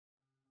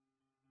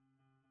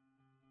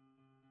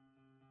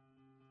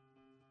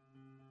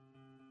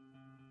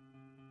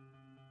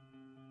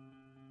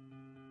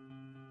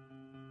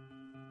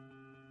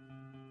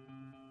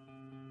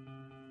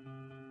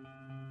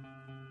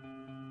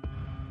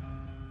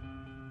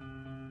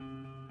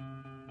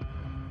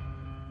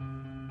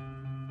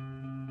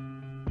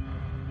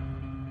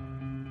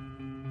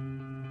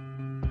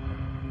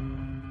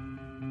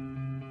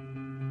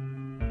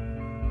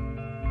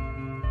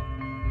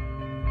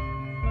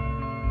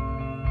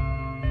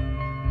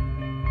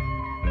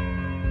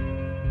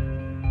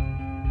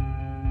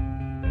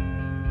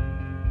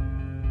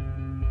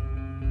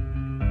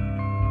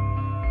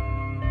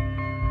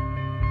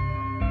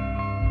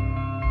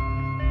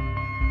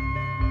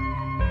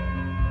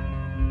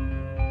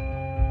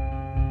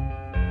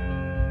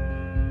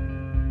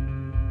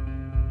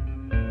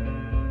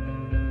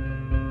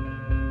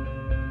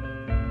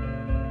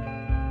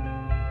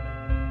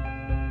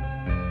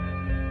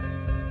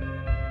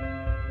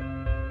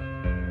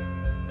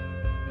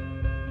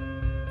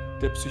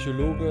Der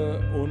Psychologe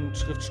und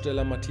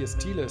Schriftsteller Matthias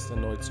Thiele ist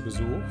erneut zu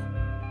Besuch.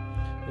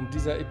 In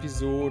dieser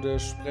Episode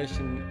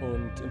sprechen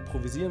und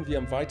improvisieren wir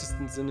im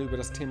weitesten Sinne über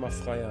das Thema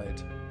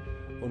Freiheit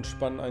und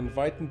spannen einen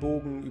weiten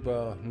Bogen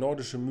über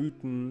nordische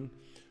Mythen,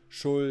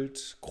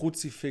 Schuld,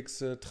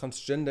 Kruzifixe,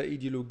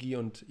 Transgender-Ideologie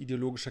und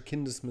ideologischer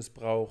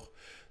Kindesmissbrauch,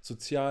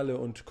 soziale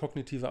und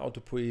kognitive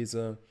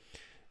Autopoese.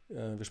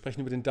 Wir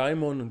sprechen über den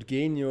Daimon und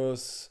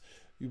Genius,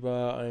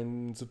 über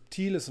ein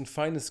subtiles und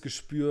feines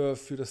Gespür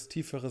für das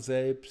tiefere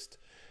Selbst,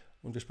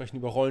 und wir sprechen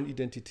über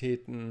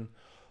Rollenidentitäten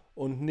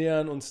und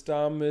nähern uns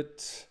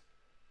damit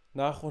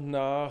nach und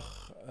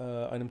nach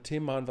einem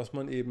Thema an, was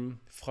man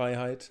eben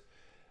Freiheit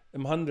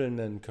im Handeln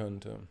nennen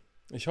könnte.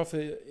 Ich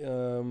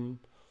hoffe,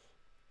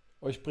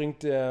 euch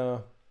bringt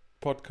der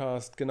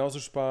Podcast genauso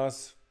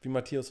Spaß wie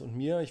Matthias und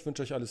mir. Ich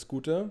wünsche euch alles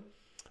Gute.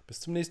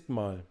 Bis zum nächsten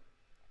Mal.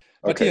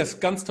 Okay. Matthias,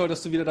 ganz toll,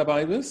 dass du wieder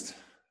dabei bist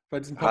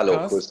bei diesem Podcast.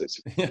 Hallo, grüß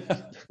dich.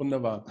 Ja,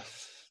 wunderbar.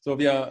 So,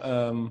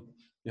 wir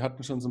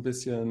hatten schon so ein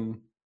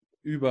bisschen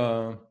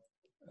über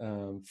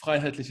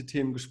freiheitliche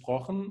Themen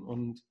gesprochen,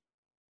 und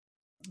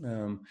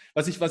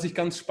was ich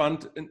ganz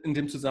spannend in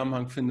dem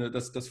Zusammenhang finde,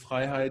 dass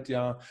Freiheit,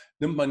 ja,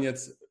 nimmt man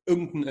jetzt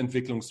irgendein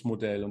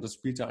Entwicklungsmodell, und das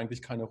spielt ja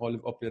eigentlich keine Rolle,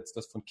 ob wir jetzt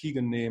das von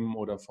Kegan nehmen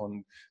oder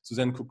von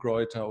Suzanne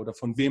Cook-Greuter oder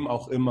von wem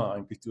auch immer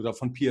eigentlich, oder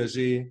von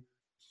Piaget,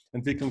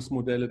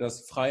 Entwicklungsmodelle,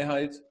 dass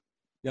Freiheit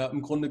ja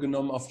im Grunde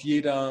genommen auf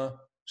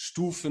jeder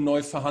Stufe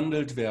neu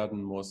verhandelt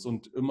werden muss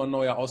und immer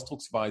neue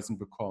Ausdrucksweisen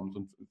bekommt.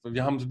 Und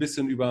wir haben so ein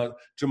bisschen über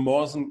Jim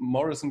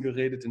Morrison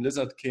geredet, den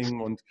Lizard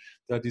King, und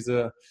da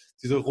diese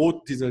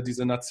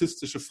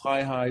narzisstische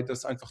Freiheit,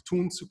 das einfach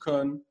tun zu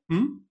können.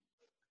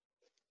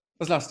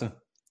 Was lachst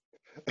du?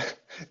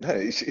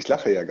 Nein, ich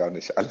lache ja gar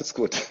nicht. Alles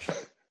gut.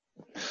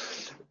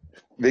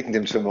 Wegen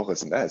dem Jim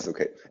Morrison. Na, ist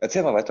okay.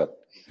 Erzähl mal weiter.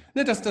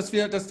 Ne,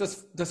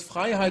 dass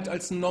Freiheit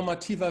als ein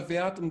normativer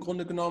Wert im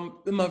Grunde genommen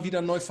immer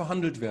wieder neu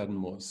verhandelt werden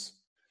muss.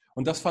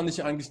 Und das fand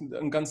ich eigentlich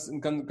eine ganz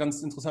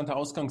interessante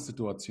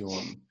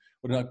Ausgangssituation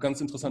oder eine ganz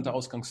interessante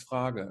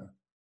Ausgangsfrage.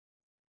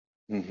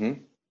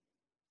 Mhm.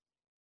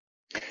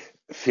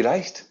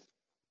 Vielleicht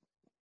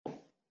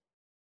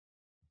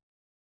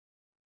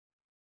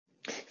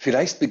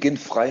beginnt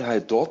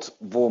Freiheit dort,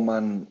 wo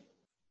man,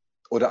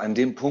 oder an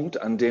dem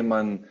Punkt, an dem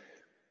man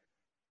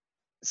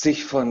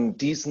sich von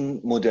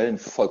diesen Modellen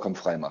vollkommen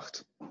frei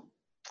macht.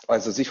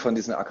 Also sich von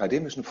diesen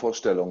akademischen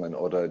Vorstellungen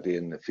oder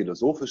den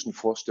philosophischen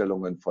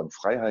Vorstellungen von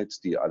Freiheit,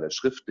 die alle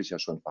schriftlich ja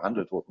schon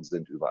verhandelt worden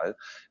sind, überall,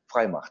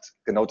 frei macht.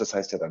 Genau das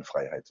heißt ja dann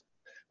Freiheit.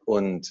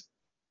 Und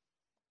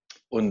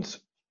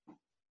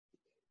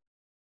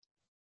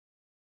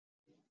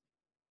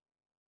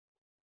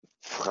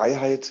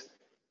Freiheit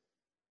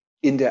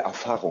in der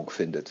Erfahrung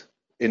findet.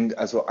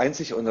 Also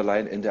einzig und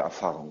allein in der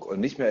Erfahrung und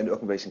nicht mehr in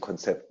irgendwelchen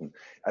Konzepten.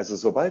 Also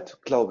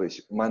sobald, glaube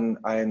ich,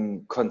 man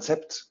ein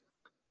Konzept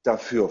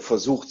dafür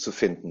versucht zu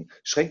finden,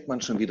 schränkt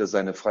man schon wieder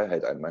seine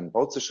Freiheit ein. Man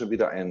baut sich schon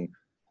wieder ein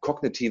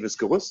kognitives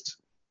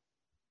Gerüst,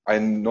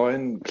 einen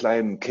neuen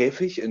kleinen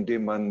Käfig, in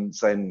dem man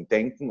sein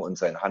Denken und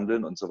sein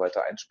Handeln und so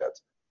weiter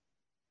einsperrt.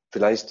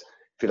 Vielleicht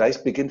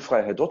beginnt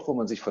Freiheit dort, wo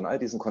man sich von all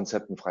diesen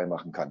Konzepten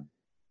freimachen kann.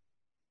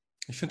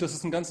 Ich finde, das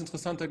ist ein ganz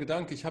interessanter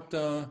Gedanke. Ich habe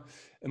da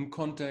im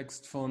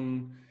Kontext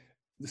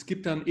es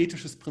gibt da ein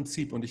ethisches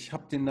Prinzip, und ich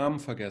habe den Namen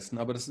vergessen,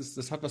 aber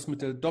das hat was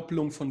mit der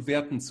Doppelung von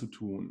Werten zu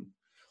tun.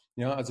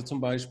 Ja, also zum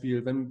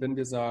Beispiel, wenn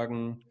wir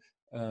sagen,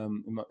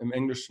 im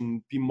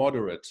Englischen be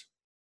moderate,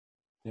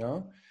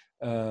 ja,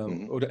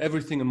 oder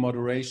everything in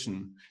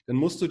moderation, dann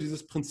musst du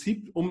dieses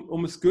Prinzip,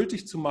 um es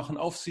gültig zu machen,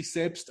 auf sich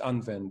selbst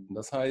anwenden.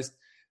 Das heißt,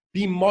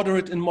 be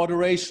moderate in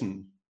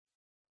moderation.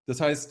 Das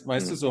heißt,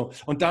 weißt du so,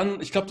 und dann,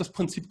 ich glaube, das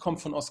Prinzip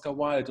kommt von Oscar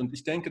Wilde, und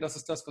ich denke, das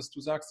ist das, was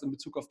du sagst in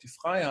Bezug auf die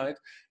Freiheit,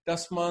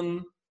 dass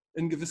man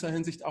in gewisser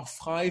Hinsicht auch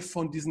frei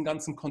von diesen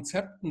ganzen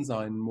Konzepten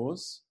sein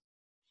muss,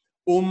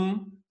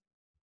 um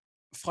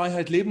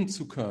Freiheit leben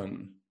zu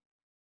können.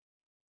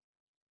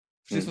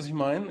 Verstehst du, was ich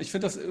meine? Ich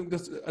finde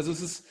also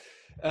es ist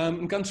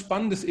ein ganz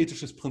spannendes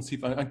ethisches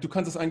Prinzip. Du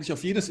kannst es eigentlich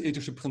auf jedes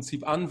ethische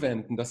Prinzip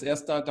anwenden, das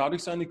erst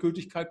dadurch seine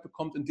Gültigkeit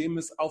bekommt, indem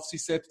es auf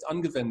sich selbst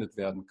angewendet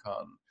werden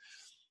kann.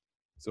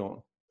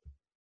 So.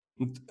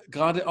 Und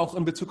gerade auch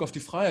in Bezug auf die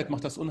Freiheit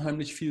macht das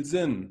unheimlich viel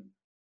Sinn,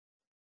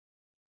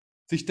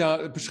 sich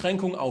da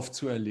Beschränkungen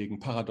aufzuerlegen,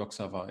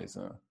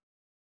 paradoxerweise.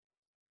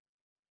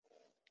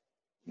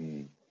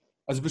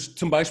 Also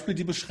zum Beispiel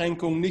die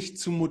Beschränkung, nicht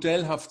zu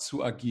modellhaft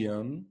zu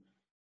agieren.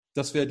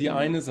 Das wäre die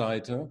eine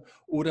Seite.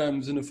 Oder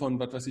im Sinne von,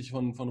 was weiß ich,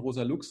 von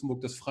Rosa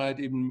Luxemburg, dass Freiheit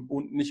eben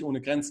nicht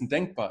ohne Grenzen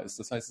denkbar ist.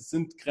 Das heißt, es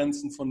sind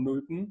Grenzen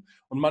vonnöten,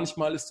 und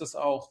manchmal ist das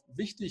auch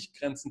wichtig,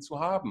 Grenzen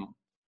zu haben.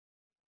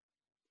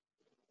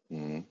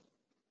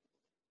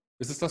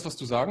 Ist es das, was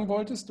du sagen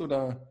wolltest,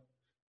 oder?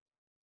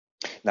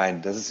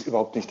 Nein, das ist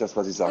überhaupt nicht das,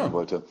 was ich sagen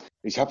wollte.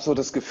 Ich habe so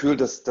das Gefühl,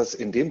 dass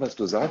in dem, was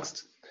du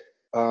sagst,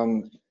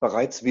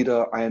 bereits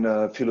wieder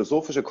eine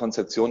philosophische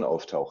Konzeption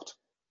auftaucht.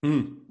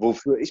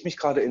 Wofür ich mich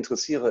gerade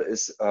interessiere,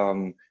 ist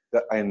ein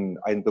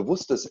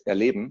bewusstes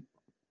Erleben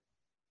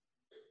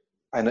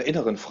einer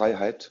inneren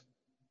Freiheit,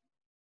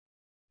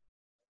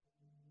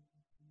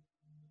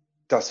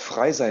 das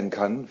frei sein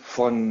kann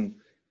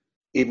von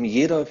eben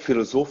jeder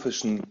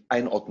philosophischen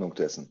Einordnung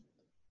dessen.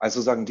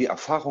 Also sagen die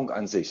Erfahrung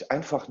an sich,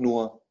 einfach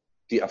nur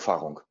die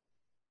Erfahrung.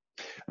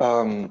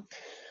 Ähm,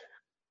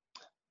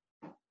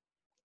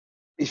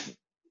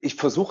 ich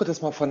versuche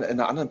das mal von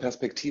einer anderen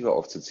Perspektive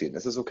aufzuziehen.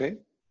 Ist es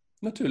okay?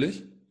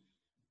 Natürlich.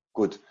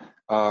 Gut.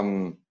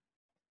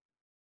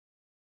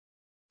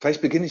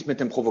 Vielleicht beginne ich mit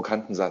einem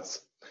provokanten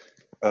Satz.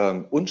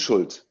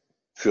 Unschuld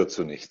führt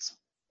zu nichts.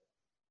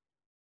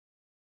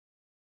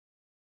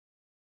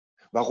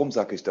 Warum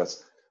sage ich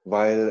das?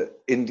 Weil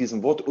in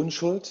diesem Wort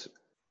Unschuld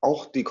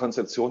auch die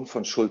Konzeption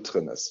von Schuld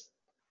drin ist.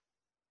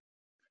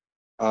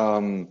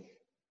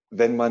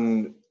 Wenn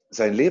man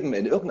sein Leben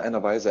in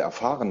irgendeiner Weise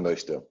erfahren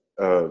möchte,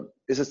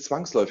 ist es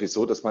zwangsläufig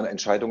so, dass man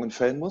Entscheidungen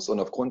fällen muss und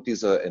aufgrund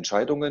dieser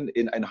Entscheidungen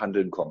in ein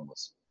Handeln kommen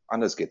muss.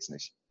 Anders geht's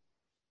nicht.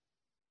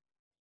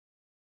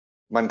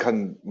 Man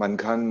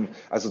kann,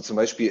 also zum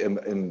Beispiel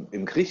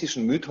im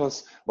griechischen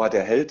Mythos war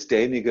der Held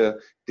derjenige,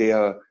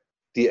 der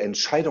die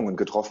Entscheidungen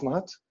getroffen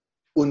hat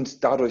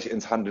und dadurch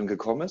ins Handeln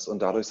gekommen ist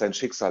und dadurch sein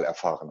Schicksal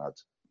erfahren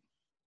hat.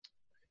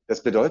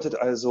 Das bedeutet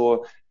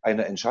also,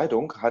 eine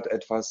Entscheidung hat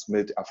etwas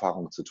mit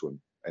Erfahrung zu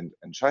tun.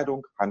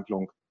 Entscheidung,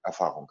 Handlung,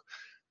 Erfahrung.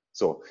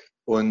 So.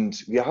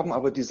 Und wir haben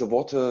aber diese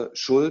Worte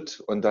Schuld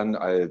und dann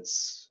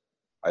als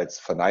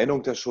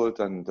Verneinung der Schuld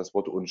dann das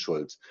Wort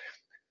Unschuld.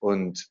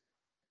 Und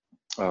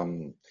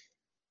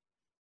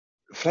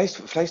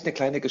vielleicht eine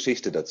kleine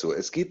Geschichte dazu.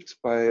 Es gibt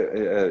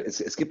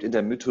in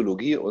der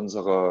Mythologie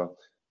unserer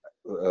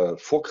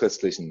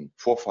vorchristlichen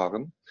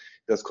Vorfahren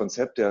das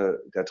Konzept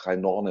der drei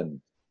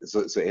Nornen,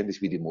 so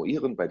ähnlich wie die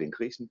Moiren bei den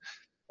Griechen.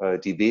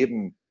 Die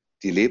weben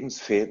die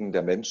Lebensfäden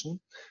der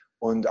Menschen.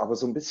 Und aber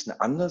so ein bisschen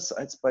anders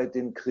als bei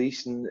den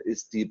Griechen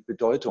ist die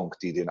Bedeutung,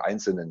 die den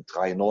einzelnen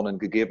drei Nornen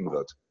gegeben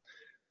wird.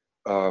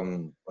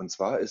 Und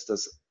zwar ist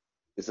das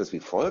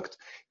wie folgt.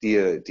 Die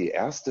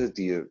erste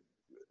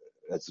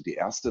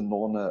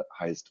Norne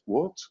heißt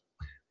Urt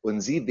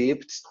und sie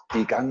webt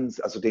den ganz,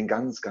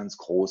 ganz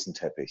großen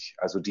Teppich,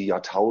 also die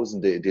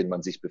Jahrtausende, in denen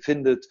man sich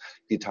befindet,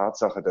 die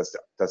Tatsache,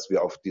 dass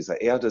wir auf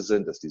dieser Erde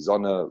sind, dass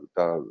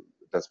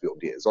wir um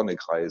die Sonne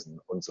kreisen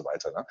und so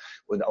weiter. Ne?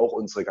 Und auch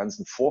unsere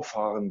ganzen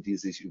Vorfahren, die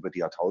sich über die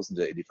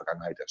Jahrtausende in die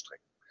Vergangenheit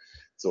erstrecken.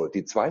 So,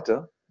 die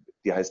zweite,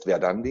 die heißt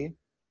Verdandi,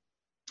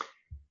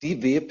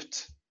 die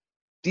webt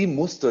die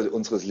Muster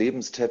unseres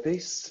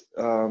Lebensteppichs,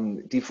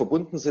 die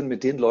verbunden sind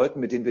mit den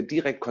Leuten, mit denen wir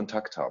direkt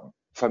Kontakt haben.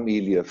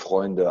 Familie,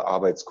 Freunde,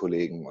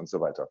 Arbeitskollegen und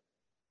so weiter.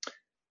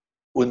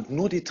 Und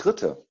nur die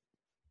dritte,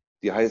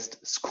 die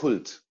heißt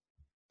Skuld.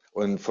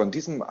 Und von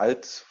diesem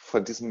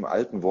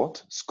alten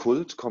Wort,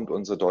 Skuld, kommt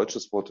unser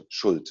deutsches Wort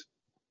Schuld.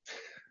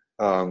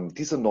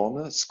 Diese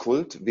Norne,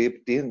 Skuld,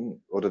 webt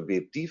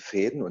die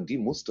Fäden und die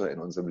Muster in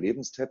unserem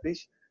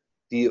Lebensteppich,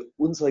 die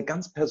unsere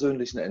ganz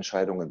persönlichen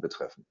Entscheidungen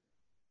betreffen.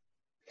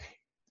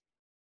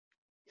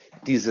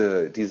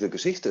 Diese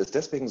Geschichte ist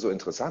deswegen so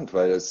interessant,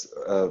 weil es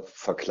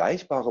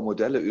vergleichbare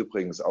Modelle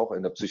übrigens auch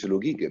in der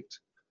Psychologie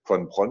gibt.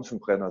 Von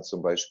Bronfenbrenner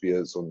zum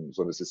Beispiel, so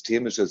eine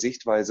systemische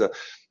Sichtweise.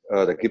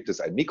 Da gibt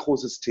es ein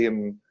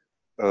Mikrosystem.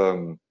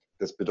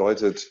 Das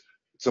bedeutet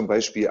zum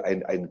Beispiel,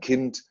 ein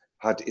Kind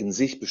hat in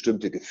sich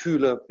bestimmte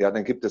Gefühle. Ja,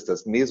 dann gibt es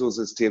das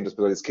Mesosystem. Das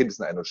bedeutet, das Kind ist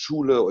in einer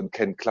Schule und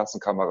kennt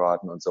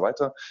Klassenkameraden und so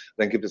weiter.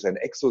 Dann gibt es ein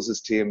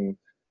Exosystem,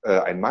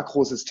 ein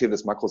Makrosystem.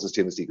 Das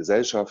Makrosystem ist die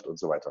Gesellschaft und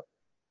so weiter.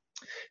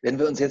 Wenn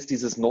wir uns jetzt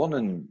dieses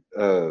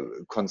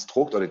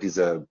Nornenkonstrukt oder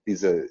diesen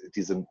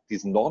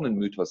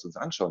Nornenmythos uns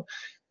anschauen,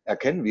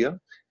 erkennen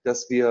wir,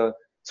 dass wir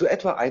zu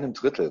etwa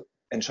 1/3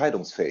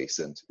 entscheidungsfähig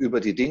sind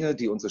über die Dinge,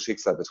 die unser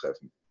Schicksal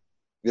betreffen.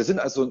 Wir sind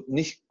also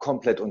nicht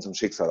komplett unserem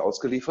Schicksal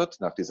ausgeliefert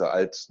nach dieser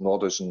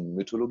altnordischen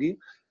Mythologie,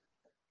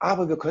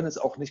 aber wir können es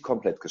auch nicht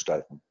komplett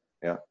gestalten.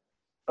 Ja?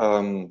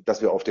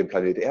 Dass wir auf dem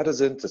Planet Erde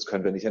sind, das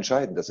können wir nicht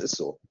entscheiden, das ist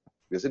so.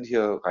 Wir sind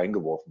hier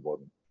reingeworfen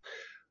worden.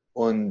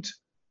 Und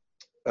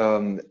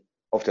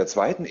auf der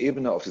zweiten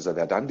Ebene, auf dieser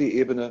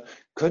Verdandi-Ebene,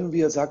 können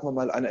wir, sagen wir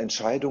mal, an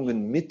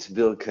Entscheidungen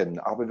mitwirken,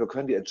 aber wir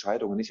können die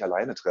Entscheidungen nicht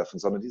alleine treffen,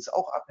 sondern die ist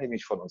auch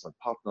abhängig von unseren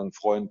Partnern,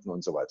 Freunden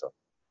und so weiter.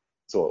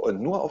 So,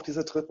 und nur auf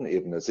dieser dritten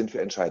Ebene sind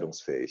wir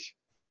entscheidungsfähig.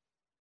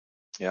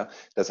 Ja,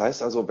 das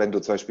heißt also, wenn du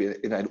zum Beispiel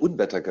in ein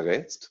Unwetter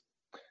gerätst,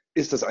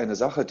 ist das eine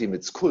Sache, die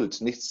mit Skuld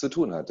nichts zu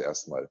tun hat,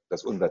 erstmal,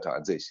 das Unwetter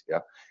an sich.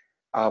 Ja.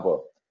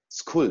 Aber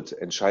Skuld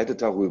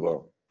entscheidet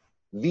darüber,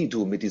 wie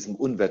du mit diesem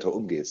Unwetter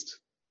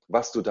umgehst,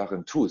 was du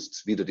darin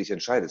tust, wie du dich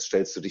entscheidest.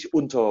 Stellst du dich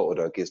unter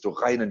oder gehst du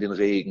rein in den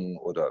Regen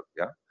oder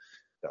ja,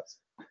 das.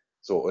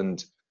 So,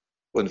 und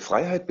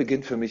Freiheit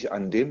beginnt für mich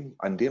an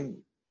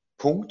dem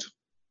Punkt,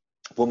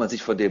 wo man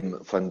sich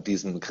von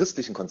diesem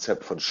christlichen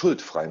Konzept von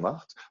Schuld frei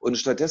macht und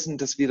stattdessen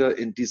das wieder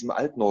in diesem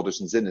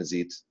altnordischen Sinne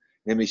sieht,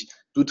 nämlich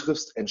du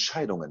triffst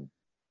Entscheidungen.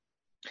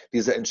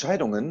 Diese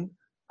Entscheidungen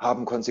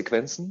haben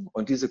Konsequenzen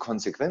und diese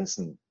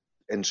Konsequenzen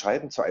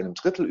entscheiden zu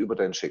 1/3 über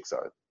dein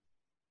Schicksal.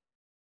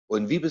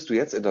 Und wie bist du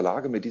jetzt in der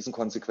Lage, mit diesen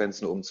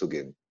Konsequenzen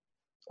umzugehen?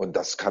 Und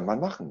das kann man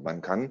machen.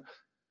 Man kann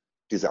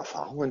diese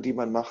Erfahrungen, die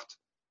man macht,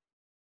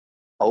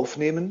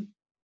 aufnehmen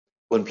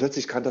Und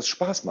plötzlich kann das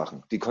Spaß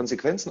machen, die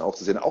Konsequenzen auch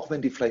zu sehen, auch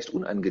wenn die vielleicht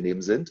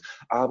unangenehm sind,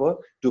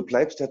 aber du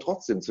bleibst ja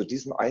trotzdem zu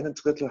diesem einen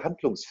Drittel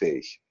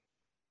handlungsfähig.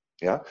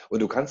 Ja?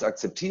 Und du kannst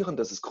akzeptieren,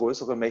 dass es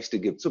größere Mächte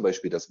gibt, zum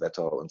Beispiel das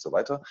Wetter und so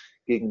weiter,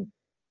 gegen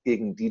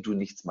die du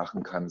nichts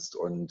machen kannst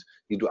und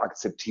die du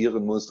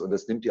akzeptieren musst. Und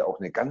das nimmt dir auch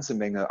eine ganze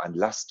Menge an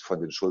Last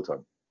von den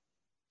Schultern.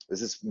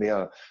 Es ist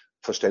mehr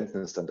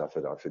Verständnis dann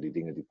dafür da, für die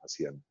Dinge, die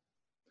passieren.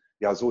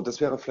 Ja, so,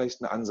 das wäre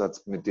vielleicht ein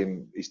Ansatz, mit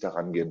dem ich da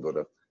rangehen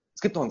würde. Es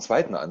gibt noch einen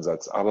zweiten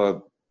Ansatz,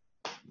 aber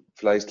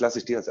vielleicht lasse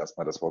ich dir jetzt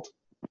erstmal das Wort.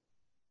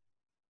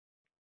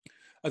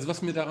 Also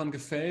was mir daran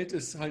gefällt,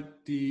 ist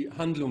halt die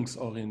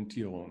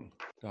Handlungsorientierung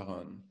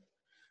daran.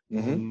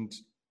 Mhm.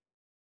 Und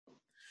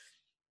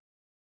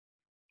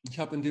ich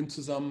habe in dem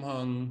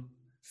Zusammenhang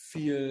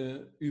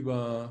viel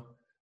über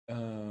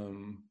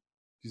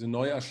diese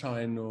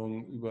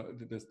Neuerscheinung, über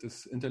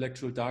das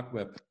Intellectual Dark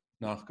Web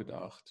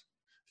nachgedacht.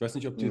 Ich weiß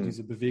nicht, ob dir Mhm.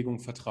 diese Bewegung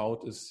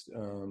vertraut ist.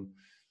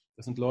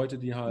 Das sind Leute,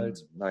 die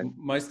halt Nein.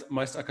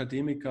 meist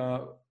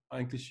Akademiker,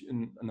 eigentlich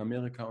in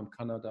Amerika und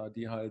Kanada,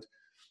 die halt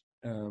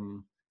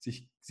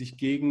sich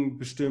gegen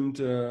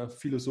bestimmte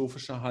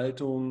philosophische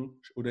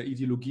Haltungen oder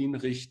Ideologien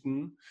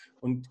richten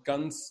und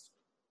ganz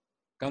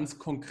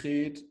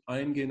konkret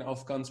eingehen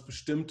auf ganz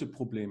bestimmte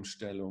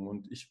Problemstellungen.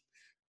 Und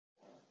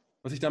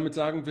was ich damit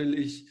sagen will,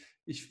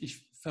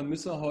 ich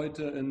vermisse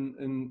heute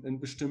in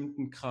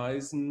bestimmten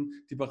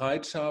Kreisen die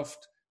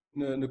Bereitschaft,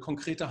 eine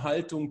konkrete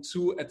Haltung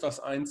zu etwas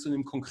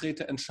einzunehmen,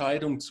 konkrete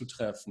Entscheidungen zu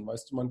treffen.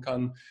 Weißt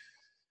du,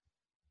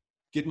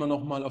 geht man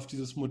nochmal auf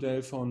dieses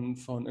Modell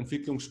von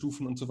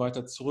Entwicklungsstufen und so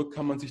weiter zurück,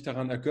 kann man sich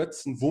daran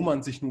ergötzen, wo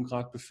man sich nun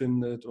gerade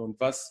befindet und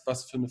was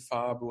für eine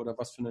Farbe oder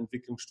was für eine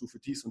Entwicklungsstufe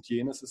dies und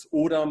jenes ist.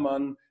 Oder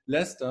man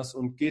lässt das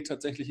und geht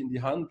tatsächlich in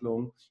die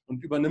Handlung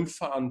und übernimmt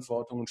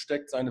Verantwortung und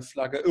steckt seine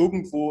Flagge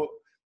irgendwo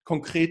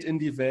konkret in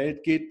die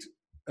Welt, geht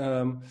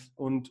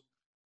und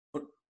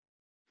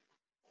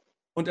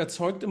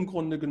erzeugt im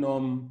Grunde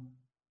genommen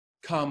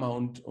Karma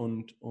und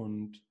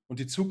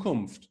die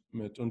Zukunft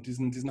mit. Und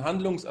diesen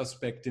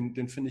Handlungsaspekt,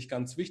 den finde ich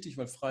ganz wichtig,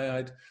 weil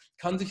Freiheit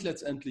kann sich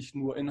letztendlich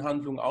nur in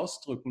Handlung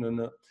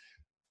ausdrücken.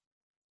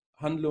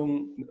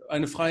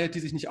 Eine Freiheit, die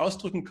sich nicht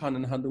ausdrücken kann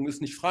in Handlung,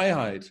 ist nicht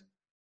Freiheit.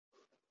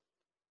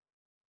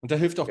 Und da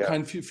hilft auch Ja.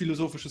 kein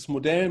philosophisches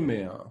Modell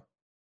mehr.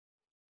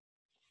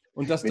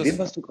 Und Mit dem,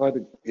 was du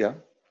gerade,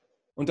 ja.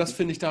 das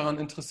finde ich daran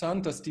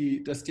interessant, dass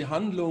die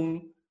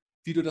Handlung,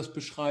 wie du das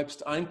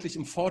beschreibst, eigentlich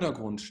im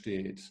Vordergrund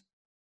steht,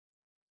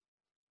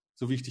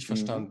 so wie ich dich Mhm.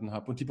 verstanden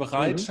habe. Und die Mhm.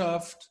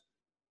 Bereitschaft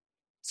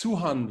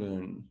zu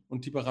handeln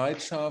und die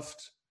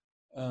Bereitschaft,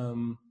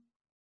 ähm,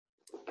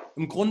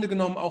 im Grunde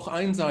genommen auch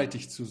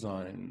einseitig zu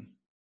sein.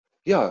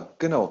 Ja,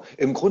 genau.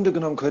 Im Grunde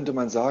genommen könnte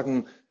man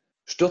sagen,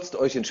 stürzt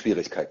euch in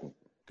Schwierigkeiten.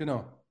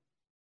 Genau.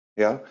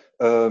 Ja,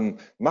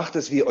 macht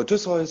es wie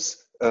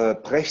Odysseus,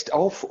 brecht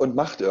auf und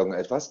macht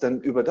irgendetwas,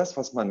 denn über das,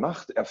 was man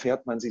macht,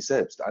 erfährt man sich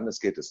selbst. Anders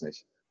geht es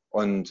nicht.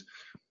 Und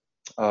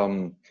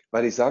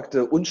weil ich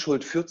sagte,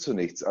 Unschuld führt zu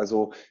nichts.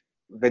 Also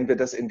wenn wir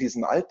das in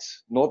diesem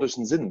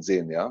altnordischen Sinn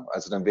sehen, ja,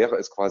 also dann wäre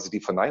es quasi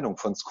die Verneinung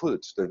von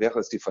Skuld. Dann wäre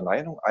es die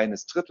Verneinung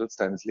eines Drittels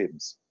deines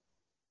Lebens.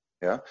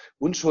 Ja?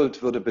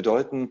 Unschuld würde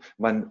bedeuten,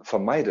 man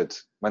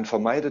vermeidet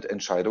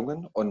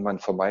Entscheidungen und man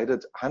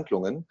vermeidet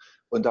Handlungen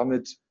und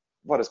damit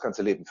war das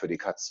ganze Leben für die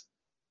Katz.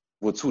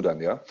 Wozu dann,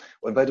 ja?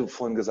 Und weil du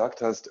vorhin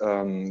gesagt hast,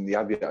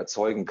 ja, wir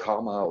erzeugen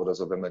Karma oder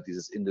so, wenn man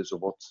dieses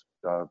indische Wort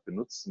da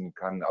benutzen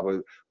kann,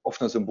 aber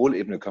auf einer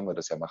Symbolebene können wir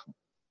das ja machen.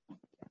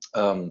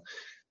 Ähm,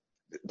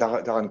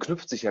 daran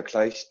knüpft sich ja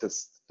gleich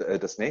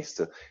das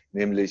nächste,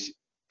 nämlich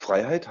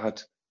Freiheit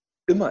hat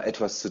immer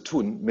etwas zu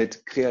tun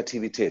mit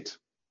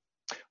Kreativität.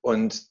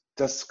 Und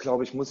das,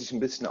 glaube ich, muss ich ein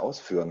bisschen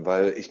ausführen,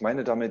 weil ich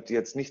meine damit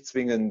jetzt nicht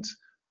zwingend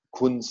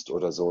Kunst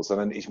oder so,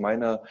 sondern ich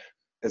meine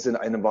es in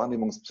einem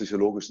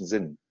wahrnehmungspsychologischen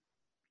Sinn.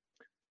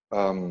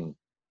 Ähm,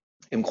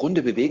 Im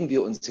Grunde bewegen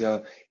wir uns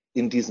ja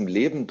in diesem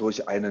Leben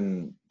durch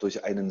einen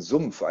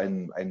Sumpf,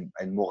 ein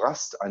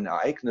Morast an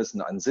Ereignissen,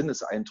 an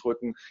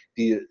Sinneseindrücken,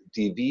 die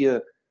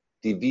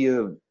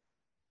wir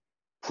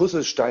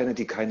Puzzlesteine,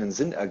 die keinen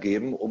Sinn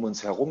ergeben, um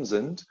uns herum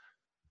sind.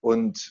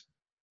 Und,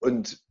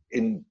 und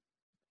in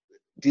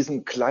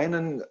diesem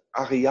kleinen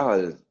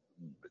Areal,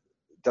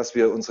 das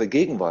wir unsere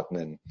Gegenwart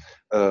nennen,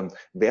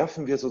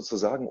 werfen wir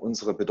sozusagen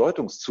unsere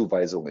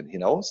Bedeutungszuweisungen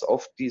hinaus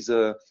auf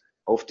diese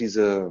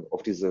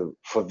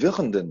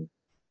verwirrenden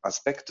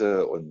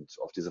Aspekte und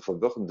auf diese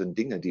verwirrenden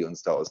Dinge, die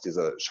uns da aus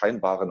dieser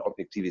scheinbaren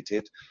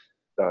Objektivität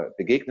da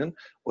begegnen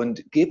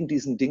und geben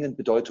diesen Dingen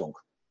Bedeutung.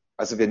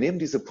 Also wir nehmen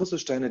diese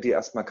Puzzlesteine, die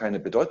erstmal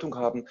keine Bedeutung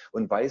haben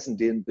und weisen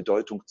denen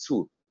Bedeutung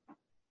zu.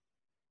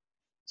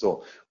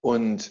 So,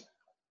 und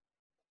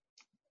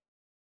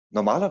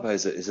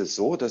normalerweise ist es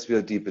so, dass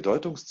wir die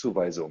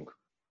Bedeutungszuweisung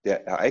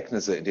der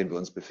Ereignisse, in denen wir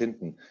uns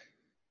befinden,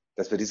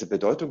 dass wir diese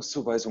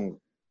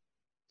Bedeutungszuweisung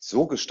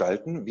so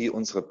gestalten, wie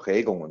unsere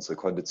Prägung, unsere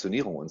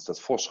Konditionierung uns das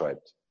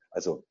vorschreibt.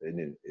 Also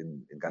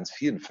in ganz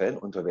vielen Fällen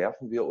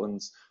unterwerfen wir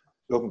uns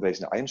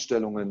irgendwelchen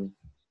Einstellungen,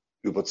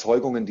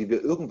 Überzeugungen, die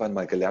wir irgendwann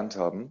mal gelernt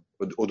haben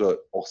oder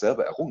auch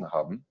selber errungen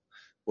haben.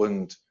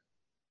 Und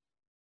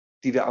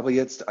die wir aber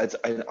jetzt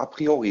als ein A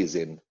priori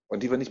sehen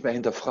und die wir nicht mehr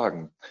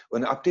hinterfragen.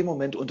 Und ab dem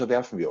Moment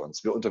unterwerfen wir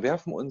uns. Wir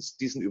unterwerfen uns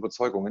diesen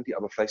Überzeugungen, die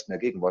aber vielleicht in der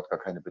Gegenwart gar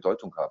keine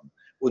Bedeutung haben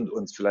und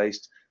uns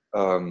vielleicht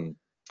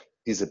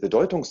diese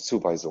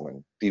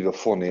Bedeutungszuweisungen, die wir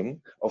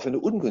vornehmen, auf eine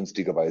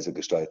ungünstige Weise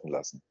gestalten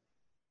lassen.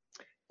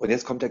 Und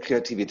jetzt kommt der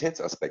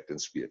Kreativitätsaspekt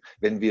ins Spiel.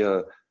 Wenn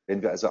wir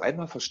also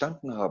einmal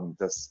verstanden haben,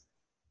 dass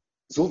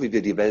so wie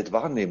wir die Welt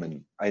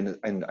wahrnehmen,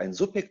 ein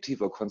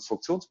subjektiver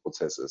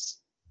Konstruktionsprozess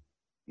ist,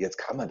 jetzt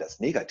kann man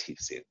das negativ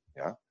sehen.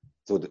 Ja?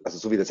 Also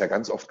so wie das ja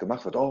ganz oft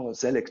gemacht wird, oh,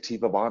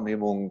 selektive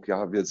Wahrnehmung,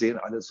 ja, wir sehen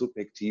alles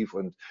subjektiv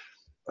und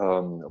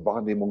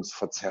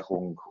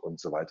Wahrnehmungsverzerrung und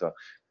so weiter.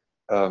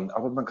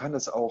 Aber man kann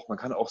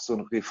auch so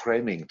ein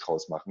Reframing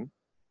draus machen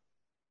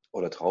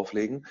oder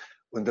drauflegen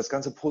und das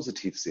Ganze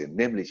positiv sehen.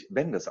 Nämlich,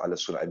 wenn das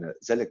alles schon eine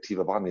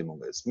selektive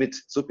Wahrnehmung ist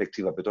mit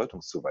subjektiver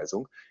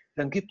Bedeutungszuweisung,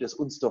 dann gibt es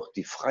uns doch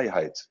die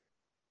Freiheit,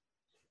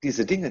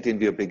 diese Dinge, denen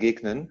wir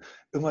begegnen,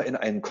 immer in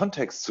einen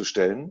Kontext zu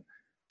stellen,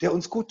 der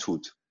uns gut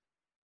tut.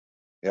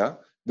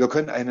 Ja? Wir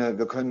können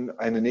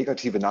eine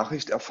negative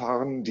Nachricht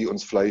erfahren, die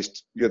uns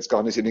vielleicht jetzt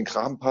gar nicht in den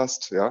Kram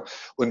passt, ja,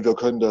 und wir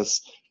können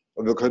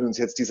uns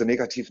jetzt dieser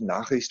negativen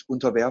Nachricht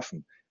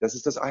unterwerfen. Das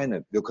ist das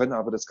eine. Wir können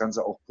aber das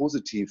Ganze auch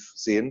positiv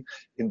sehen,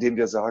 indem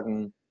wir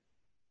sagen,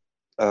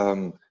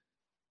 schauen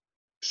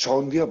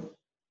wir,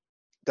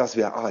 dass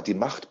wir die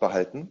Macht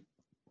behalten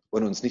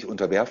und uns nicht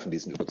unterwerfen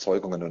diesen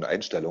Überzeugungen und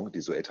Einstellungen, die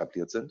so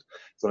etabliert sind,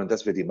 sondern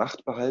dass wir die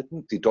Macht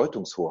behalten, die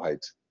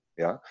Deutungshoheit,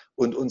 ja,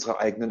 und unsere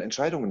eigenen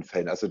Entscheidungen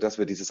fällen. Also dass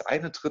wir dieses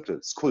eine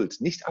Drittel Skult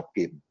nicht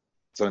abgeben,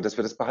 sondern dass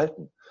wir das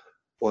behalten.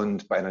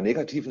 Und bei einer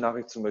negativen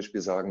Nachricht zum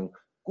Beispiel sagen,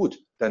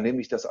 gut, dann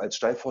nehme ich das als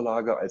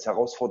Steilvorlage, als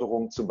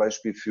Herausforderung zum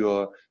Beispiel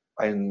für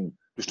einen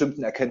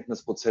bestimmten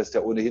Erkenntnisprozess,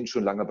 der ohnehin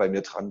schon lange bei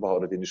mir dran war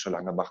oder den ich schon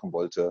lange machen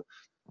wollte,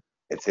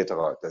 etc.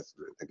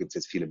 Da gibt es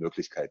jetzt viele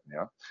Möglichkeiten.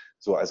 Ja.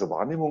 So, also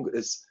Wahrnehmung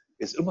ist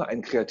immer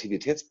ein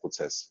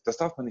Kreativitätsprozess. Das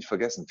darf man nicht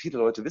vergessen. Viele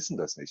Leute wissen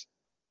das nicht.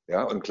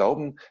 Ja, und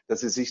glauben, dass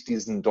sie sich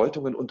diesen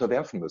Deutungen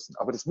unterwerfen müssen.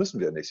 Aber das müssen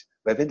wir nicht.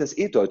 Weil wenn das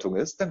Deutung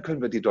ist, dann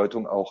können wir die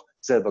Deutung auch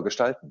selber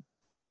gestalten.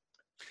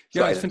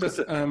 Ja, ich finde das,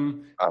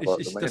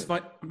 das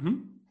war,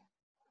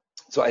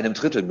 zu einem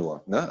Drittel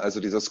nur, ne? Also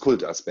dieser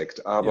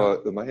Skult-Aspekt,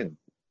 aber immerhin.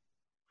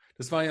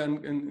 Das war ja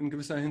in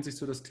gewisser Hinsicht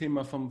so das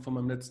Thema von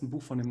meinem letzten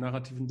Buch, von dem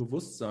narrativen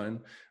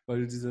Bewusstsein,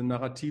 weil diese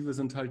Narrative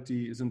sind halt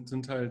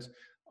sind halt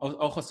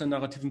auch aus der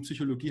narrativen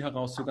Psychologie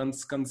heraus so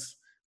ganz, ganz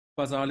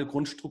basale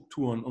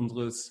Grundstrukturen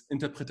unseres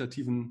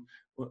interpretativen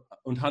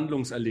und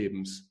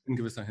Handlungserlebens in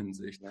gewisser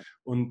Hinsicht. Ja.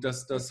 Und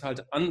dass das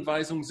halt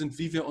Anweisungen sind,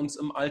 wie wir uns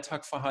im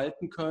Alltag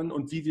verhalten können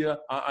und wie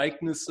wir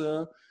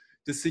Ereignisse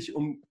des sich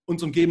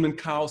uns umgebenden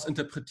Chaos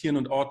interpretieren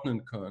und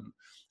ordnen können.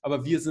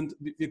 Aber wir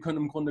können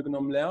im Grunde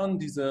genommen lernen,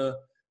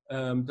 diese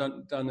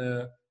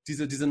Narrative,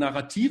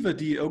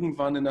 die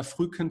irgendwann in der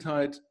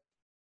Frühkindheit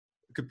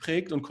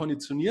geprägt und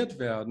konditioniert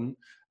werden,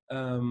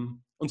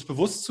 uns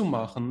bewusst zu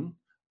machen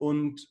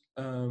und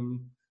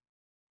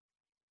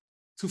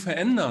zu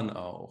verändern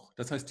auch.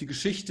 Das heißt, die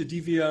Geschichte,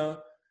 die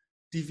wir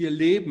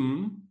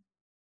leben,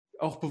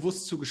 auch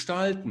bewusst zu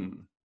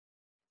gestalten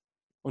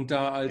und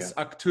da als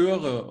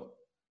Akteure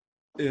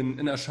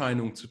in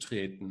Erscheinung zu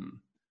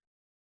treten.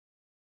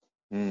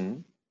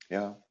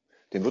 Ja,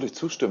 dem würde ich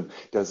zustimmen.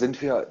 Da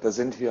sind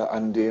wir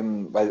an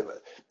dem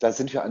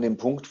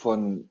Punkt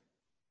von,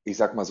 ich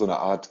sag mal, so eine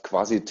Art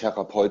quasi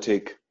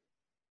Therapeutik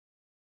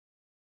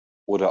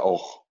oder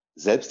auch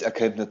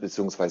Selbsterkenntnis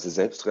bzw.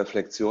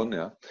 Selbstreflexion,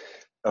 ja.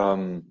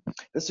 Das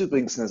ist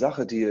übrigens eine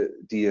Sache, die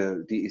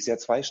ich sehr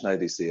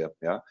zweischneidig sehe.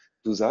 Ja?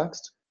 Du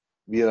sagst,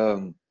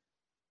 wir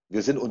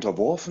sind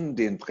unterworfen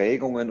den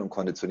Prägungen und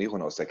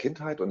Konditionierungen aus der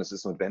Kindheit und es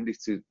ist notwendig,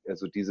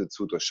 diese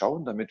zu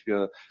durchschauen, damit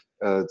wir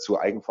zu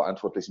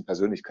eigenverantwortlichen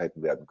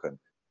Persönlichkeiten werden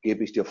können.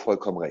 Gebe ich dir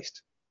vollkommen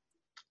recht.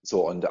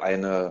 So, und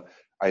eine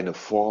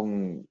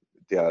Form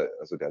der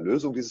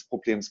Lösung dieses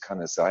Problems kann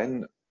es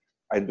sein,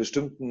 einen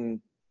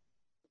bestimmten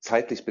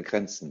zeitlich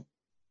begrenzten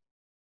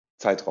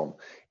Zeitraum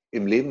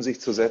im Leben sich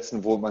zu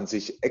setzen, wo man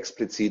sich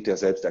explizit der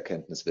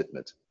Selbsterkenntnis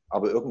widmet.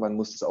 Aber irgendwann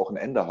muss es auch ein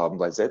Ende haben,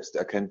 weil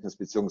Selbsterkenntnis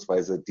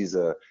bzw.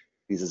 diese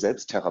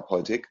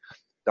Selbsttherapeutik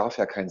darf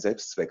ja kein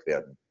Selbstzweck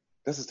werden.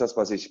 Das ist das,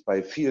 was ich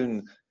bei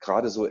vielen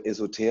gerade so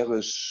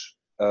esoterisch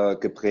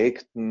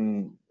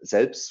geprägten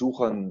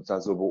Selbstsuchern da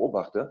so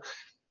beobachte,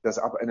 dass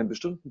ab einem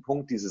bestimmten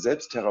Punkt diese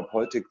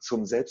Selbsttherapeutik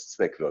zum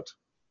Selbstzweck wird.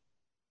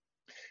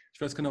 Ich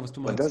weiß genau, was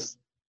du meinst. Und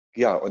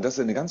das ist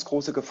eine ganz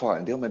große Gefahr.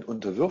 In dem Moment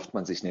unterwirft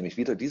man sich nämlich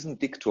wieder diesem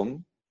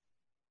Diktum,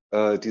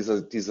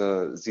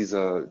 dieser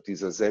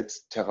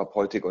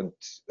Selbsttherapeutik und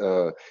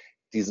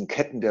diesen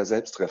Ketten der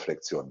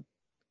Selbstreflexion.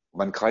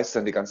 Man kreist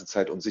dann die ganze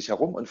Zeit um sich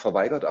herum und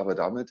verweigert aber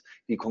damit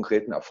die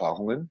konkreten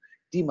Erfahrungen,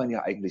 die man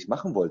ja eigentlich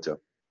machen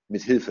wollte,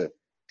 mit Hilfe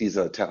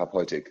dieser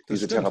Therapeutik.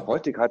 Diese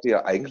Therapeutik hatte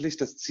ja eigentlich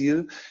das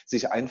Ziel,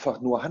 sich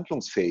einfach nur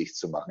handlungsfähig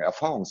zu machen,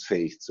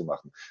 erfahrungsfähig zu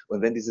machen.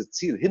 Und wenn dieses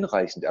Ziel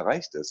hinreichend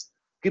erreicht ist,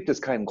 gibt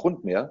es keinen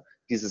Grund mehr,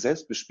 diese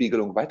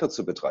Selbstbespiegelung weiter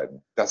zu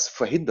betreiben. Das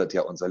verhindert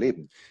ja unser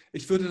Leben.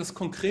 Ich würde das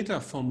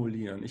konkreter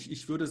formulieren.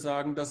 Ich würde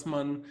sagen, dass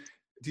man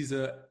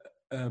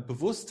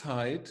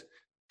Bewusstheit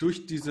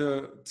durch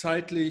diese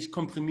zeitlich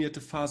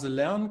komprimierte Phase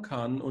lernen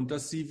kann und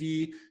dass sie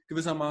wie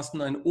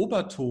gewissermaßen ein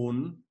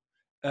Oberton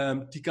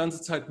die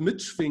ganze Zeit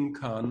mitschwingen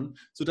kann,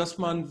 sodass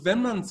man,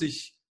 wenn man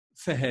sich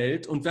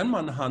verhält und wenn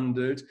man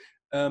handelt,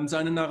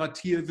 seine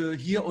Narrative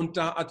hier und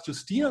da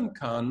adjustieren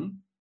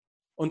kann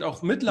und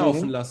auch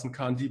mitlaufen Mhm. lassen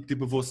kann, die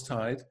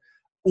Bewusstheit,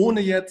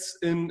 ohne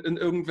jetzt in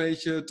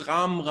irgendwelche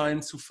Dramen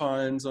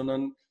reinzufallen,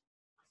 sondern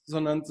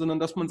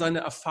dass man seine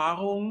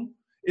Erfahrungen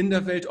in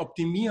der Welt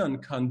optimieren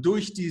kann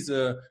durch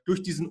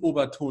diesen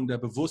Oberton der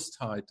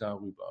Bewusstheit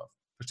darüber.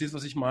 Verstehst du,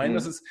 was ich meine?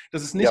 Mhm.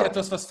 Das ist nicht Ja.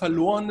 etwas, was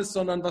verloren ist,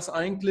 sondern was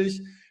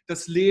eigentlich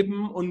das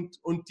Leben und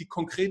die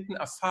konkreten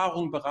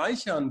Erfahrungen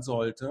bereichern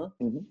sollte,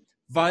 Mhm.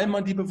 weil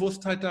man die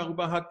Bewusstheit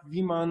darüber hat,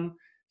 wie man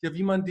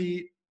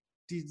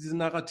diese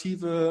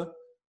Narrative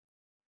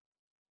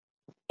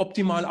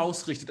optimal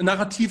ausrichtet.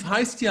 Narrativ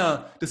heißt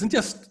ja, das sind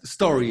ja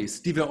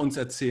Stories, die wir uns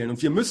erzählen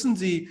und wir müssen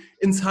sie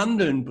ins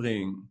Handeln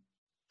bringen.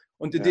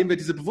 Und indem Ja. wir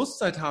diese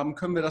Bewusstheit haben,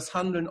 können wir das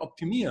Handeln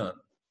optimieren.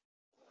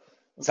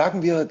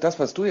 Sagen wir, das,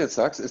 was du jetzt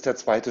sagst, ist der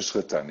zweite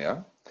Schritt dann,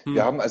 ja? Hm.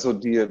 Wir haben also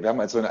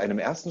in einem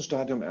ersten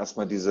Stadium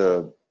erstmal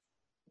diese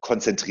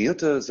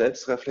konzentrierte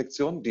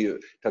Selbstreflexion, die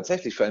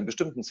tatsächlich für einen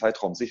bestimmten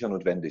Zeitraum sicher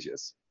notwendig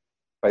ist.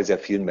 Bei sehr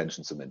vielen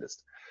Menschen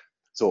zumindest.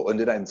 So, und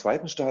in einem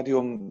zweiten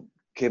Stadium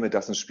käme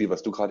das ins Spiel,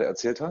 was du gerade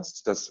erzählt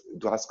hast.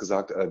 Du hast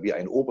gesagt, wie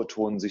ein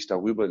Oberton sich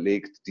darüber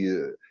legt,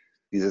 diese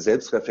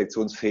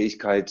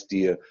Selbstreflexionsfähigkeit,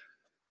 die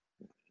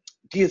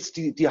jetzt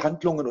die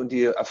Handlungen und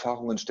die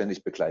Erfahrungen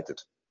ständig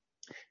begleitet.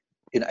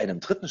 In einem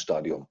dritten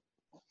Stadium,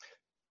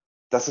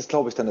 das ist,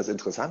 glaube ich, dann das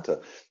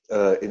Interessante,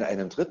 in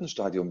einem dritten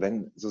Stadium,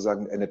 wenn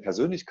sozusagen eine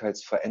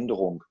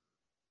Persönlichkeitsveränderung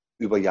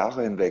über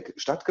Jahre hinweg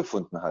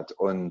stattgefunden hat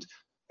und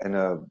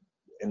eine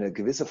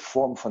gewisse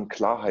Form von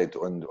Klarheit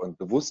und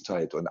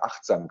Bewusstheit und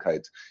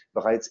Achtsamkeit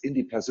bereits in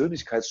die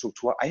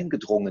Persönlichkeitsstruktur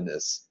eingedrungen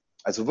ist,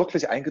 also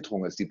wirklich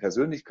eingedrungen ist, die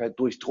Persönlichkeit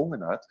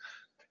durchdrungen hat,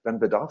 dann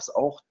bedarf es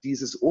auch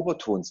dieses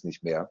Obertons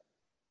nicht mehr,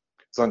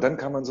 sondern dann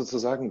kann man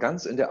sozusagen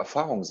ganz in der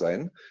Erfahrung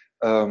sein.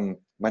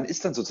 Man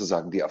ist dann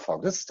sozusagen die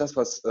Erfahrung. Das ist das,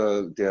 was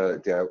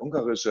der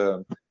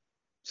ungarische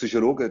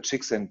Psychologe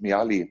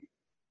Csikszentmihalyi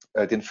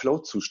den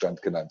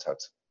Flow-Zustand genannt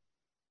hat.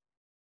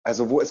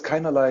 Also wo es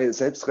keinerlei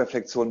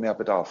Selbstreflexion mehr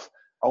bedarf.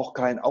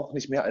 Auch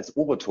nicht mehr als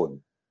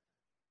Oberton.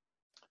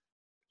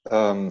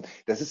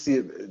 Das ist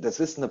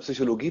in der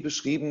Psychologie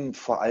beschrieben,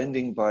 vor allen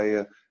Dingen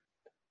bei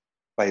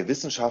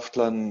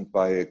Wissenschaftlern,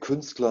 bei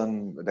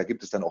Künstlern. Da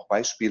gibt es dann auch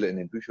Beispiele in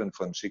den Büchern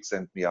von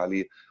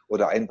Csikszentmihalyi.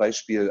 Oder ein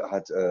Beispiel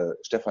hat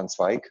Stefan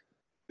Zweig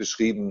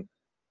beschrieben,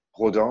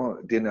 Rodin,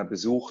 den er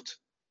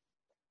besucht.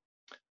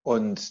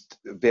 Und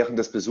während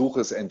des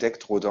Besuches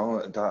entdeckt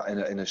Rodin da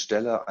eine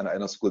Stelle an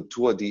einer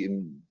Skulptur,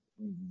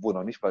 wo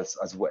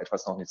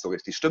etwas noch nicht so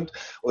richtig stimmt.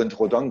 Und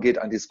Rodin geht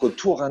an die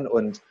Skulptur ran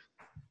und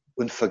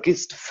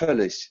vergisst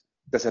völlig,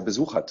 dass er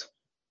Besuch hat.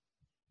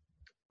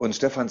 Und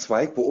Stefan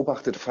Zweig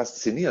beobachtet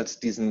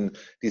fasziniert diesen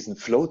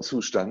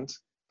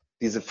Flow-Zustand,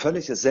 diese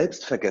völlige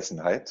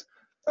Selbstvergessenheit,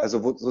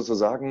 also wo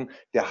sozusagen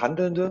der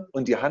Handelnde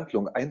und die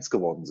Handlung eins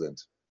geworden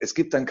sind. Es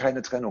gibt dann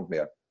keine Trennung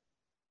mehr.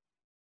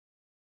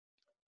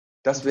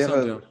 Das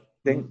Interessant,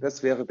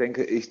 ja. wäre,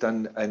 denke ich,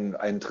 dann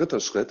ein dritter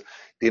Schritt,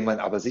 den man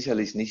aber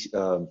sicherlich nicht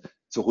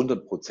zu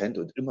 100%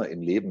 und immer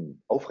im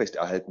Leben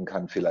aufrechterhalten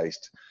kann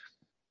vielleicht.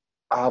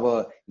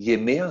 Aber je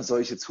mehr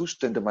solche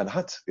Zustände man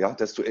hat, ja,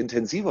 desto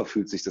intensiver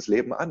fühlt sich das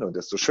Leben an und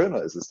desto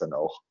schöner ist es dann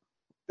auch.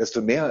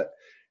 Desto mehr,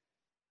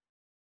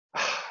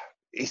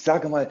 ich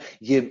sage mal,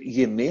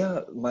 je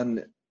mehr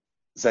man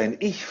sein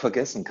Ich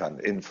vergessen kann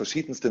in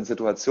verschiedensten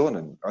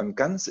Situationen und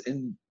ganz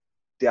in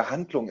der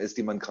Handlung ist,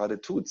 die man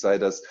gerade tut, sei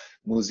das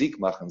Musik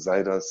machen,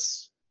 sei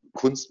das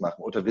Kunst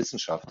machen oder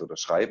Wissenschaft oder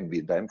Schreiben, wie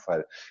in deinem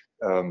Fall,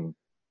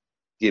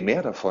 je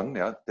mehr davon,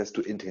 ja, desto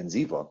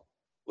intensiver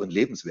und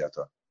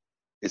lebenswerter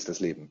ist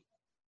das Leben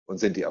und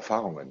sind die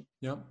Erfahrungen.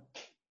 Ja.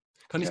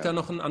 Kann ich Ja, da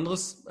noch ein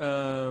anderes,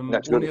 ohne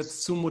natürlich.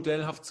 jetzt zu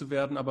modellhaft zu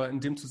werden, aber in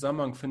dem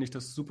Zusammenhang finde ich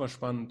das super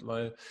spannend,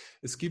 weil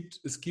es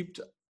gibt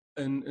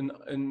in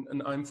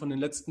einem von den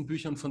letzten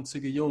Büchern von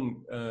C.G.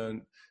 Jung,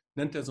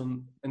 nennt er so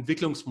ein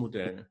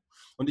Entwicklungsmodell.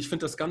 Und ich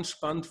finde das ganz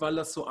spannend, weil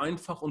das so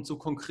einfach und so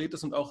konkret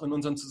ist und auch in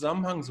unseren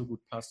Zusammenhang so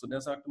gut passt. Und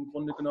er sagt im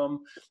Grunde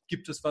genommen,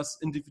 gibt es, was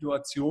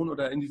Individuation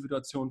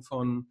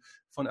von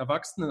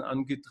Erwachsenen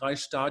angeht, 3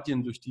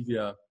 Stadien, durch die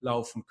wir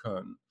laufen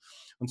können.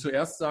 Und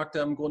zuerst sagt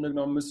er, im Grunde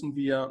genommen müssen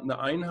wir eine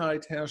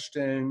Einheit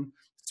herstellen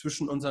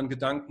zwischen unseren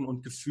Gedanken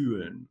und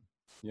Gefühlen.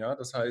 Ja,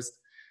 das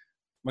heißt,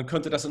 man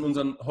könnte das in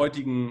unseren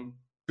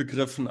heutigen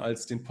Begriffen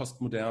als den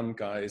postmodernen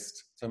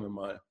Geist, sagen wir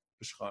mal,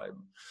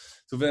 beschreiben.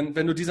 So, wenn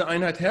du diese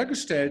Einheit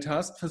hergestellt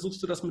hast,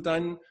 versuchst du das mit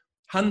deinen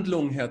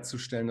Handlungen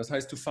herzustellen. Das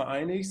heißt, du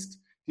vereinigst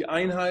die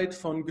Einheit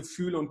von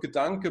Gefühl und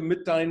Gedanke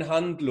mit deinen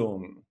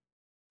Handlungen.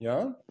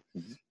 Ja?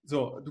 Mhm.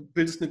 So, du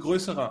bildest eine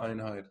größere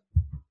Einheit.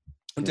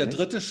 Und der Mhm.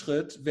 dritte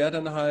Schritt wäre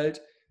dann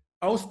halt,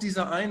 aus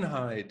dieser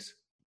Einheit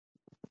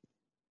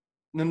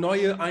eine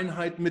neue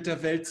Einheit mit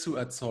der Welt zu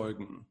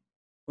erzeugen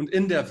und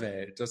in der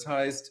Welt. Das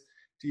heißt,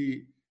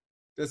 die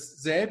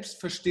das Selbst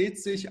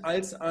versteht sich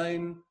als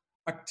ein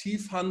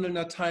aktiv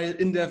handelnder Teil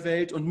in der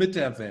Welt und mit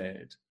der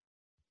Welt.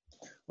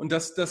 Und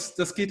das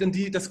geht in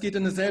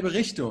dieselbe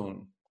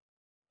Richtung.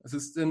 Es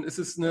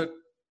ist eine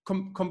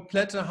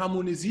komplette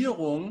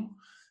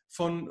Harmonisierung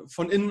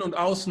von innen und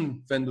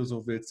außen, wenn du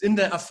so willst, in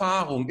der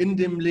Erfahrung, in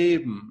dem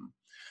Leben.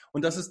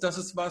 Und das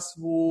ist was,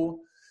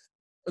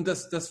 und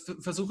das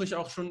versuche ich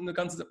auch schon eine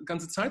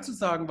ganze Zeit zu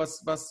sagen,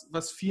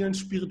 was vielen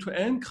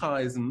spirituellen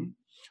Kreisen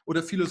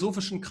oder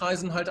philosophischen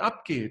Kreisen halt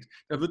abgeht.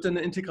 Da wird dann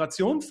eine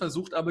Integration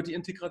versucht, aber die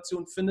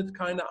Integration findet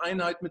keine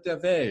Einheit mit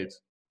der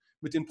Welt,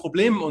 mit den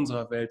Problemen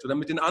unserer Welt oder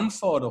mit den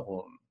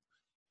Anforderungen.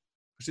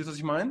 Verstehst du, was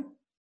ich meine?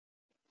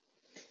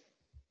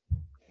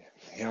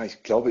 Ja,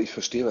 ich glaube, ich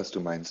verstehe, was du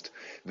meinst.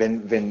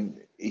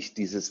 Wenn ich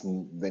dieses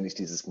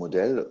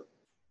Modell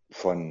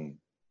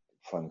von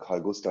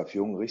Carl Gustav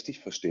Jung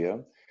richtig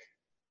verstehe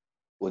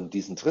und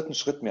diesen dritten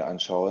Schritt mir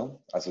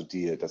anschaue, also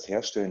das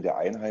Herstellen der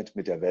Einheit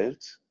mit der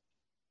Welt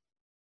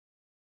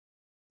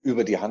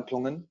über die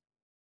Handlungen,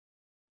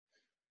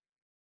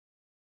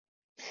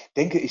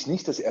 denke ich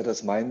nicht, dass er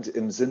das meint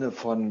im Sinne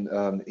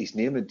von, ich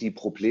nehme die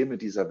Probleme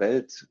dieser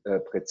Welt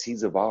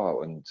präzise wahr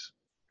und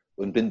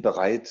bin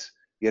bereit,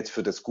 jetzt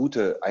für das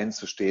Gute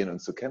einzustehen und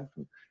zu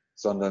kämpfen,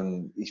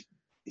 sondern ich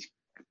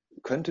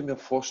könnte mir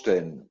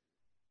vorstellen,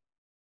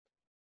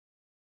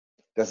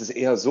 dass es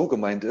eher so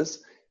gemeint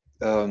ist,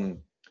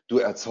 du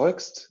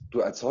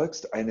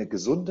erzeugst eine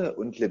gesunde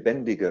und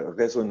lebendige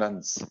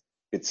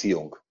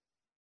Resonanzbeziehung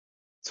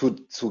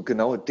zu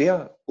genau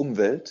der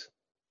Umwelt,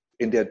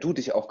 in der du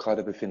dich auch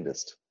gerade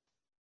befindest.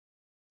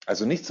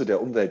 Also nicht zu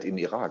der Umwelt im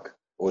Irak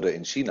oder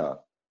in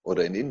China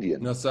oder in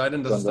Indien, Es sei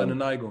denn, das ist deine sondern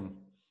Neigung.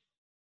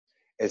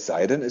 es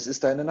sei denn, es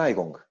ist deine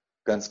Neigung.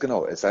 Ganz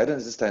genau. Es sei denn,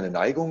 es ist deine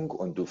Neigung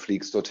und du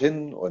fliegst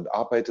dorthin und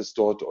arbeitest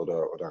dort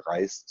oder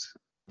reist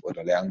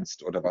oder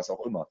lernst oder was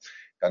auch immer.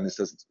 Dann ist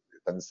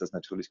das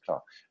natürlich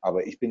klar.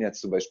 Aber ich bin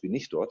jetzt zum Beispiel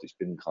nicht dort. Ich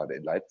bin gerade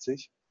in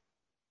Leipzig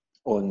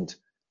und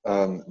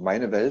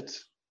meine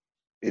Welt,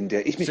 in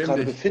der ich mich Schäm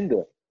gerade dich.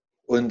 befinde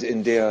und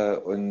in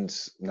der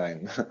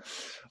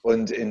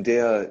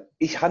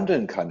ich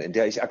handeln kann, in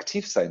der ich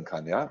aktiv sein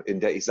kann, ja,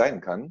 in der ich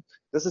sein kann,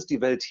 das ist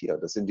die Welt hier.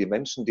 Das sind die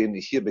Menschen, denen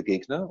ich hier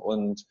begegne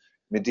und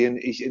mit denen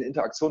ich in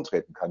Interaktion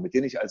treten kann, mit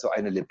denen ich also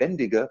eine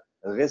lebendige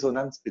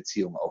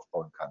Resonanzbeziehung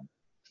aufbauen kann.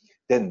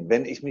 Denn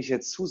wenn ich mich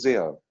jetzt zu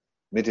sehr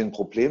mit den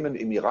Problemen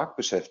im Irak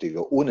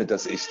beschäftige, ohne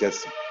dass ich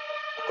jetzt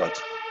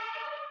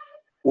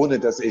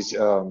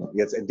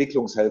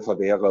Entwicklungshelfer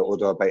wäre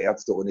oder bei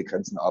Ärzte ohne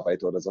Grenzen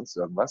arbeite oder sonst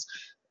irgendwas,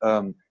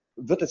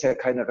 wird es ja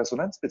keine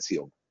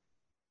Resonanzbeziehung.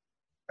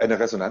 Eine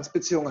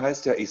Resonanzbeziehung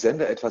heißt ja, ich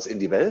sende etwas in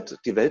die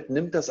Welt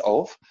nimmt das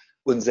auf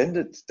und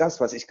sendet das,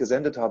 was ich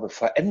gesendet habe,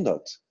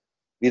 verändert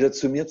wieder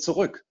zu mir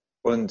zurück.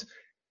 Und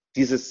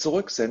dieses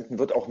Zurücksenden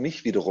wird auch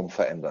mich wiederum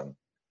verändern.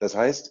 Das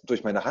heißt,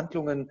 durch meine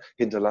Handlungen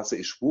hinterlasse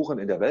ich Spuren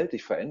in der Welt,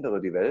 ich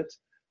verändere die Welt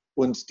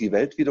und die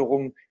Welt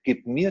wiederum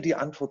gibt mir die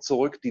Antwort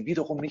zurück, die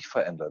wiederum mich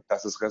verändert.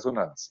 Das ist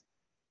Resonanz.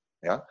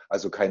 Ja?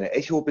 Also keine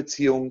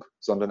Echo-Beziehung,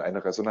 sondern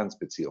eine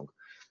Resonanzbeziehung.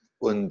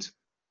 Und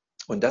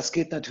das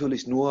geht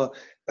natürlich nur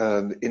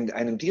in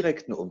einem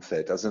direkten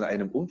Umfeld, also in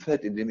einem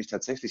Umfeld, in dem ich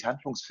tatsächlich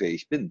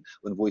handlungsfähig bin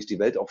und wo ich die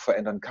Welt auch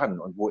verändern kann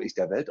und wo ich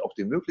der Welt auch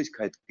die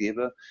Möglichkeit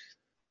gebe,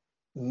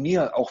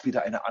 mir auch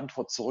wieder eine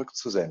Antwort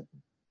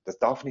zurückzusenden. Das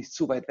darf nicht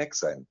zu weit weg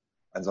sein.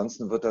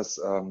 Ansonsten wird das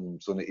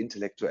so eine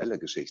intellektuelle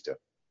Geschichte.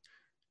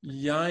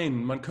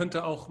 Jein, man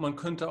könnte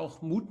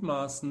auch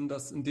mutmaßen,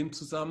 dass in dem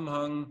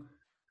Zusammenhang,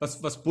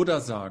 was Buddha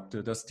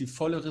sagte, dass die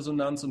volle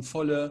Resonanz und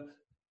volle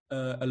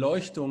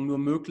Erleuchtung nur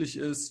möglich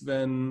ist,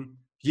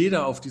 wenn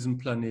jeder auf diesem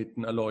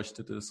Planeten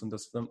erleuchtet ist und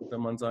dass,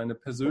 wenn man seine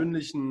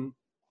persönlichen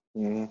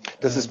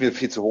Das äh, ist mir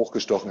viel zu hoch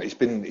gestochen. Ich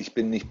bin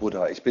nicht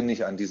Buddha, ich bin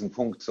nicht an diesem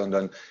Punkt,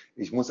 sondern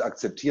ich muss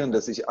akzeptieren,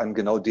 dass ich an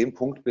genau dem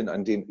Punkt bin,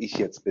 an dem ich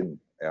jetzt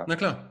bin. Ja? na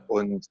klar.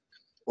 Und,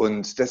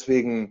 und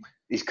deswegen,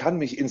 ich kann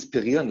mich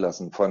inspirieren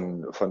lassen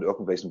von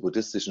irgendwelchen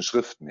buddhistischen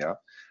Schriften, ja.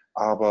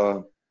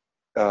 Aber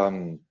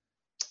ähm,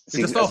 Das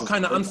sie, war es auch ist,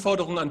 keine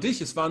Anforderung an dich.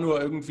 Es war nur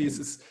irgendwie,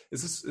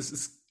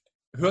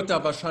 hört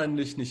da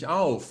wahrscheinlich nicht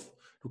auf.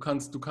 Du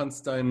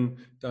kannst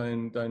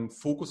deinen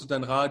Fokus und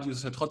deinen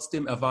Radius ja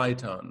trotzdem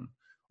erweitern.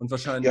 Und ja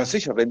wahrscheinlich,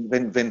 sicher,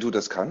 wenn du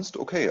das kannst,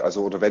 okay,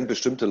 also oder wenn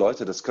bestimmte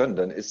Leute das können,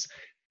 dann ist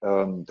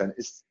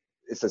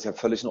das ja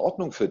völlig in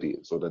Ordnung für die.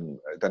 So,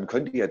 dann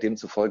können die ja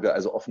demzufolge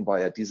also offenbar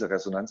ja diese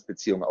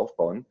Resonanzbeziehung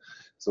aufbauen.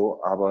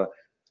 So, aber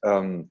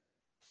ähm,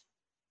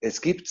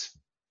 es gibt,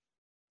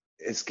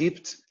 es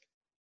gibt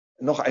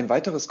noch ein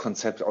weiteres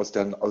Konzept aus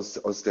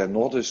der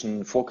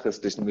nordischen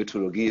vorchristlichen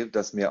Mythologie,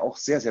 das mir auch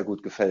sehr, sehr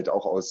gut gefällt,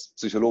 auch aus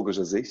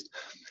psychologischer Sicht.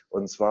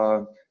 Und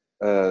zwar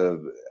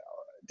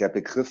der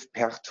Begriff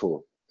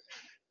Perto.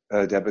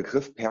 Der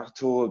Begriff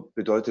Perto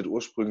bedeutet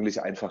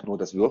ursprünglich einfach nur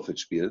das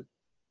Würfelspiel.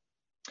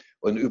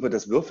 Und über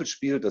das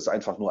Würfelspiel, das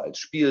einfach nur als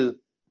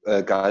Spiel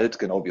galt,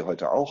 genau wie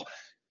heute auch,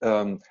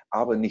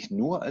 aber nicht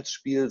nur als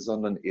Spiel,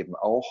 sondern eben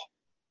auch,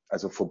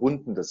 also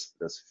verbunden, das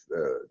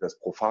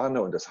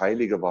Profane und das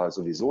Heilige war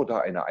sowieso da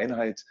eine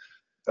Einheit.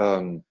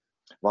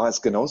 war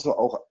es genauso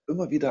auch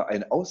immer wieder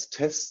ein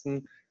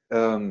Austesten,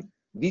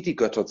 wie die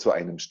Götter zu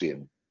einem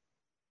stehen,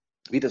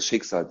 wie das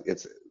Schicksal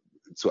jetzt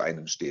zu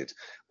einem steht.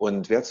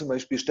 Und wer zum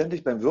Beispiel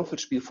ständig beim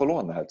Würfelspiel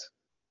verloren hat,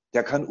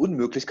 der kann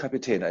unmöglich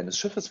Kapitän eines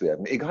Schiffes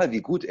werden, egal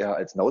wie gut er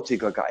als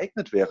Nautiker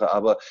geeignet wäre.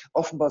 Aber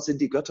offenbar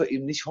sind die Götter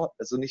ihm nicht,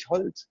 also nicht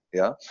hold.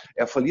 Ja?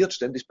 Er verliert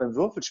ständig beim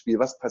Würfelspiel.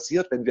 Was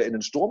passiert, wenn wir in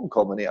den Sturm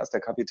kommen und er ist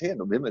der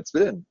Kapitän, um Himmels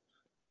Willen?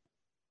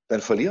 Dann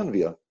verlieren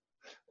wir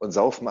und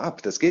saufen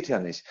ab. Das geht ja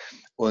nicht.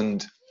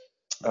 Und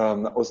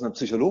aus einer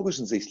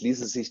psychologischen Sicht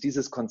ließe sich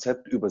dieses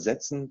Konzept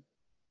übersetzen,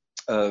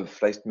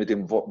 vielleicht mit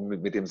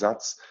dem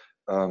Satz,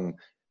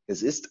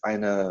 es ist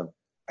eine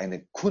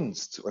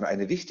Kunst und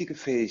eine wichtige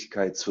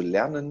Fähigkeit zu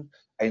lernen,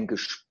 ein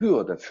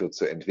Gespür dafür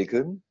zu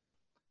entwickeln,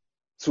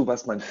 zu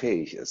was man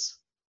fähig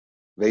ist,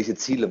 welche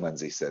Ziele man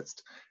sich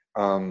setzt.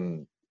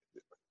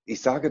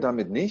 Ich sage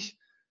damit nicht,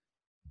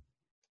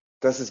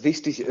 dass es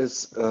wichtig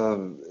ist,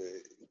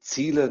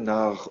 Ziele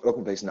nach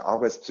irgendwelchen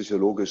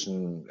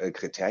arbeitspsychologischen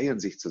Kriterien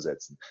sich zu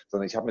setzen,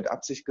 sondern ich habe mit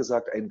Absicht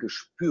gesagt, ein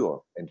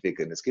Gespür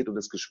entwickeln. Es geht um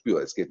das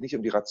Gespür, es geht nicht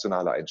um die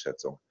rationale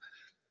Einschätzung.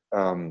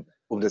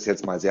 Um das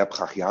jetzt mal sehr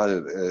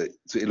brachial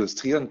zu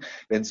illustrieren,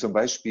 wenn zum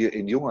Beispiel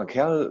ein junger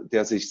Kerl,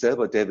 der sich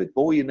selber David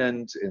Bowie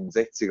nennt, in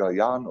 60er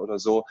Jahren oder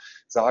so,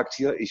 sagt,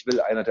 hier, ich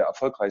will einer der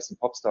erfolgreichsten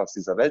Popstars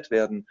dieser Welt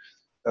werden,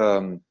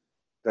 dann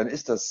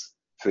ist das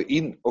für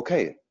ihn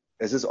okay.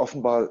 Es ist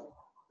offenbar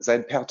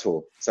sein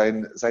Perto,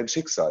 sein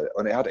Schicksal.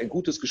 Und er hat ein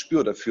gutes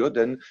Gespür dafür,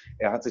 denn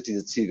er hat sich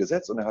dieses Ziel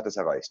gesetzt und er hat es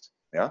erreicht.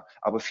 Ja?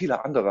 Aber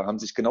viele andere haben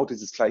sich genau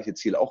dieses gleiche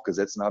Ziel auch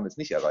gesetzt und haben es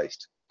nicht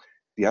erreicht.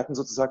 Die hatten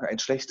sozusagen ein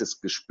schlechtes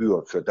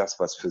Gespür für das,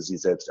 was für sie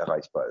selbst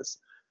erreichbar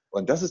ist.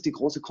 Und das ist die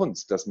große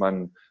Kunst, dass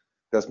man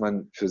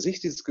für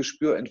sich dieses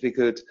Gespür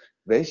entwickelt,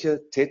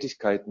 welche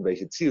Tätigkeiten,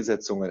 welche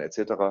Zielsetzungen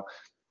etc.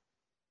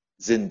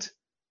 sind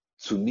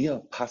zu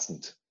mir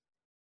passend.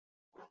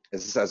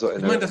 Es ist also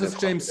ich meine, das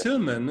ist James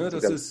Hillman, ne?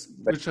 Das ist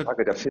Richard.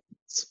 Frage der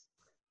Fitness.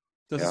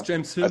 Das ist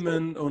James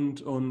Hillman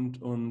und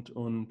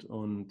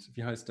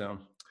wie heißt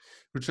der?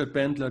 Richard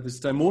Bandler, das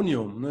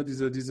Daimonium, ne?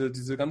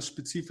 Diese ganz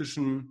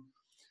spezifischen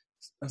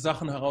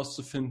Sachen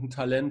herauszufinden,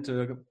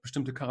 Talente,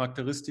 bestimmte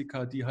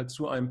Charakteristika, die halt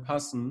zu einem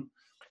passen.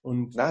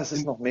 Und es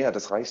ist noch mehr,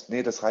 das reicht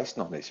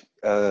noch nicht.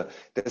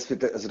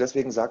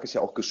 Deswegen sage ich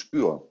ja auch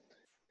Gespür.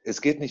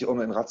 Es geht nicht um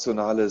ein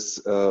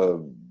rationales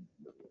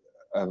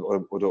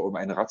oder um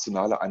eine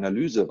rationale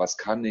Analyse, was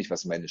kann ich,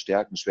 was sind meine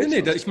Stärken, Schwächen.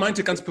 Nee, ich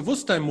meinte ganz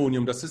bewusst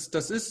Daimonium, das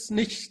ist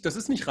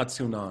nicht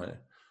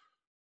rational.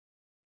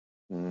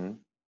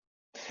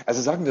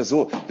 Also sagen wir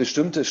so,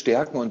 bestimmte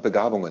Stärken und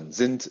Begabungen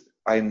sind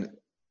ein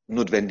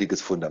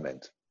notwendiges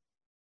Fundament,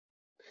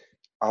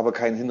 aber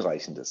kein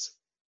hinreichendes.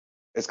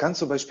 Es kann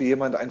zum Beispiel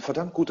jemand ein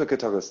verdammt guter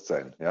Gitarrist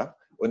sein, ja,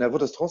 und er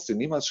wird es trotzdem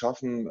niemals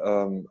schaffen,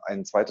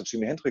 ein zweiter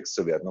Jimi Hendrix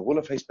zu werden, obwohl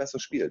er vielleicht besser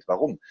spielt.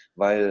 Warum?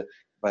 Weil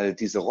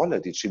diese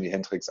Rolle, die Jimi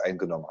Hendrix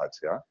eingenommen hat,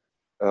 ja,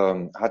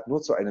 hat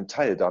nur zu einem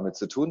Teil damit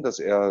zu tun, dass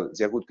er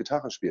sehr gut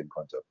Gitarre spielen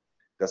konnte.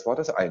 Das war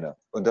das eine.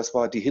 Und das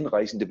war die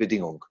hinreichende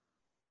Bedingung.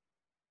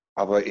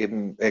 Aber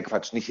eben,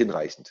 nicht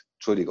hinreichend,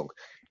 Entschuldigung,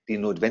 die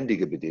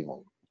notwendige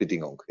Bedingung,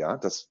 ja,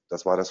 das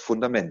war das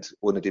Fundament,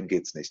 ohne dem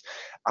geht's nicht.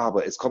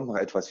 Aber es kommt noch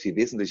etwas viel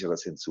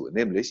Wesentlicheres hinzu,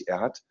 nämlich er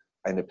hat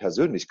eine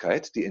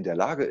Persönlichkeit, die in der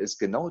Lage ist,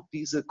 genau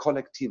diese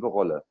kollektive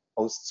Rolle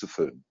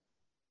auszufüllen.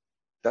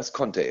 Das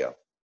konnte er.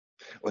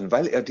 Und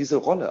weil er diese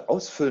Rolle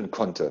ausfüllen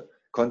konnte,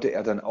 konnte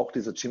er dann auch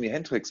dieser Jimi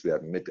Hendrix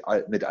werden, mit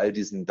all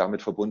diesen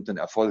damit verbundenen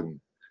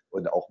Erfolgen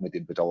und auch mit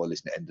dem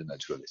bedauerlichen Ende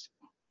natürlich.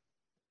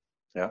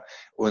 Ja,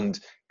 und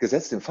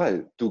gesetzt den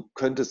Fall, du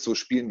könntest so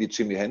spielen wie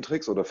Jimi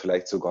Hendrix oder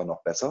vielleicht sogar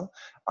noch besser,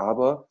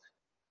 aber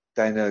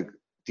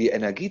die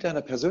Energie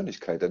deiner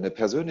Persönlichkeit, deine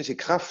persönliche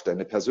Kraft,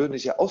 deine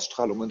persönliche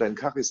Ausstrahlung und dein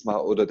Charisma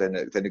oder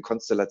deine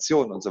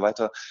Konstellation und so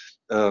weiter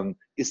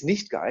ist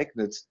nicht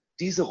geeignet,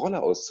 diese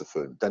Rolle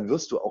auszufüllen. Dann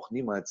wirst du auch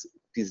niemals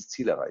dieses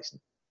Ziel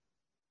erreichen,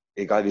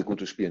 egal wie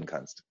gut du spielen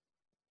kannst.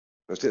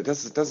 Das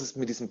ist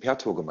mit diesem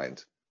Perto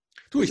gemeint.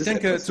 Du, ich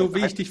denke, so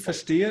wie ich dich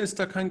verstehe, ist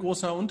da kein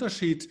großer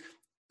Unterschied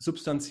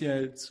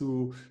substanziell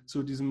zu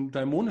diesem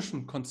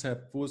daimonischen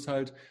Konzept, wo es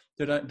halt,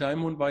 der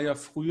Daimon war ja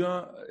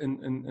früher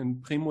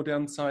in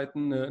prämodernen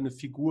Zeiten eine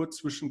Figur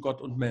zwischen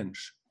Gott und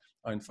Mensch,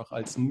 einfach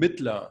als ein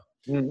Mittler,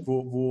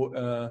 wo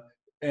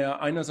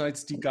er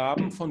einerseits die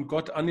Gaben von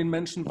Gott an den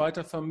Menschen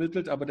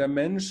weitervermittelt, aber der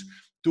Mensch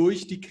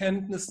durch die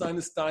Kenntnis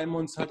seines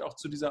Daimons halt auch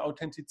zu dieser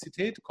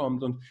Authentizität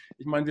kommt. Und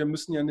ich meine, wir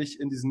müssen ja nicht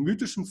in diesen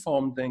mythischen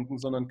Formen denken,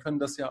 sondern können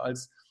das ja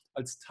als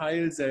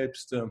Teil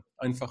Selbste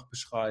einfach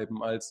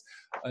beschreiben, als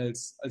ein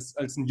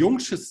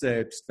jungsches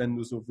Selbst, wenn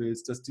du so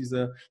willst, dass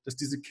diese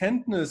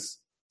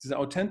Kenntnis, diese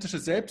authentische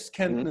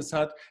Selbstkenntnis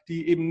hat,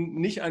 die eben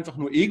nicht einfach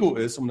nur Ego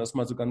ist, um das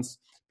mal so ganz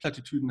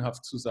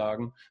plattitüdenhaft zu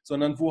sagen,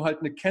 sondern wo halt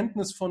eine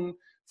Kenntnis von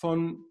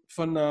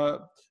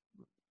einer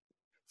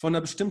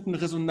bestimmten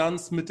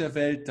Resonanz mit der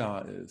Welt da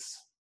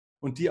ist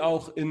und die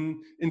auch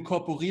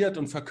inkorporiert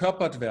und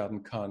verkörpert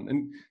werden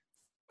kann,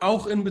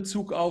 auch in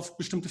Bezug auf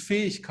bestimmte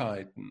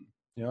Fähigkeiten.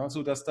 Ja,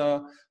 sodass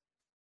da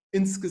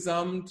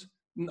insgesamt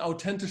ein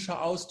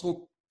authentischer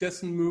Ausdruck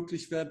dessen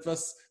möglich wird,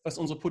 was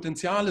unsere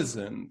Potenziale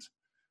sind.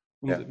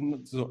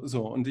 Und,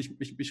 und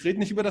ich rede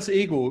nicht über das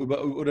Ego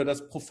oder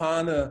das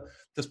profane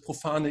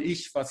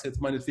Ich, was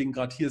jetzt meinetwegen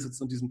gerade hier sitzt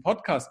und diesen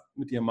Podcast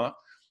mit dir macht,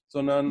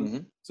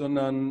 sondern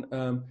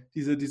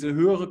diese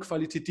höhere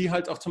Qualität, die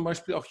halt auch zum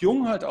Beispiel auch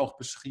Jung halt auch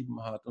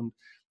beschrieben hat. Und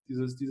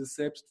dieses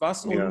Selbst,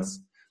 was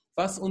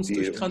uns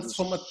durch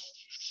Transformation...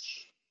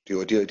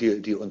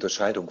 Die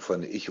Unterscheidung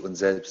von Ich und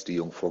Selbst, die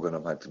Jung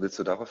vorgenommen hat. Willst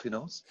du darauf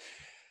hinaus?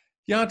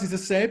 Ja,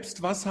 dieses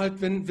Selbst, was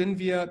halt, wenn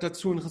wir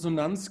dazu in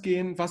Resonanz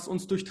gehen, was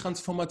uns durch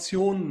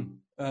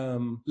Transformation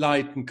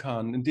leiten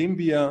kann, indem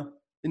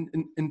wir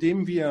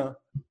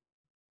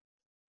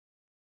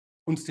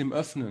uns dem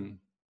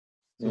öffnen.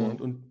 So,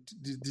 und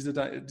diese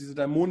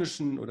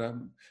dämonischen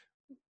oder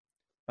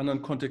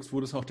anderen Kontext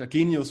wurde es auch der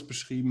Genius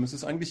beschrieben. Es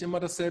ist eigentlich immer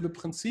dasselbe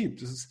Prinzip.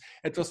 Das ist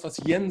etwas, was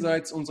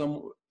jenseits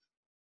unserer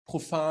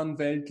profanen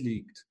Welt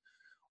liegt.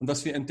 Und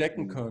was wir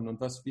entdecken können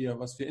und was wir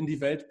in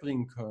die Welt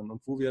bringen können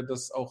und wo wir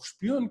das auch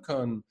spüren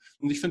können.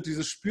 Und ich finde,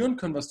 dieses Spüren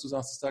können, was du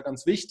sagst, ist da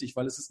ganz wichtig,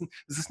 weil es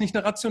ist nicht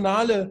eine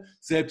rationale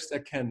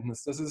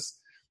Selbsterkenntnis. Das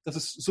ist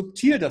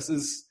subtil, das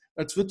ist,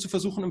 als würde zu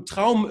versuchen, im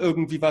Traum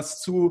irgendwie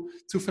was zu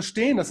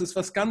verstehen. Das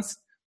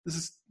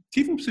ist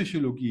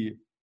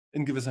Tiefenpsychologie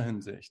in gewisser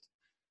Hinsicht.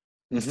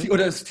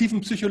 Oder es ist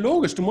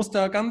tiefenpsychologisch. Du musst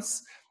da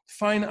ganz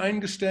fein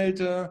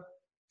eingestellte,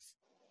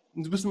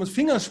 du musst immer das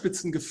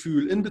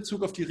Fingerspitzengefühl in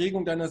Bezug auf die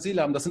Regung deiner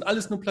Seele haben. Das sind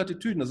alles nur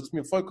Plattitüden, das ist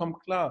mir vollkommen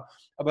klar.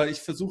 Aber ich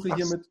versuche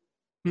hiermit...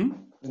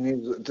 Nee,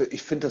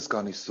 ich finde das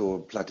gar nicht so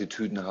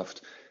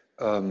plattitüdenhaft.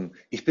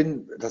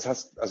 Das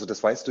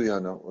weißt du ja,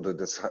 ne? Oder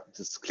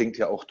das klingt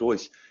ja auch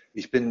durch.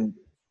 Ich bin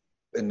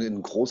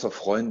ein großer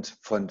Freund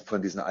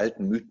von diesen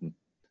alten Mythen,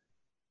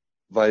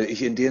 weil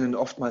ich in denen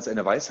oftmals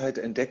eine Weisheit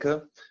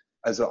entdecke,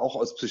 also auch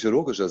aus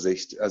psychologischer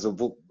Sicht, also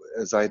wo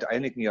seit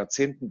einigen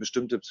Jahrzehnten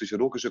bestimmte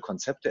psychologische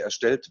Konzepte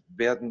erstellt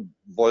werden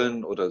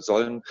wollen oder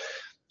sollen,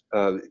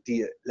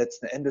 die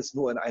letzten Endes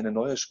nur in eine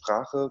neue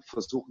Sprache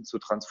versuchen zu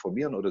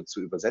transformieren oder zu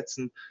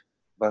übersetzen,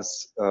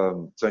 was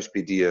zum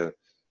Beispiel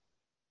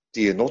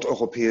die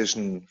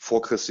nordeuropäischen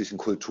vorchristlichen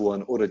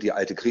Kulturen oder die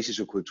alte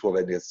griechische Kultur,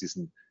 wenn du jetzt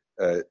diesen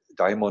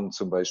Daimon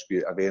zum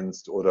Beispiel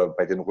erwähnst, oder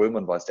bei den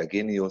Römern war es der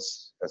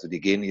Genius, also die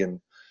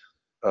Genien,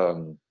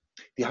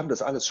 die haben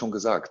das alles schon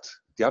gesagt.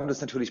 Die haben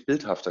das natürlich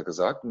bildhafter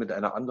gesagt, mit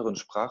einer anderen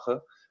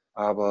Sprache,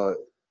 aber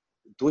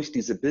durch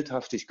diese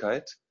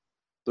Bildhaftigkeit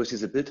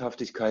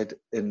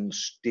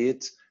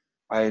entsteht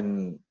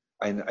eine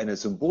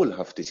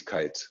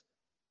Symbolhaftigkeit,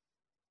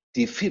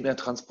 die viel mehr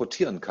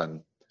transportieren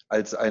kann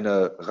als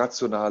eine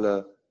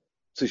rationale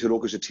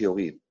psychologische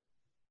Theorie.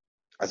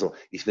 Also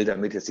ich will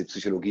damit jetzt die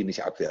Psychologie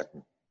nicht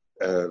abwerten.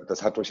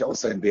 Das hat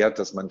durchaus seinen Wert,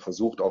 dass man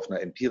versucht, auf einer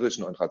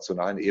empirischen und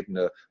rationalen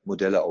Ebene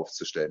Modelle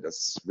aufzustellen.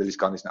 Das will ich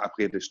gar nicht in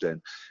Abrede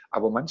stellen.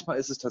 Aber manchmal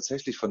ist es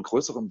tatsächlich von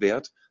größerem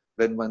Wert,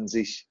 wenn man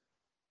sich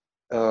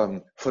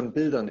von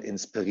Bildern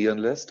inspirieren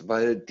lässt,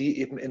 weil die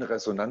eben in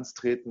Resonanz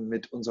treten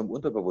mit unserem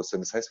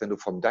Unterbewusstsein. Das heißt, wenn du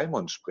vom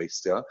Daimon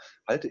sprichst, ja,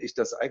 halte ich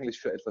das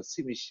eigentlich für etwas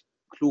ziemlich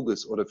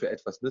Kluges oder für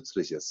etwas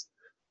Nützliches.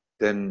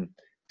 Denn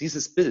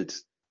dieses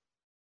Bild,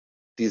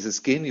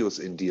 dieses Genius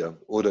in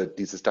dir oder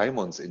dieses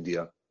Daimons in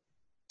dir,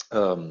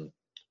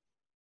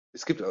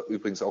 es gibt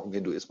übrigens auch im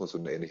Hinduismus so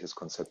ein ähnliches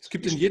Konzept. Es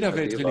gibt in jeder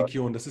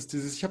Weltreligion, das ist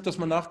ich habe das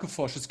mal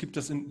nachgeforscht, es gibt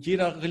das in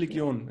jeder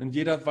Religion, in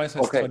jeder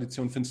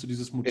Weisheitstradition findest du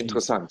dieses Motiv.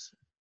 Interessant.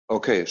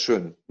 Okay,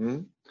 schön.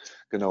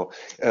 Genau.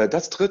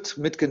 Das tritt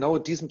mit genau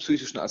diesem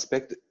psychischen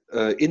Aspekt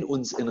in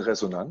uns in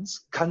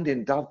Resonanz, kann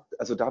den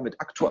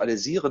damit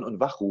aktualisieren und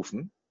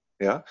wachrufen,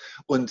 ja,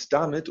 und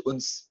damit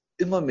uns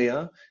immer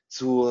mehr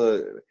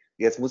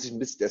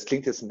das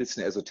klingt jetzt ein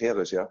bisschen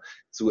esoterisch, ja,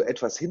 zu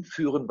etwas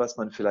hinführen, was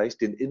man vielleicht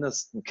den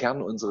innersten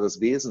Kern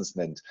unseres Wesens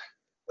nennt.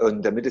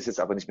 Und damit es jetzt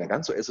aber nicht mehr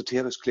ganz so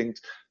esoterisch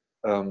klingt,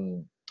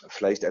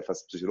 vielleicht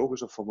etwas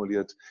psychologischer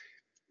formuliert,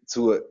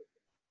 zu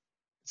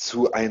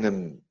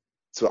einer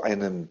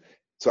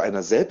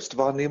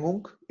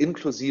Selbstwahrnehmung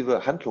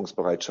inklusive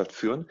Handlungsbereitschaft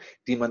führen,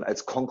 die man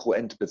als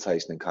kongruent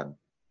bezeichnen kann.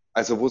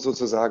 Also wo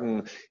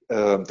sozusagen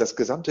das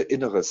gesamte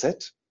innere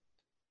Set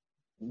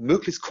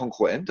möglichst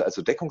kongruent,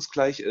 also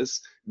deckungsgleich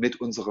ist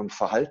mit unserem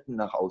Verhalten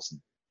nach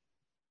außen.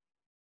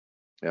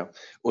 Ja.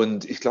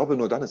 Und ich glaube,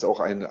 nur dann ist auch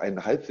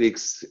ein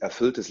halbwegs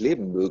erfülltes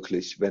Leben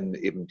möglich, wenn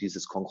eben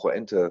dieses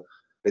kongruente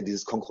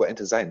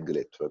Sein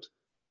gelebt wird.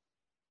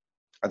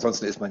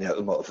 Ansonsten ist man ja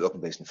immer auf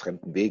irgendwelchen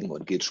fremden Wegen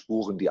und geht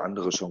Spuren, die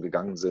andere schon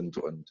gegangen sind,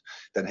 und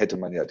dann hätte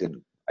man ja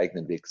den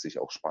eigenen Weg sich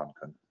auch sparen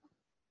können.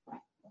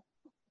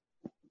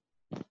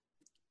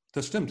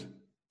 Das stimmt.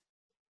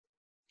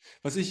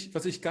 Was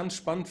ich ganz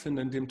spannend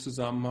finde in dem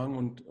Zusammenhang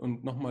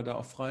und nochmal da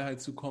auf Freiheit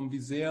zu kommen,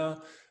 wie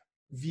sehr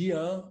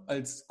wir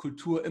als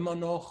Kultur immer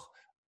noch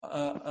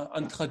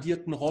an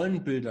tradierten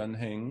Rollenbildern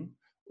hängen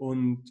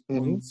und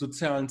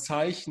sozialen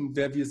Zeichen,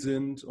 wer wir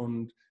sind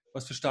und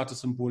was für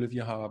Statussymbole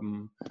wir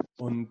haben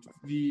und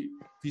wie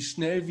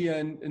schnell wir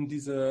in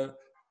diese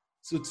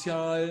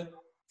sozial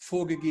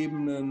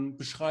vorgegebenen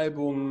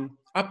Beschreibungen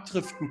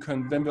abdriften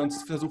können, wenn wir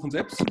uns versuchen,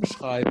 selbst zu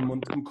beschreiben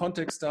und im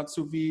Kontext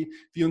dazu, wie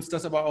uns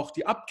das aber auch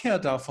die Abkehr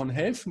davon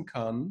helfen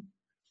kann,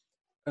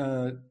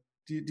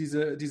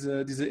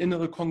 diese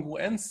innere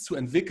Kongruenz zu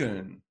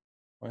entwickeln.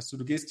 Weißt du,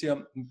 du gehst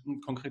hier,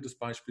 ein konkretes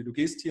Beispiel, du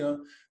gehst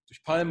hier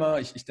durch Palma,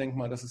 ich denke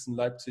mal, das ist in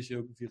Leipzig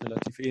irgendwie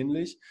relativ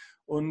ähnlich,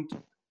 und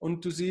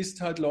du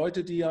siehst halt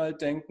Leute, die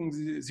halt denken,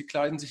 sie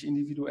kleiden sich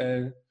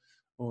individuell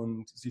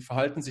und sie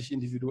verhalten sich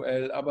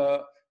individuell,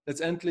 aber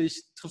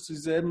letztendlich triffst du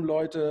dieselben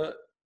Leute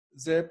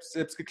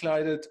selbst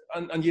gekleidet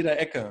an jeder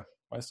Ecke.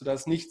 Weißt du, da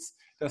ist nichts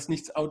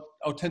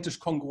authentisch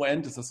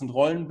Kongruentes, das sind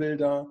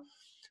Rollenbilder.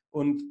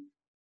 Und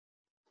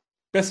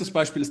bestes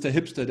Beispiel ist der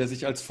Hipster, der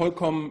sich als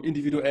vollkommen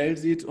individuell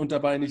sieht und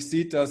dabei nicht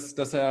sieht,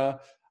 dass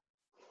er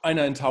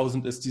einer in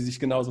 1000 ist, die sich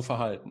genauso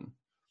verhalten.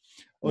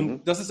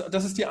 Und das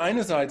ist die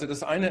eine Seite,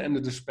 das eine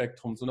Ende des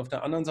Spektrums. Und auf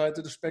der anderen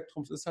Seite des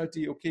Spektrums ist halt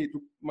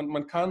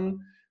man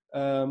kann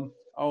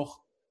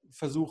auch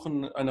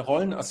versuchen, eine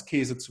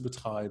Rollenaskese zu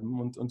betreiben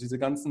und diese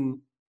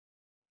ganzen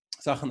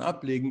Sachen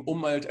ablegen,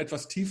 um halt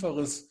etwas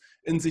Tieferes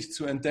in sich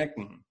zu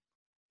entdecken.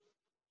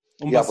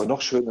 Aber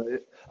noch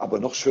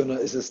schöner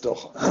ist es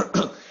doch,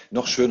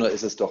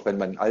 wenn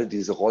man all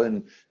diese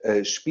Rollen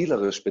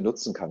spielerisch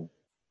benutzen kann.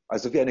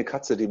 Also wie eine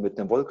Katze, die mit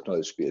einem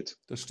Wollknäuel spielt.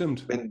 Das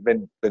stimmt.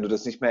 Wenn du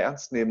das nicht mehr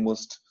ernst nehmen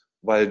musst,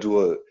 weil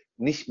du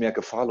nicht mehr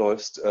Gefahr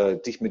läufst,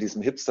 dich mit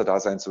diesem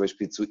Hipster-Dasein zum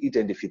Beispiel zu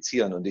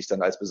identifizieren und dich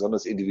dann als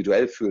besonders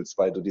individuell fühlst,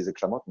 weil du diese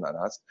Klamotten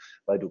anhast,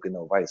 weil du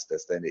genau weißt,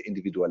 dass deine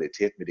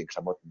Individualität mit den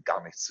Klamotten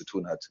gar nichts zu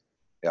tun hat.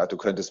 Ja, du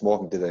könntest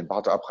morgen dir deinen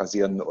Bart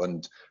abrasieren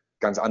und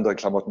ganz andere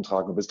Klamotten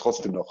tragen und bist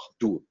trotzdem noch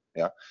du.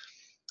 Ja?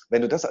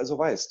 Wenn du das also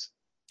weißt.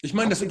 Ich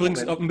meine das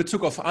übrigens in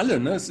Bezug auf alle.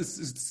 Ne? Es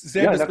ist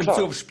dasselbe in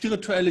Bezug auf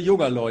spirituelle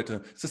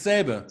Yoga-Leute. Es ist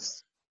dasselbe.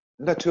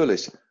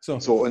 Natürlich.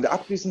 So, und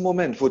ab diesem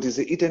Moment, wo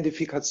diese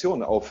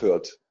Identifikation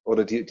aufhört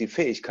oder die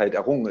Fähigkeit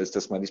errungen ist,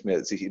 dass man nicht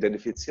mehr sich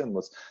identifizieren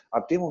muss,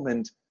 ab dem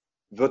Moment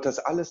wird das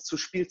alles zu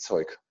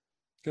Spielzeug.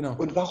 Genau.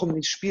 Und warum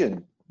nicht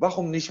spielen?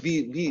 Warum nicht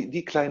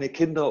wie kleine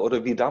Kinder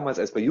oder wie damals,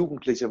 als wir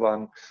Jugendliche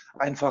waren,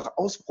 einfach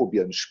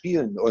ausprobieren,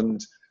 spielen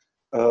und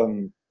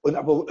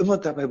aber immer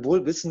dabei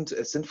wohl wissend,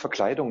 es sind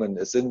Verkleidungen,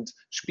 es sind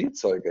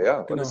Spielzeuge,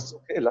 ja. Genau. Und es ist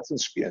okay, lass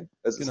uns spielen.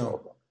 Es ist in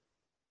Ordnung.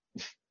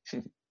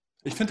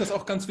 Ich finde das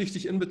auch ganz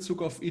wichtig in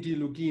Bezug auf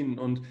Ideologien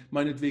und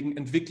meinetwegen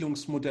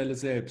Entwicklungsmodelle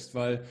selbst,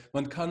 weil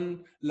man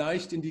kann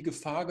leicht in die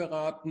Gefahr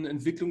geraten,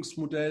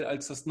 Entwicklungsmodell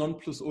als das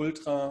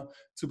Nonplusultra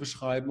zu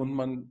beschreiben und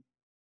man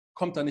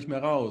kommt da nicht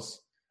mehr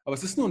raus. Aber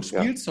es ist nur ein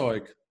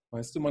Spielzeug,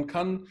 weißt du, man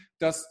kann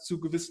das zu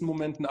gewissen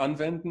Momenten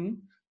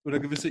anwenden oder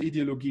gewisse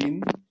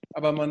Ideologien,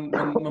 aber man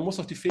muss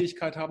auch die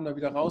Fähigkeit haben, da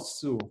wieder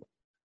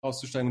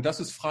rauszusteigen. Und das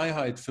ist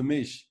Freiheit für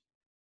mich,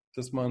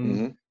 dass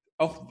man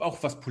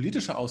auch was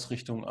politische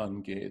Ausrichtung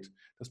angeht,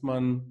 dass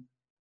man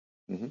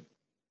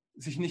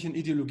sich nicht in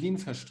Ideologien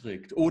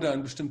verstrickt oder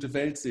in bestimmte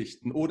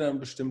Weltsichten oder in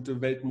bestimmte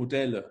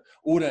Weltmodelle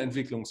oder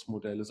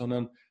Entwicklungsmodelle,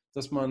 sondern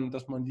dass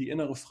man die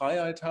innere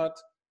Freiheit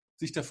hat,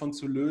 sich davon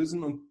zu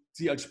lösen und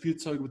sie als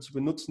Spielzeuge zu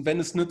benutzen, wenn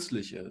es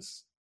nützlich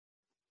ist.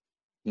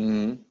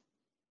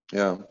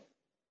 Ja,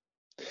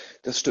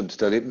 das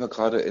stimmt. Da leben wir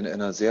gerade in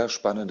einer sehr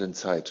spannenden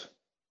Zeit.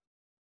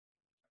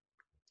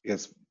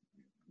 Jetzt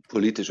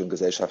politisch und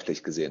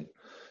gesellschaftlich gesehen.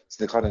 Das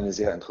ist gerade eine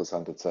sehr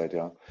interessante Zeit,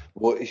 ja.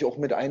 Wo ich auch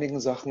mit einigen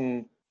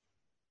Sachen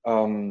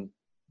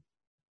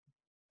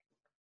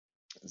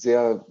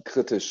sehr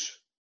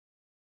kritisch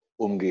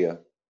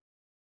umgehe.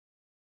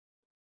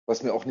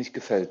 Was mir auch nicht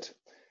gefällt.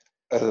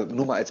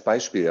 Nur mal als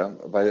Beispiel, ja,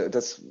 weil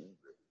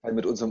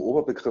mit unserem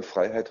Oberbegriff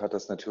Freiheit hat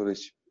das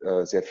natürlich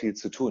sehr viel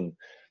zu tun.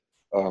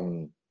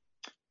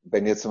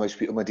 Wenn jetzt zum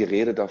Beispiel immer die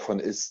Rede davon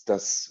ist,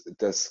 dass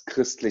das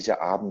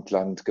christliche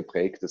Abendland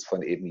geprägt ist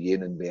von eben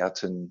jenen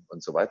Werten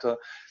und so weiter.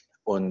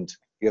 Und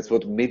jetzt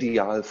wird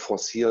medial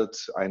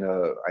forciert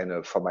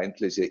eine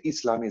vermeintliche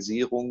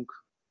Islamisierung.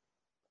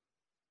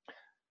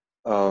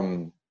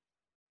 Und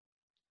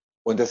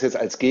das jetzt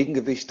als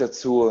Gegengewicht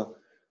dazu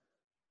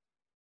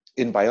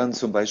in Bayern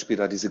zum Beispiel,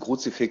 da diese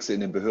Kruzifixe in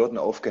den Behörden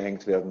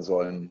aufgehängt werden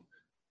sollen.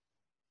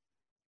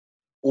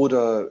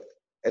 Oder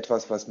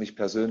etwas, was mich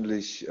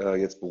persönlich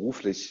jetzt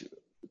beruflich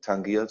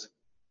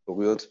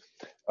berührt,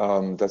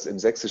 dass im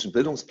sächsischen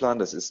Bildungsplan,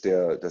 das ist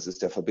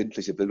der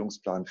verbindliche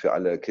Bildungsplan für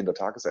alle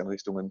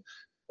Kindertageseinrichtungen,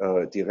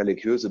 die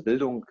religiöse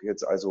Bildung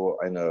jetzt also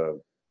eine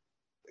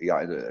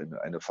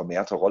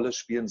vermehrte Rolle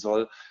spielen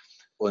soll.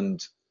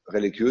 Und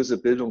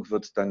religiöse Bildung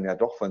wird dann ja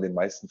doch von den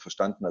meisten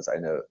verstanden als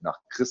eine nach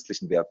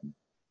christlichen Werten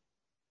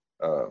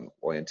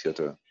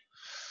orientierte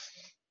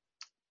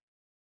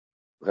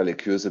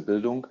religiöse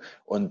Bildung.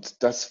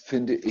 Und das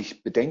finde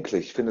ich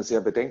bedenklich, finde es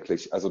sehr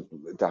bedenklich. Also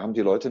da haben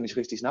die Leute nicht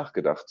richtig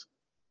nachgedacht.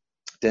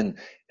 Denn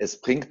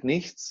es bringt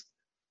nichts,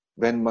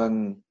 wenn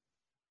man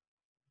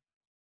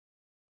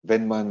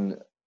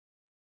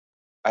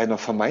einer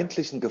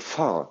vermeintlichen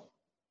Gefahr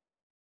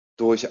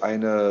durch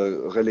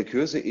eine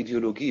religiöse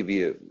Ideologie,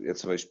 wie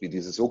jetzt zum Beispiel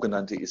diese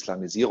sogenannte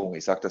Islamisierung,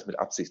 ich sage das mit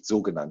Absicht,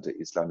 sogenannte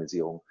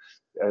Islamisierung,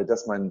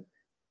 dass man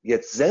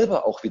jetzt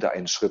selber auch wieder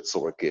einen Schritt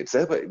zurückgeht,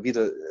 selber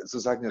wieder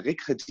sozusagen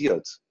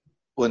regrediert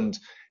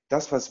und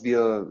das, was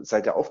wir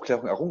seit der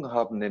Aufklärung errungen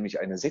haben, nämlich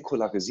eine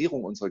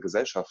Säkularisierung unserer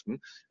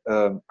Gesellschaften,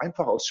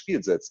 einfach aufs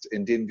Spiel setzt,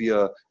 indem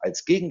wir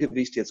als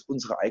Gegengewicht jetzt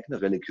unsere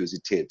eigene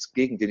Religiosität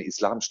gegen den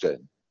Islam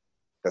stellen.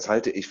 Das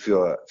halte ich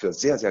für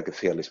sehr, sehr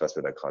gefährlich, was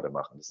wir da gerade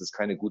machen. Das ist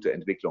keine gute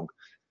Entwicklung.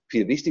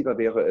 Viel wichtiger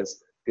wäre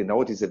es,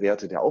 genau diese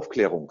Werte der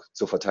Aufklärung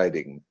zu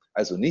verteidigen.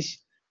 Also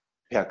nicht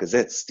per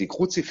Gesetz die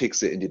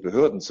Kruzifixe in die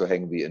Behörden zu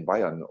hängen, wie in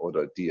Bayern,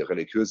 oder die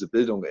religiöse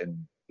Bildung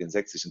in den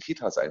sächsischen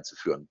Kitas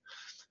einzuführen,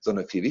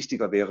 sondern viel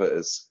wichtiger wäre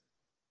es,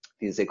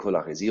 die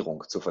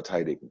Säkularisierung zu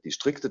verteidigen, die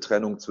strikte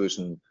Trennung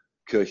zwischen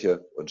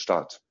Kirche und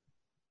Staat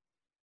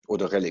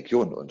oder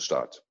Religion und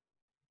Staat.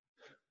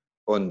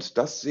 Und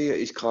das sehe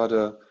ich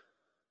gerade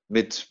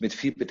mit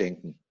viel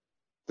Bedenken.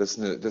 Das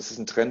ist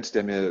ein Trend,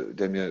 der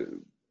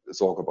mir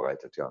Sorge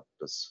bereitet, ja.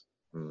 Das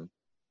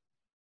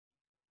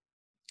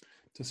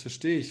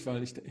verstehe ich,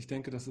 weil ich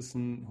denke, das ist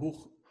ein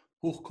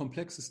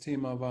hochkomplexes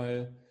Thema,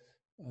 weil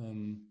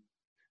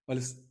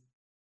es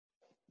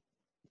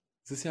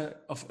ist ja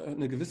auf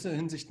eine gewisse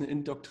Hinsicht eine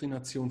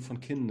Indoktrination von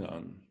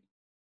Kindern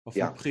auf eine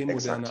Ja,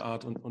 prämoderne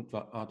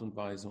exakt. Art und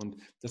Weise. Und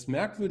das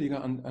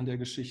Merkwürdige an der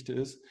Geschichte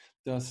ist,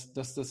 dass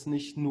das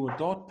nicht nur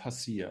dort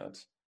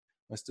passiert.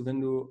 Weißt du, wenn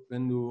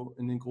du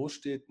in den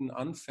Großstädten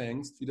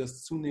anfängst, wie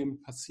das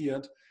zunehmend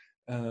passiert,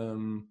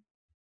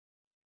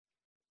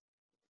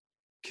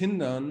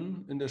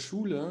 Kindern in der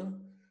Schule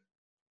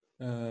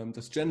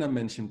das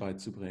Gender-Männchen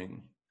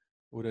beizubringen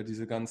oder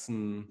diese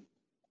ganzen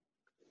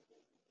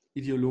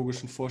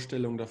ideologischen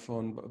Vorstellungen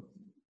davon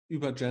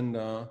über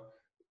Gender,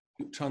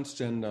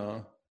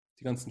 Transgender,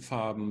 die ganzen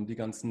Farben, die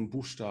ganzen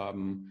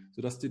Buchstaben,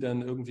 sodass die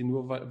dann irgendwie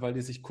nur, weil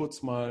die sich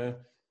kurz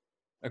mal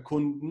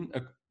erkunden,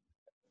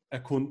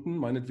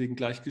 meinetwegen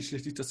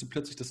gleichgeschlechtlich, dass sie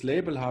plötzlich das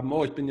Label haben,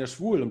 oh, ich bin ja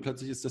schwul und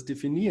plötzlich ist das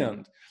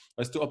definierend.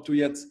 Weißt du, ob du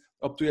jetzt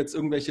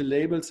irgendwelche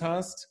Labels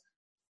hast,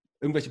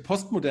 irgendwelche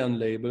postmodernen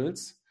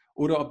Labels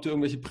oder ob du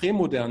irgendwelche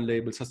prämodernen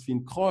Labels hast, wie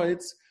ein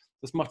Kreuz,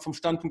 das macht vom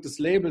Standpunkt des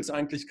Labels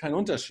eigentlich keinen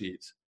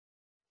Unterschied.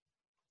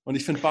 Und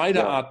ich finde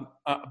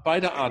Ja,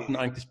 beide Arten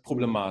eigentlich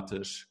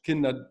problematisch,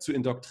 Kinder zu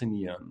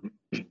indoktrinieren.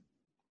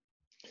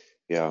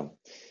 ja.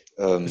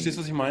 Verstehst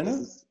du, was ich Das meine?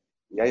 ist,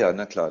 ja, ja,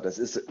 na klar. Das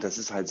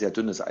ist halt sehr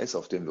dünnes Eis,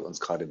 auf dem wir uns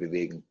gerade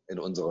bewegen, in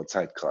unserer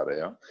Zeit gerade,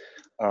 ja.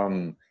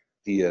 Ähm,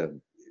 die,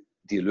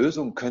 die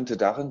Lösung könnte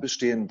darin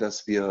bestehen,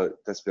 dass wir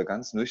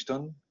ganz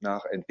nüchtern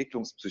nach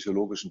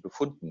entwicklungspsychologischen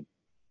Befunden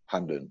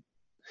handeln.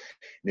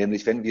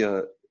 Nämlich, wenn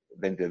wir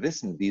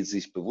wissen, wie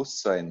sich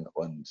Bewusstsein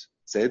und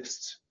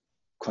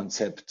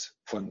Selbstkonzept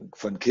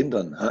von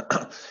Kindern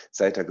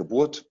seit der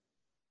Geburt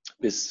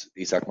bis,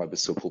 ich sag mal,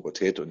 bis zur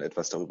Pubertät und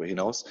etwas darüber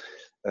hinaus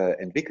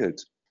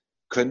entwickelt,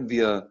 können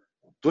wir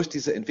durch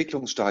diese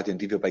Entwicklungsstadien,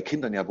 die wir bei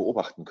Kindern ja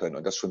beobachten können,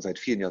 und das schon seit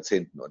vielen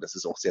Jahrzehnten, und das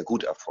ist auch sehr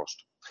gut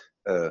erforscht,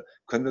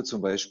 können wir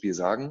zum Beispiel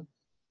sagen,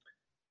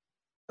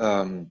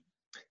 ähm,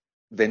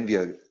 wenn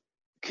wir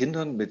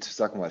Kindern mit,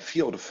 sagen wir mal,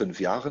 4 oder 5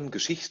 Jahren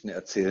Geschichten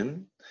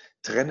erzählen,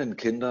 trennen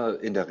Kinder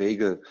in der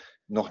Regel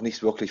noch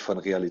nicht wirklich von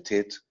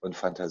Realität und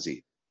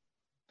Fantasie.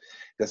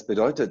 Das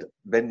bedeutet,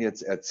 wenn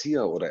jetzt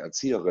Erzieher oder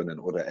Erzieherinnen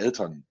oder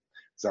Eltern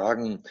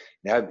sagen,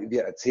 ja,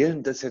 wir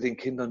erzählen das ja den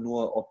Kindern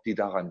nur, ob die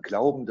daran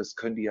glauben, das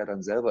können die ja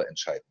dann selber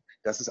entscheiden.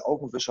 Das ist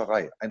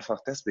Augenwischerei.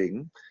 Einfach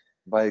deswegen,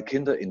 weil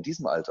Kinder in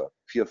diesem Alter,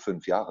 4,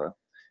 5 Jahre,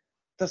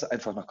 das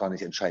einfach noch gar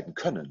nicht entscheiden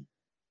können,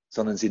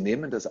 sondern sie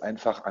nehmen das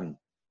einfach an.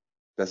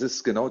 Das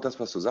ist genau das,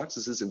 was du sagst.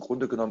 Es ist im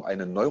Grunde genommen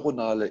eine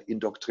neuronale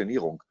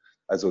Indoktrinierung.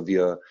 Also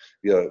wir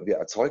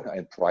erzeugen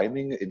ein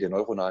Priming in den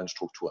neuronalen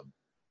Strukturen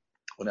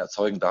und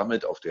erzeugen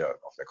damit auf der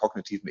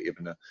kognitiven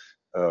Ebene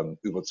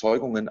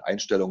Überzeugungen,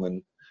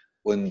 Einstellungen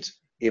und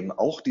eben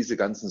auch diese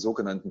ganzen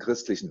sogenannten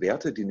christlichen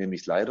Werte, die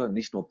nämlich leider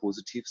nicht nur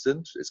positiv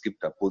sind. Es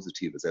gibt da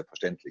positive,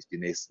 selbstverständlich, die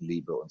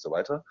Nächstenliebe und so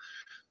weiter.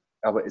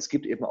 Aber es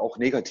gibt eben auch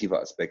negative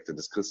Aspekte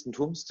des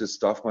Christentums. Das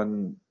darf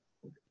man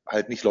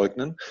halt nicht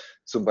leugnen.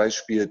 Zum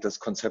Beispiel das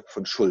Konzept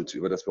von Schuld,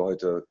 über das wir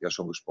heute ja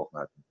schon gesprochen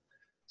hatten.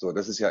 So,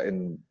 das ist ja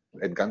ein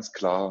ganz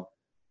klar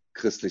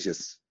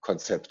christliches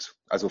Konzept.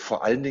 Also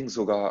vor allen Dingen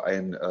sogar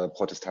ein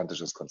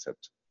protestantisches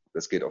Konzept.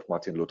 Das geht auf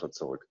Martin Luther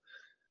zurück.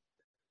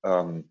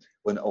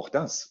 Und auch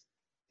das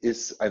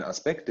ist ein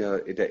Aspekt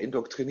der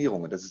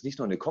Indoktrinierung. Und das ist nicht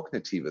nur eine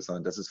kognitive,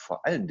 sondern das ist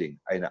vor allen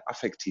Dingen eine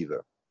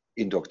affektive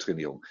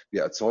Indoktrinierung.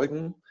 Wir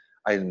erzeugen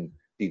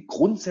die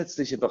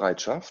grundsätzliche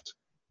Bereitschaft,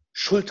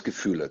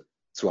 Schuldgefühle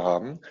zu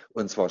haben.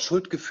 Und zwar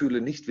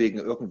Schuldgefühle nicht wegen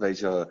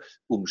irgendwelcher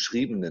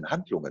umschriebenen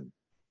Handlungen,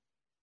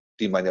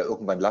 die man ja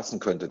irgendwann lassen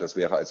könnte, das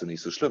wäre also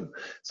nicht so schlimm,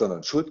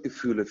 sondern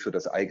Schuldgefühle für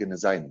das eigene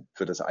Sein,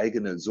 für das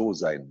eigene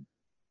So-Sein.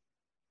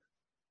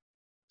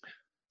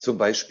 Zum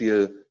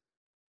Beispiel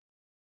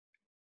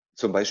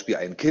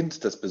ein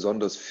Kind, das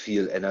besonders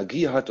viel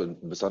Energie hat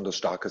und ein besonders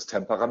starkes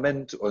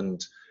Temperament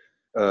und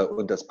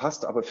das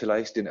passt aber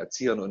vielleicht den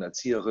Erziehern und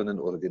Erzieherinnen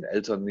oder den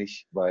Eltern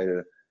nicht,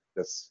 weil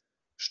das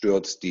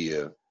stört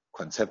die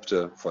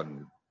Konzepte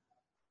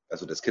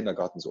also des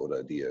Kindergartens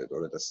oder den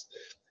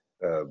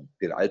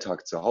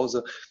Alltag zu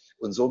Hause.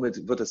 und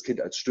somit wird das Kind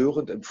als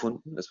störend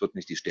empfunden. Es wird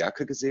nicht die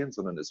Stärke gesehen,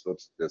 sondern es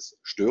wird das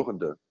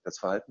Störende des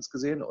Verhaltens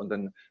gesehen und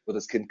dann wird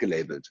das Kind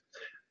gelabelt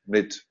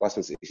mit, was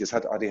weiß ich, es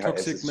hat ADHS.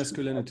 Toxic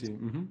Masculinity.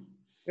 Mhm.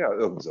 Ja,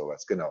 irgend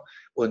sowas, genau.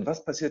 Und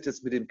was passiert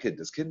jetzt mit dem Kind?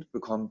 Das Kind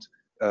bekommt,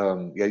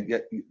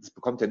 es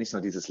bekommt ja nicht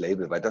nur dieses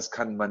Label, weil das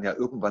kann man ja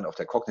irgendwann auf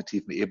der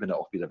kognitiven Ebene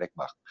auch wieder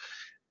wegmachen.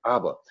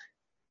 Aber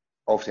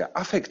auf der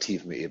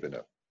affektiven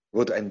Ebene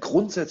wird ein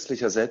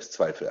grundsätzlicher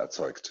Selbstzweifel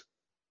erzeugt.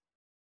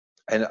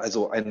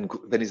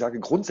 Wenn ich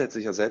sage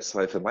grundsätzlicher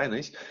Selbstzweifel, meine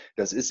ich,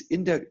 das ist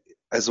in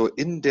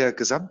der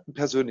gesamten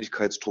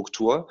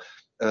Persönlichkeitsstruktur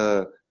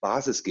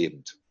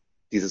basisgebend,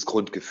 dieses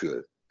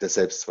Grundgefühl des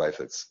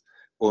Selbstzweifels.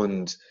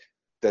 Und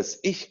das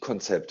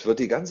Ich-Konzept wird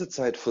die ganze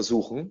Zeit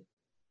versuchen,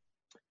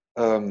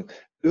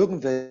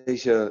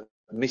 irgendwelche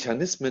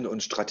Mechanismen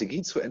und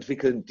Strategien zu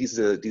entwickeln,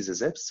 diese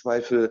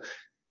Selbstzweifel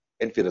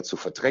entweder zu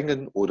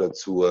verdrängen oder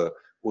zu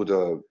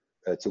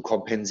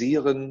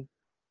kompensieren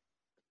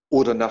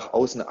oder nach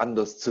außen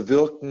anders zu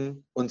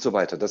wirken und so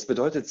weiter. Das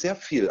bedeutet sehr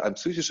viel an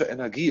psychischer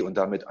Energie und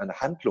damit an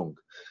Handlung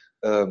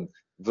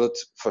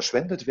wird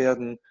verschwendet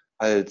werden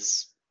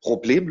als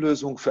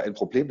Problemlösung für ein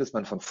Problem, das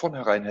man von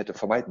vornherein hätte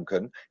vermeiden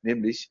können,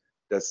 nämlich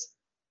das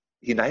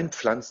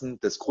Hineinpflanzen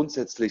des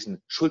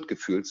grundsätzlichen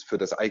Schuldgefühls für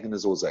das eigene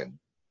So-Sein.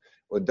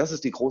 Und das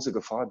ist die große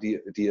Gefahr,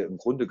 die im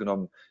Grunde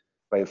genommen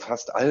bei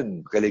fast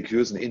allen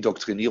religiösen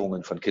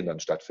Indoktrinierungen von Kindern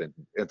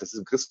stattfinden. Das ist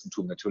im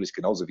Christentum natürlich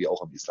genauso wie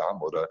auch im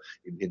Islam oder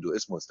im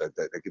Hinduismus. Da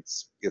gibt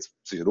es jetzt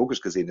psychologisch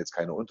gesehen jetzt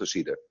keine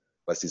Unterschiede,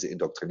 was diese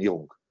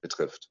Indoktrinierung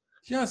betrifft.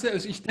 Ja,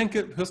 ich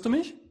denke, hörst du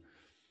mich?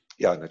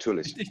 Ja,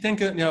 natürlich. Ich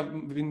denke, ja,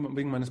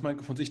 wegen meines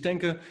Mikrofons, ich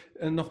denke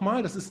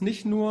nochmal, das ist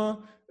nicht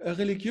nur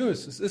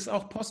religiös, es ist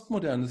auch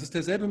postmodern, es ist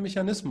derselbe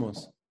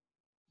Mechanismus,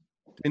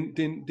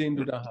 den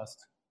du da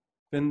hast,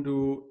 wenn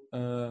du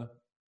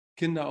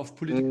Kinder auf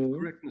Political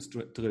Correctness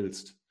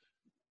drillst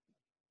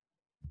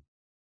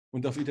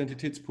und auf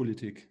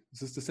Identitätspolitik.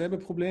 Es ist dasselbe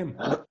Problem.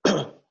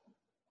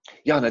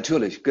 Ja,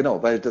 natürlich,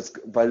 genau,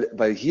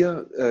 weil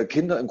hier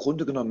Kinder im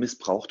Grunde genommen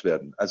missbraucht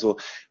werden. Also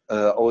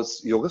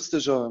aus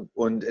juristischer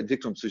und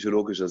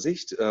entwicklungspsychologischer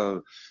Sicht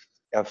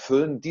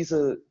erfüllen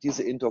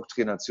diese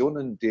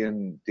Indoktrinationen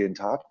den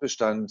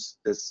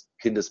Tatbestand des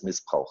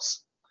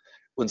Kindesmissbrauchs.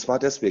 Und zwar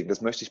deswegen,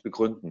 das möchte ich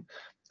begründen,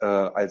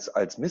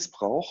 als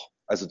Missbrauch,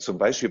 also zum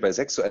Beispiel bei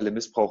sexuellem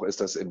Missbrauch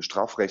ist das im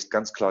Strafrecht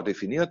ganz klar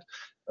definiert.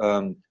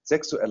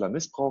 Sexueller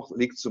Missbrauch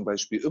liegt zum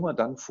Beispiel immer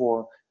dann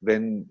vor,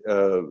 wenn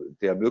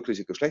der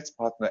mögliche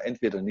Geschlechtspartner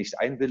entweder nicht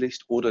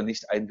einwilligt oder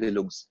nicht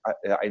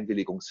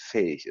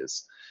einwilligungsfähig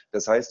ist.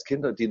 Das heißt,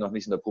 Kinder, die noch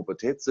nicht in der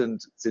Pubertät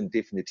sind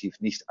definitiv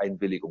nicht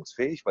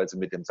einwilligungsfähig, weil sie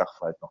mit dem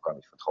Sachverhalt noch gar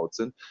nicht vertraut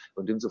sind.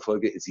 Und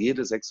demzufolge ist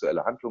jede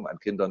sexuelle Handlung an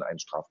Kindern ein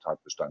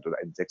Straftatbestand oder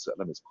ein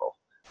sexueller Missbrauch.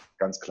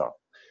 Ganz klar.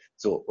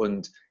 So,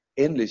 und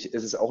ähnlich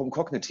ist es auch im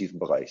kognitiven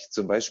Bereich.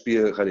 Zum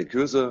Beispiel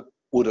religiöse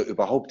oder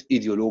überhaupt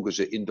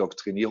ideologische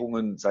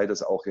Indoktrinierungen, sei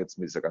das auch jetzt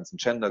mit dieser ganzen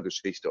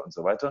Gender-Geschichte und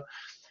so weiter.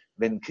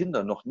 Wenn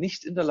Kinder noch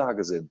nicht in der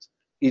Lage sind,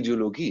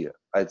 Ideologie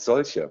als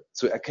solche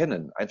zu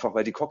erkennen, einfach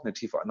weil die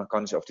kognitiv noch gar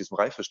nicht auf diesem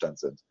Reifestand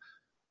sind,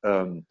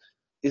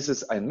 ist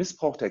es ein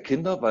Missbrauch der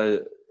Kinder,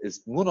 weil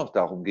es nur noch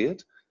darum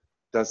geht,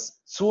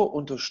 dass zur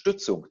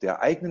Unterstützung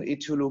der eigenen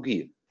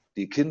Ideologie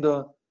die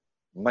Kinder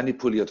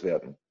manipuliert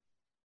werden.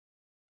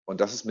 Und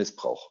das ist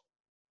Missbrauch.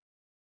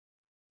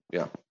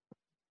 Ja.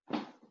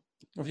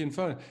 Auf jeden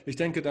Fall. Ich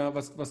denke da,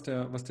 was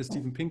der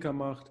Steven Pinker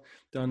macht,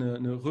 da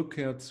eine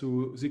Rückkehr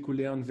zu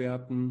säkulären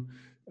Werten,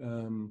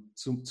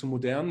 zu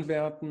modernen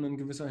Werten in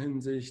gewisser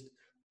Hinsicht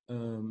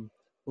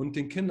und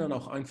den Kindern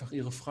auch einfach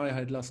ihre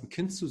Freiheit lassen,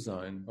 Kind zu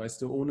sein,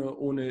 weißt du,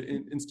 ohne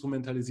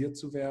instrumentalisiert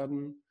zu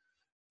werden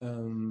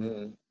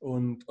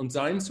und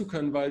sein zu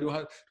können, weil du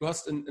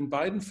hast in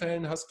beiden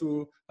Fällen hast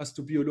du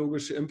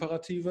biologische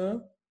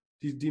Imperative,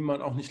 die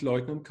man auch nicht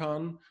leugnen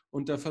kann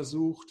und da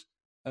versucht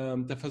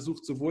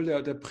sowohl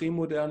der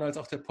prämoderne als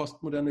auch der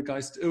postmoderne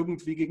Geist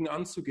irgendwie gegen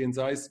anzugehen,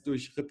 sei es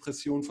durch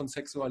Repression von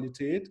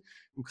Sexualität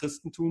im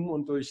Christentum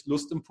und durch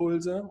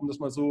Lustimpulse, um das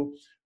mal so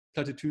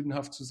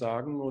platitüdenhaft zu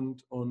sagen,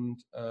 und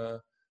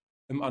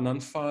im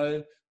anderen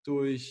Fall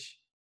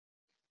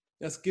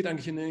es geht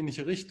eigentlich in eine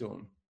ähnliche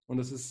Richtung. Und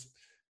das ist,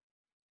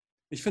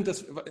 ich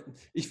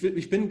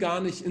bin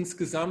gar nicht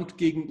insgesamt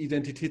gegen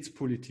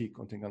Identitätspolitik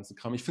und den ganzen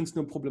Kram. Ich finde es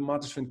nur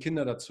problematisch, wenn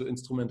Kinder dazu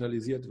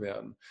instrumentalisiert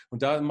werden.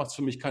 Und da macht es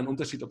für mich keinen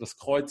Unterschied, ob das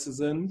Kreuze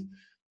sind,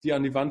 die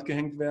an die Wand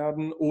gehängt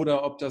werden,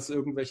 oder ob das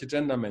irgendwelche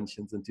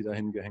Gendermännchen sind, die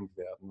dahin gehängt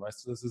werden.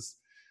 Weißt du, das ist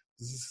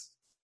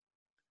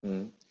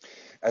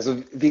Also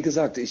wie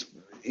gesagt, ich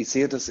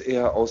sehe das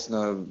eher aus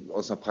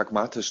einer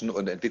pragmatischen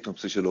und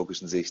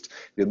entwicklungspsychologischen Sicht.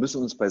 Wir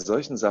müssen uns bei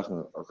solchen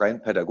Sachen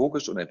rein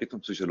pädagogisch und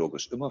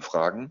entwicklungspsychologisch immer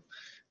fragen,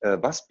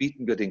 was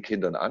bieten wir den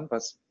Kindern an,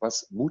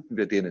 was muten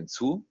wir denen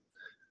zu?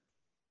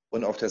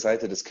 Und auf der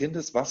Seite des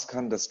Kindes, was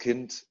kann das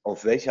Kind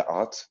auf welche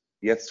Art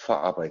jetzt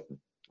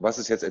verarbeiten? Was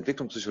ist jetzt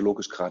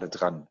entwicklungspsychologisch gerade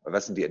dran?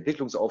 Was sind die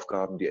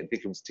Entwicklungsaufgaben, die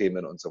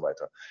Entwicklungsthemen und so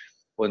weiter?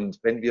 Und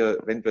wenn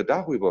wir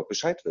darüber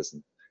Bescheid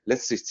wissen,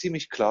 lässt sich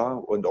ziemlich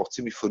klar und auch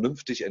ziemlich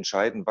vernünftig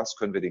entscheiden, was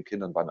können wir den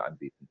Kindern wann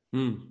anbieten.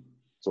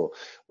 So.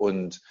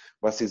 Und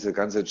was diese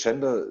ganze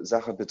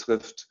Gender-Sache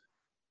betrifft,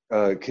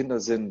 Kinder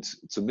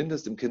sind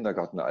zumindest im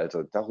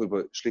Kindergartenalter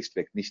darüber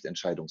schlichtweg nicht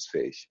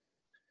entscheidungsfähig.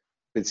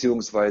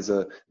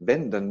 Beziehungsweise,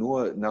 wenn, dann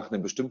nur nach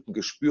einem bestimmten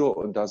Gespür,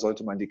 und da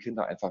sollte man die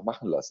Kinder einfach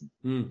machen lassen.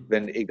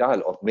 Wenn,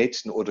 egal ob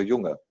Mädchen oder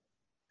Junge,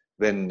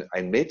 wenn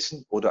ein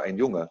Mädchen oder ein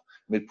Junge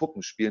mit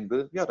Puppen spielen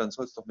will, ja, dann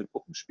soll es doch mit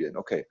Puppen spielen.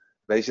 Okay,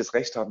 welches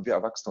Recht haben wir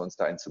Erwachsene, uns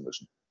da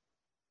einzumischen?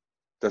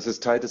 Das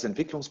ist Teil des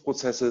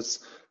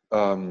Entwicklungsprozesses.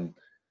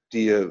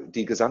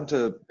 Die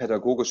gesamte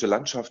pädagogische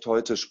Landschaft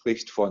heute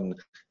spricht von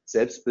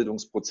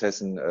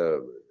Selbstbildungsprozessen.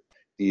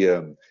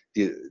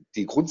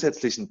 Die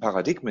grundsätzlichen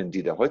Paradigmen,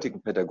 die der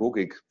heutigen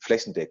Pädagogik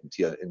flächendeckend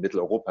hier in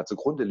Mitteleuropa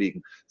zugrunde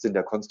liegen, sind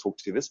der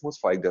Konstruktivismus,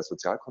 vor allem der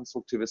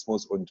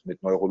Sozialkonstruktivismus und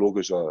mit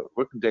neurologischer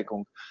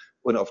Rückendeckung,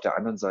 und auf der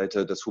anderen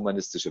Seite das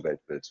humanistische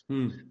Weltbild.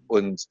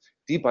 Und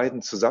die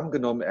beiden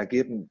zusammengenommen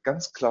ergeben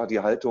ganz klar die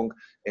Haltung,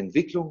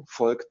 Entwicklung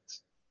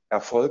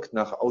erfolgt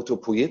nach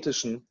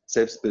autopoietischen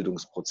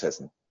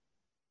Selbstbildungsprozessen.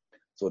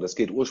 So, das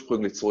geht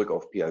ursprünglich zurück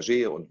auf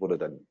Piaget und wurde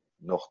dann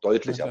noch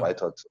deutlich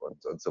erweitert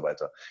und so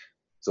weiter.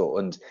 So,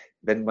 und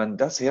wenn man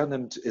das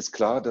hernimmt, ist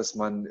klar, dass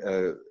man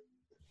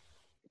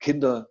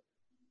Kinder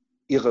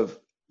ihre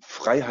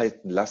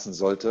Freiheiten lassen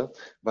sollte,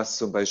 was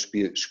zum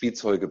Beispiel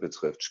Spielzeuge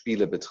betrifft,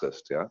 Spiele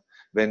betrifft. Ja?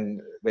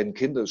 Wenn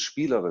Kinder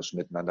spielerisch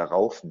miteinander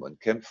raufen und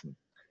kämpfen,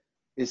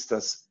 ist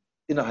das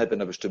innerhalb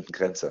einer bestimmten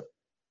Grenze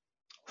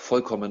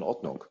vollkommen in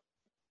Ordnung.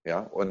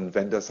 Ja? Und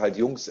wenn das halt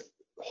Jungs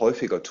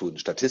häufiger tun,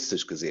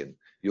 statistisch gesehen,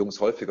 Jungs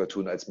häufiger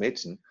tun als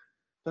Mädchen,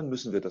 dann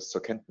müssen wir das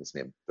zur Kenntnis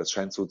nehmen. Das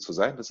scheint so zu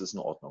sein, das ist in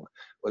Ordnung.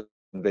 Und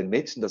wenn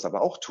Mädchen das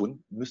aber auch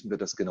tun, müssen wir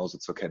das genauso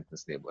zur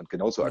Kenntnis nehmen und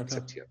genauso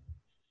akzeptieren.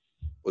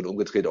 Und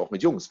umgedreht auch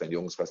mit Jungs. Wenn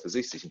Jungs, was für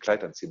sich ein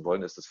Kleid anziehen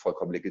wollen, ist das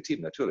vollkommen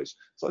legitim, natürlich.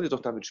 Sollen die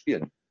doch damit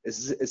spielen.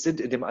 Es sind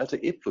in dem Alter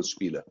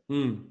Spiele.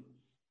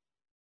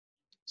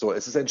 So,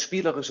 es ist ein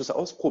spielerisches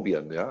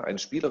Ausprobieren, ja, ein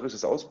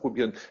spielerisches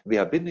Ausprobieren.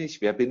 Wer bin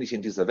ich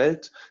in dieser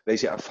Welt?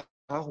 Welche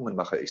Erfahrungen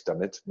mache ich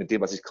damit, mit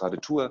dem, was ich gerade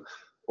tue?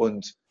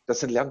 Und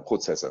das sind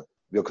Lernprozesse.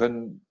 Wir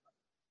können,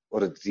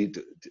 oder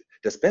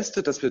das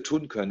Beste, das wir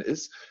tun können,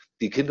 ist,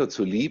 die Kinder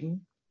zu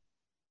lieben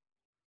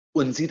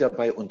und sie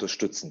dabei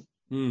unterstützen.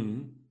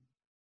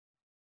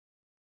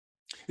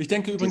 Ich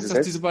denke übrigens,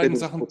 dass diese beiden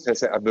Sachen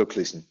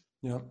ermöglichen.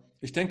 Ja,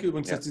 ich denke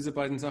übrigens, dass diese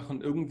beiden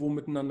Sachen irgendwo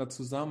miteinander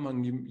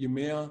zusammenhängen. Je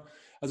mehr,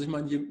 also ich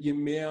meine, je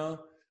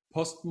mehr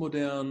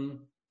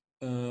postmodern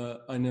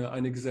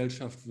eine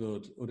Gesellschaft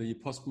wird oder je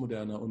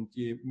postmoderner und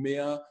je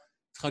mehr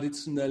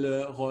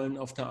traditionelle Rollen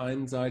auf der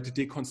einen Seite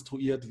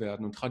dekonstruiert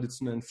werden und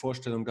traditionellen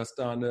Vorstellungen, dass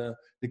da eine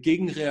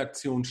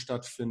Gegenreaktion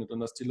stattfindet und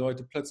dass die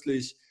Leute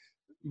plötzlich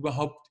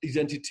überhaupt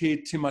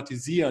Identität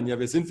thematisieren. Ja,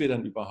 wer sind wir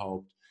denn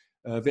überhaupt?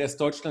 Wer ist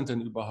Deutschland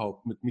denn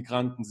überhaupt mit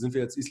Migranten? Sind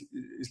wir jetzt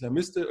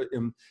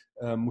Islamisten,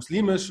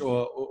 muslimisch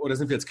oder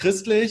sind wir jetzt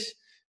christlich?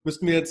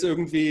 Müssten wir jetzt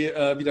irgendwie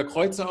wieder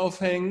Kreuze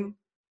aufhängen?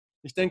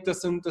 Ich denke,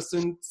 das sind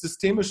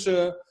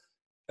systemische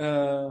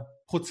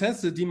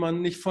Prozesse, die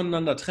man nicht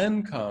voneinander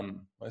trennen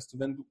kann. Weißt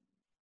du,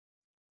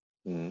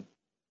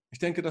 ich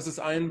denke, das ist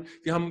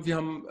wir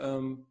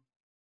haben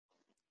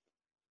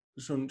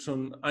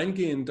schon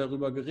eingehend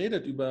darüber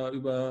geredet,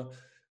 über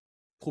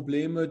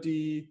Probleme,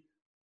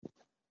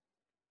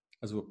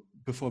 also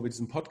bevor wir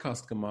diesen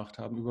Podcast gemacht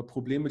haben, über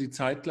Probleme, die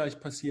zeitgleich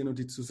passieren und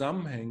die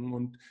zusammenhängen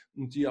und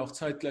die auch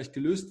zeitgleich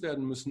gelöst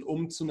werden müssen,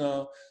 um zu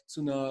einer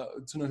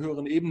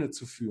höheren Ebene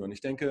zu führen.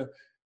 Ich denke,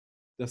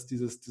 dass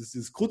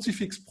dieses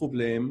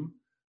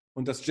Kruzifix-Problem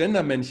und das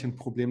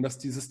Gender-Männchen-Problem, dass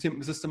die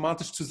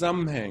systematisch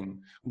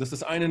zusammenhängen und dass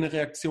das eine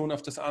Reaktion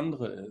auf das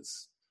andere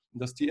ist und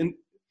dass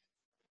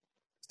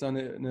da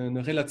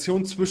eine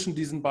Relation zwischen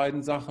diesen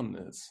beiden Sachen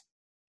ist.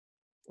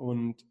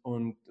 Und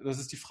das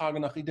ist die Frage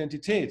nach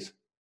Identität.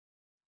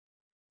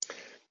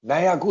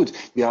 Naja, gut,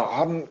 wir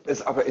haben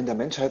es aber in der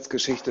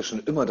Menschheitsgeschichte schon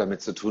immer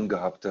damit zu tun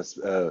gehabt,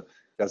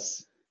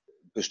 dass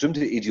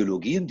bestimmte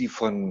Ideologien, die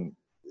von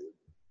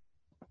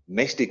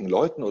mächtigen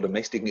Leuten oder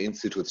mächtigen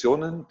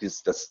Institutionen,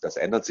 das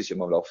ändert sich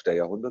immer im Laufe der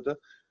Jahrhunderte,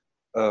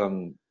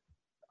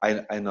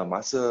 einer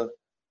Masse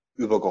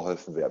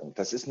übergeholfen werden.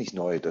 Das ist nicht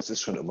neu, das ist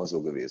schon immer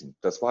so gewesen.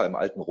 Das war im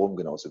alten Rom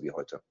genauso wie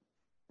heute.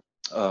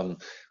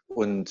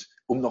 Und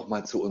um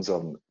nochmal zu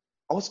unserem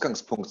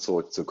Ausgangspunkt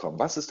zurückzukommen,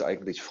 was ist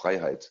eigentlich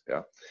Freiheit?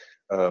 Ja?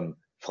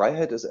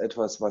 Freiheit ist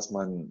etwas, was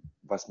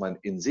man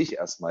in sich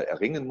erstmal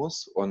erringen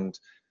muss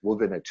und wo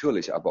wir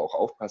natürlich aber auch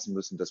aufpassen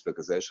müssen, dass wir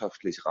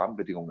gesellschaftlich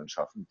Rahmenbedingungen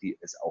schaffen, die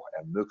es auch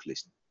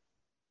ermöglichen.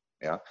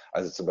 Ja,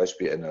 also zum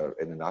Beispiel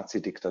eine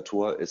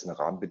Nazi-Diktatur ist eine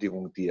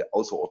Rahmenbedingung, die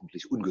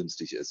außerordentlich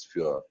ungünstig ist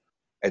für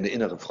eine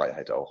innere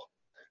Freiheit auch.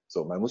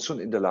 So, man muss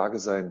schon in der Lage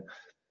sein,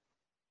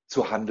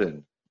 zu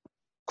handeln,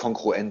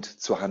 kongruent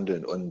zu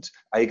handeln und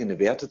eigene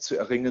Werte zu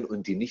erringen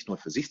und die nicht nur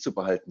für sich zu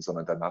behalten,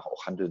 sondern danach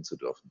auch handeln zu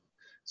dürfen.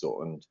 So,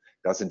 und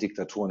da sind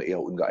Diktaturen eher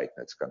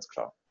ungeeignet, ganz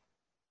klar.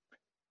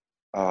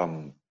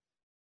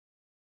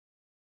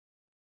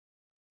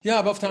 Ja,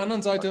 aber auf der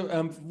anderen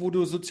Seite, wo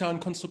du sozialer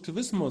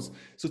Konstruktivismus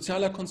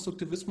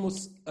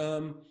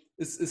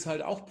ist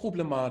halt auch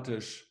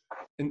problematisch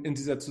in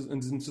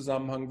diesem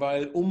Zusammenhang,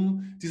 weil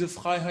um diese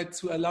Freiheit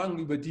zu erlangen,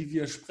 über die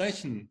wir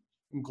sprechen,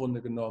 im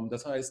Grunde genommen,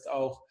 das heißt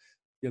auch,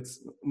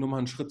 jetzt nur mal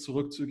einen Schritt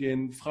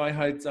zurückzugehen,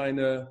 Freiheit,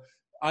 seine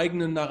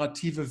eigenen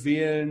Narrative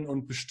wählen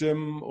und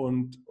bestimmen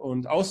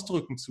und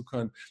ausdrücken zu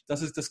können.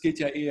 Das geht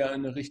ja eher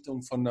in eine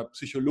Richtung von einer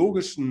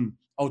psychologischen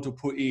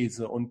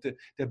Autopoese und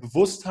der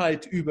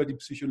Bewusstheit über die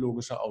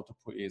psychologische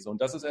Autopoese.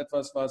 Und das ist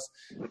etwas,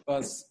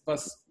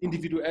 was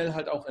individuell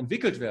halt auch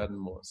entwickelt werden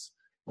muss.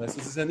 Es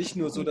ist ja nicht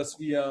nur so, dass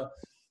wir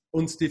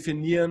uns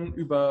definieren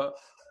über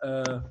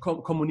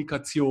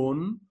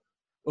Kommunikation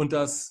und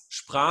dass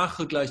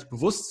Sprache gleich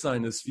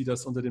Bewusstsein ist, wie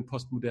das unter den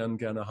Postmodernen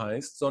gerne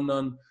heißt,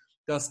 sondern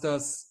dass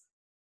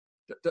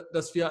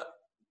wir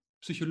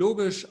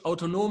psychologisch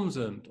autonom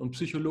sind und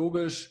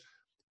psychologisch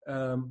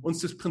uns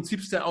des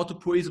Prinzips der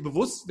Autopoese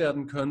bewusst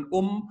werden können,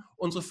 um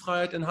unsere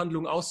Freiheit in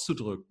Handlung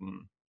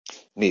auszudrücken.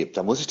 Nee,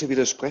 da muss ich dir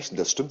widersprechen.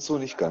 Das stimmt so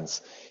nicht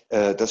ganz.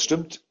 Das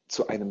stimmt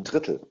zu einem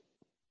Drittel.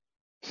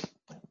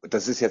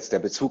 Das ist jetzt der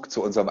Bezug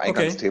zu unserem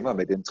Eingangsthema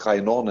mit den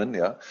 3 Nornen.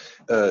 Ja.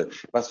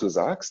 Was du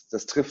sagst,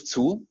 das trifft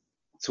zu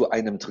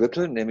einem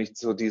Drittel, nämlich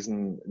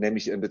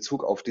in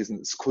Bezug auf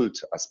diesen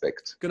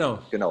Skult-Aspekt.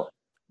 Genau.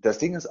 Das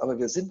Ding ist aber,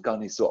 wir sind gar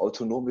nicht so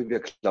autonom, wie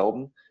wir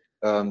glauben.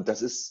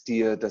 Das ist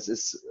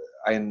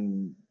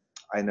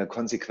eine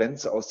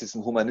Konsequenz aus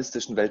diesem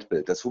humanistischen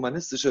Weltbild. Das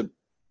humanistische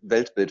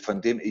Weltbild,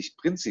 von dem ich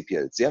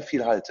prinzipiell sehr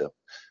viel halte,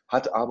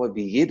 hat aber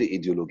wie jede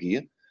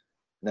Ideologie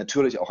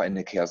natürlich auch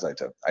eine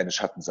Kehrseite, eine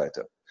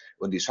Schattenseite.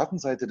 Und die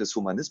Schattenseite des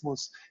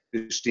Humanismus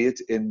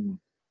besteht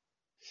in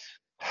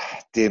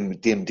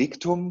dem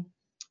Diktum,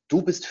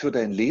 du bist für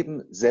dein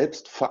Leben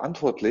selbst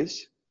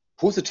verantwortlich,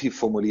 positiv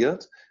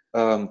formuliert.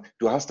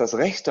 Du hast das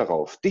Recht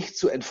darauf, dich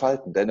zu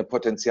entfalten, deine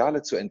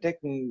Potenziale zu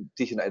entdecken,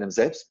 dich in einem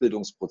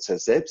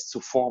Selbstbildungsprozess selbst zu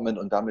formen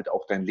und damit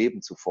auch dein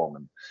Leben zu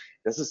formen.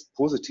 Das ist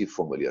positiv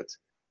formuliert.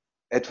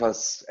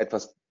 Etwas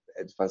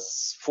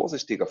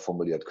vorsichtiger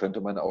formuliert könnte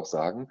man auch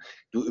sagen,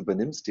 du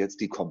übernimmst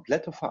jetzt die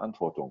komplette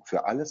Verantwortung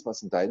für alles,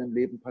 was in deinem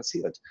Leben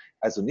passiert.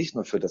 Also nicht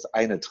nur für das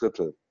eine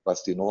Drittel,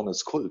 was die Norne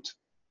Skult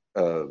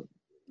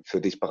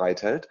für dich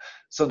bereithält,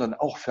 sondern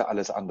auch für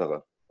alles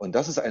andere. Und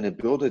das ist eine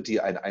Bürde,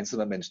 die ein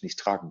einzelner Mensch nicht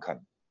tragen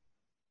kann.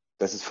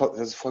 Das ist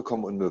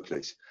vollkommen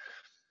unmöglich.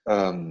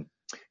 Das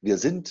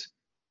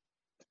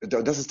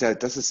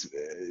ist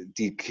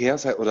die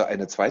Kehrseite oder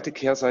eine zweite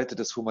Kehrseite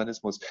des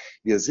Humanismus.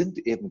 Wir sind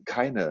eben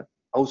keine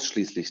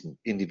ausschließlichen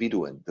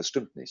Individuen. Das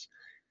stimmt nicht.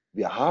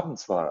 Wir haben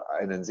zwar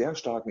einen sehr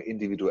starken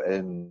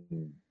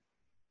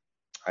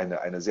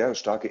eine sehr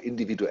starke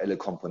individuelle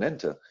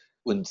Komponente,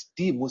 und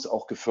die muss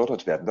auch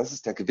gefördert werden. Das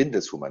ist der Gewinn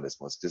des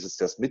Humanismus. Das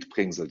ist das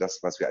Mitbringsel,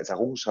 das, was wir als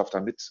Errungenschaft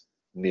da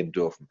mitnehmen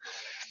dürfen.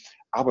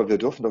 Aber wir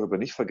dürfen darüber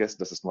nicht vergessen,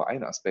 dass es nur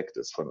ein Aspekt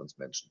ist von uns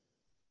Menschen.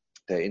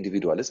 Der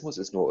Individualismus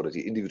oder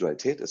die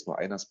Individualität ist nur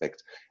ein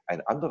Aspekt.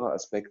 Ein anderer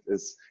Aspekt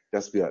ist,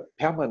 dass wir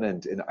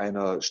permanent in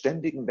einer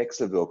ständigen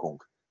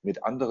Wechselwirkung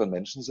mit anderen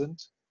Menschen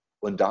sind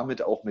und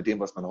damit auch mit dem,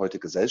 was man heute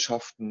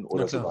Gesellschaften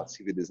oder sogar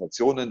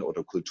Zivilisationen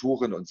oder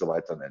Kulturen und so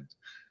weiter nennt.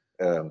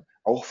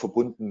 Auch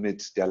verbunden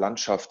mit der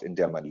Landschaft, in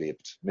der man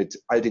lebt,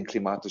 mit all den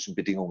klimatischen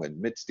Bedingungen,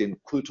 mit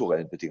den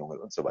kulturellen Bedingungen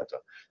und so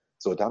weiter.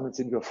 So, damit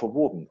sind wir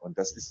verwoben und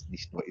das ist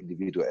nicht nur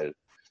individuell,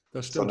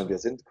 sondern wir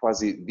sind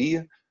quasi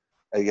wie,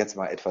 jetzt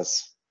mal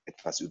etwas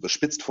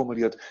überspitzt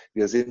formuliert,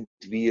 wir sind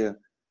wie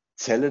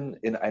Zellen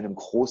in einem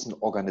großen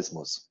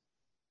Organismus.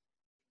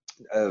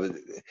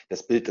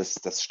 Das Bild,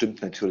 das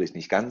stimmt natürlich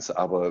nicht ganz,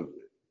 aber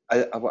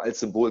als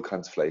Symbol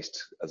kann es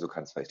vielleicht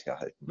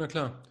herhalten. Na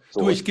klar. So,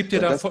 du, ich gebe dir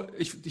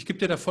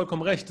da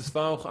vollkommen recht. Das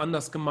war auch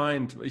anders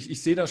gemeint.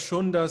 Ich sehe das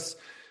schon,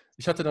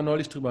 ich hatte da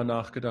neulich drüber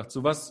nachgedacht.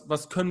 So,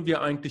 was können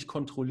wir eigentlich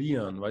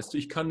kontrollieren? Weißt du,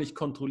 ich kann nicht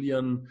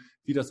kontrollieren,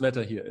 wie das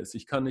Wetter hier ist.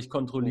 Ich kann nicht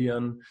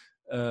kontrollieren,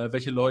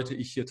 welche Leute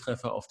ich hier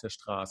treffe auf der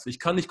Straße. Ich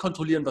kann nicht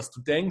kontrollieren, was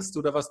du denkst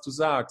oder was du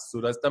sagst. So,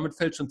 damit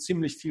fällt schon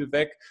ziemlich viel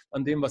weg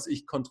an dem, was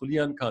ich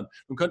kontrollieren kann.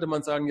 Nun könnte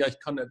man sagen, ja, ich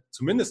kann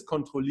zumindest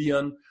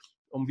kontrollieren,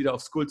 um wieder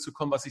aufs Gold zu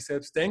kommen, was ich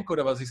selbst denke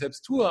oder was ich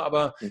selbst tue.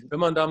 Aber wenn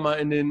man da mal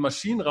in den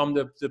Maschinenraum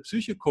der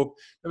Psyche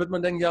guckt, dann wird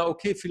man denken, ja,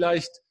 okay,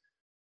 vielleicht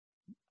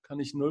kann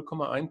ich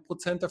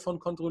 0,1% davon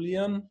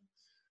kontrollieren.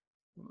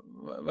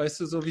 Weißt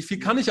du, so wie viel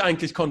kann ich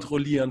eigentlich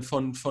kontrollieren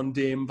von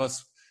dem,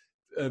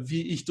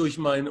 wie ich durch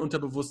mein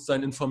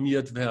Unterbewusstsein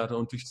informiert werde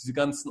und durch diese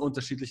ganzen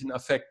unterschiedlichen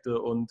Affekte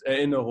und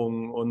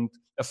Erinnerungen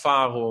und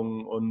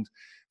Erfahrungen und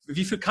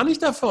wie viel kann ich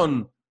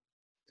davon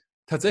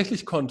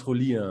tatsächlich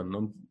kontrollieren?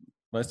 Und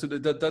weißt du,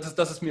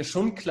 das ist mir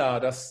schon klar,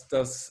 dass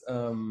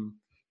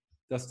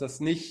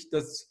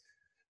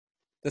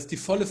die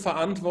volle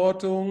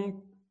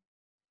Verantwortung,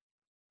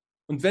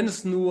 und wenn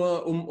es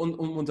nur um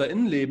unser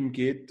Innenleben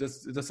geht,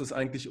 dass es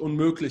eigentlich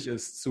unmöglich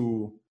ist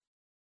zu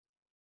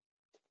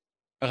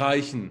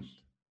erreichen.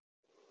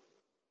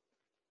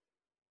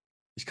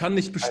 Ich kann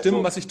nicht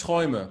bestimmen, was ich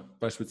träume,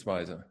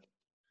 beispielsweise.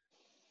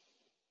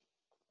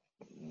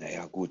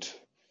 Naja,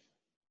 gut.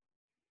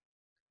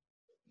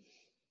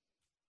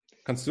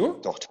 Kannst du?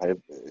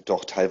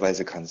 Doch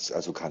teilweise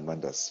kann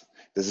man das.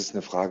 Das ist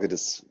eine Frage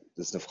des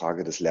ist eine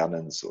Frage des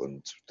Lernens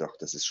und doch,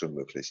 das ist schon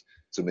möglich,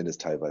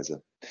 zumindest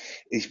teilweise.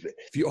 Ich,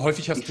 Wie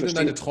häufig hast ich du denn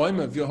deine verstehe,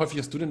 Träume, wie häufig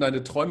hast du denn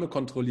deine Träume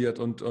kontrolliert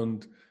und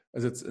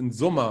also jetzt in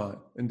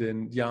Summe in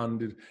den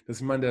Jahren,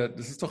 ich meine,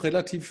 das ist doch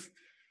relativ,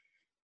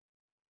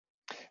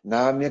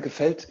 na, mir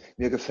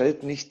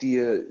gefällt nicht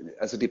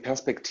also die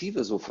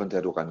Perspektive so, von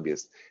der du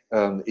rangehst.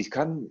 Ich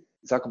kann,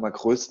 sage mal,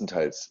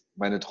 größtenteils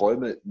meine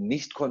Träume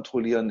nicht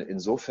kontrollieren,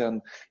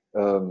 insofern,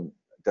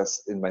 dass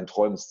in meinen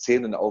Träumen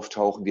Szenen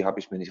auftauchen, die habe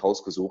ich mir nicht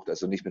rausgesucht,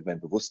 also nicht mit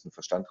meinem bewussten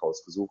Verstand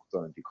rausgesucht,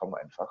 sondern die kommen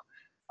einfach.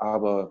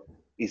 Aber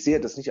ich sehe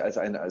das nicht als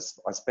einen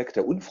Aspekt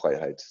der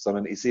Unfreiheit,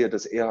 sondern ich sehe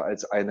das eher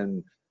als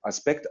einen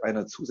Aspekt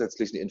einer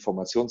zusätzlichen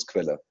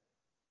Informationsquelle,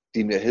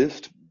 die mir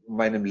hilft,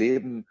 meinem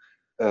Leben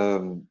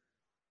ähm,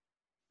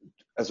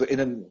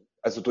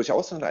 also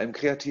durchaus in einem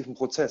kreativen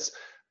Prozess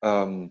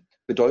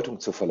Bedeutung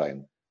zu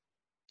verleihen.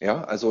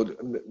 Ja, also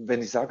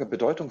wenn ich sage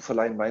Bedeutung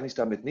verleihen, meine ich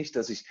damit nicht,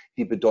 dass ich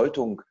die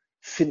Bedeutung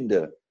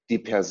finde, die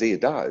per se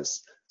da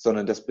ist,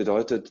 sondern das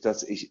bedeutet,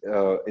 dass ich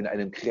in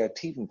einem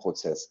kreativen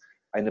Prozess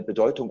eine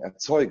Bedeutung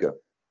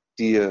erzeuge,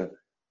 die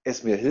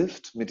es mir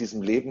hilft, mit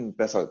diesem Leben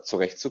besser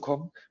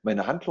zurechtzukommen,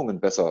 meine Handlungen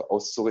besser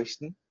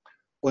auszurichten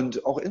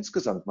und auch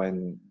insgesamt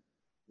mein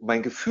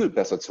Gefühl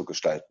besser zu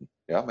gestalten.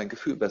 Ja, mein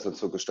Gefühl besser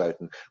zu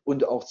gestalten.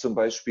 Und auch zum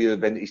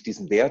Beispiel, wenn ich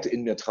diesen Wert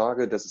in mir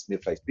trage, dass es mir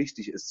vielleicht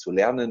wichtig ist, zu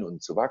lernen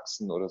und zu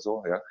wachsen oder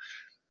so, ja,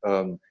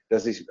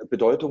 dass ich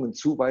Bedeutungen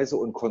zuweise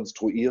und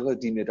konstruiere,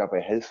 die mir dabei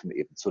helfen,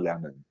 eben zu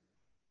lernen.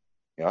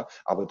 Ja,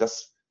 aber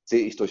das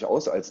sehe ich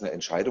durchaus als eine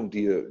Entscheidung,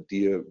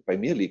 die bei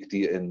mir liegt,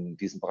 die in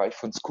diesem Bereich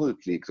von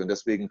Skult liegt. Und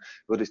deswegen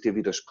würde ich dir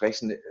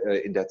widersprechen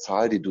in der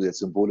Zahl, die du jetzt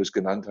symbolisch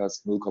genannt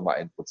hast,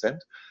 0,1%.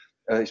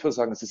 Ich würde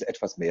sagen, es ist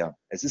etwas mehr.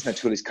 Es ist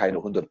natürlich keine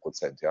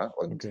 100%, ja.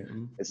 Und okay.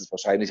 es ist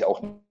wahrscheinlich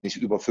auch nicht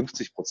über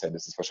 50%,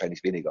 es ist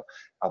wahrscheinlich weniger.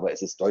 Aber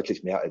es ist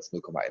deutlich mehr als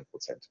 0,1%.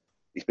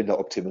 Ich bin da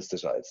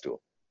optimistischer als du.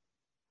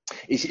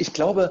 Ich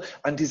glaube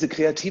an diese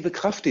kreative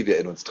Kraft, die wir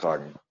in uns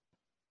tragen.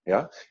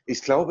 Ja,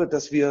 ich glaube,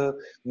 dass wir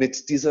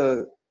mit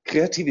dieser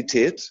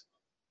Kreativität,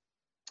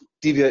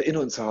 die wir in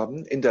uns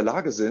haben, in der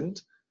Lage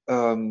sind,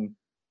 Dingen,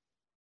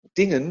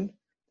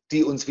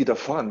 die uns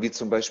widerfahren, wie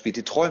zum Beispiel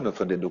die Träume,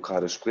 von denen du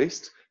gerade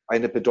sprichst,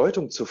 eine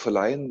Bedeutung zu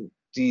verleihen,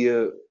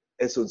 die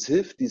es uns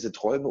hilft, diese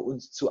Träume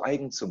uns zu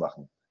eigen zu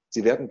machen.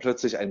 Sie werden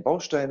plötzlich ein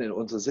Baustein in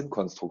unserer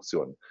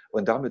Sinnkonstruktion.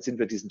 Und damit sind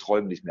wir diesen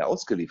Träumen nicht mehr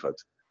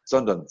ausgeliefert,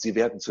 sondern sie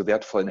werden zu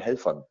wertvollen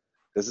Helfern.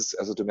 Das ist,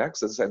 also du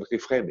merkst, das ist ein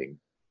Reframing.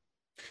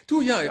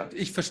 Du, ja, Ja.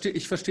 ich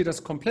verstehe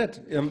das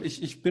komplett.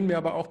 Ich bin mir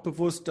aber auch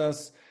bewusst,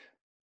 dass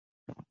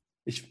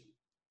ich,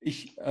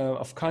 ich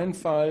auf keinen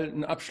Fall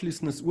ein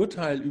abschließendes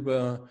Urteil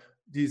über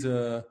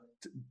diese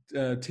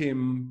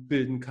Themen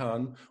bilden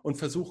kann und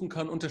versuchen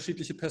kann,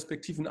 unterschiedliche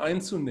Perspektiven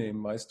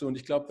einzunehmen, weißt du. Und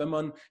ich glaube, wenn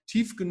man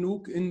tief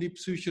genug in die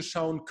Psyche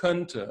schauen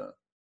könnte,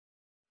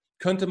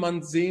 könnte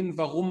man sehen,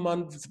 warum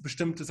man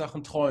bestimmte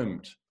Sachen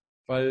träumt.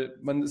 Weil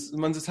man ist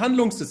das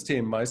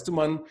Handlungssystem, weißt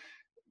du,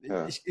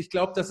 Ja. ich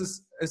glaube,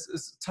 es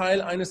ist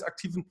Teil eines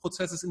aktiven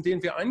Prozesses, in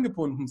den wir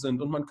eingebunden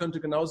sind. Und man könnte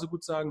genauso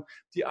gut sagen,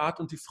 die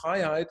Art und die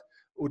Freiheit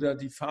oder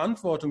die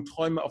Verantwortung,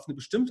 Träume auf eine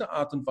bestimmte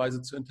Art und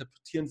Weise zu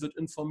interpretieren, wird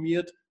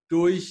informiert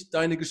durch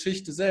deine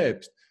Geschichte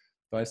selbst,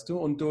 weißt du,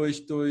 und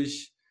durch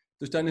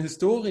deine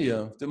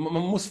Historie.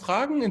 Man muss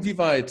fragen,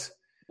 inwieweit.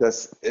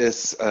 Das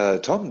ist,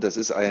 Tom, das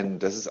ist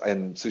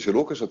ein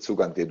psychologischer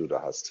Zugang, den du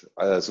da hast.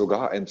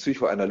 Sogar ein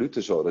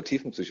psychoanalytischer oder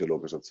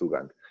tiefenpsychologischer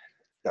Zugang.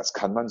 Das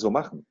kann man so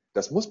machen.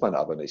 Das muss man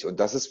aber nicht. Und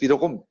das ist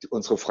wiederum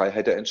unsere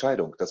Freiheit der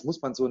Entscheidung. Das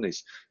muss man so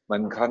nicht.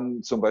 Man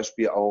kann zum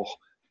Beispiel auch,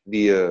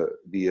 wie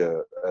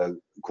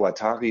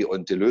Guattari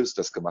und Deleuze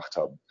das gemacht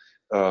haben,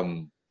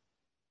 ähm,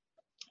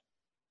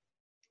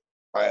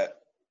 äh,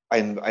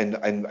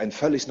 einen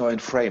völlig neuen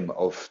Frame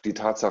auf die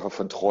Tatsache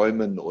von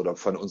Träumen oder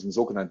von unserem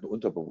sogenannten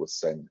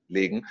Unterbewusstsein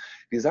legen.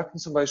 Die sagten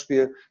zum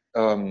Beispiel,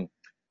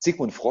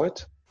 Sigmund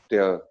Freud,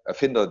 der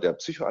Erfinder der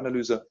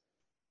Psychoanalyse,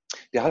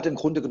 der hat im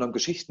Grunde genommen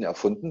Geschichten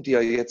erfunden, die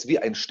er jetzt wie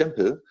ein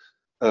Stempel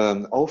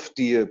auf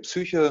die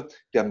Psyche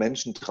der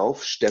Menschen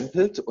drauf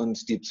stempelt,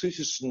 und die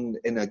psychischen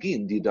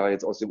Energien, die da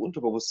jetzt aus dem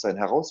Unterbewusstsein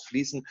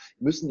herausfließen,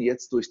 müssen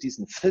jetzt durch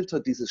diesen Filter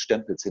dieses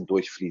Stempels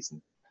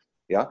hindurchfließen.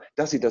 Ja,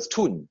 dass sie das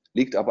tun,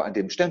 liegt aber an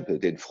dem Stempel,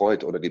 den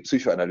Freud oder die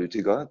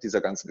Psychoanalytiker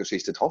dieser ganzen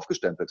Geschichte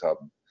draufgestempelt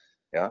haben.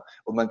 Ja,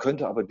 und man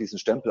könnte aber diesen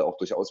Stempel auch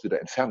durchaus wieder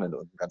entfernen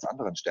und einen ganz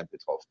anderen Stempel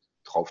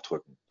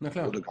draufdrücken. Na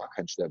klar. Oder gar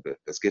keinen Stempel.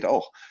 Das geht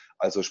auch.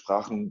 Also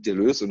sprachen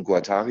Deleuze und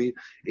Guattari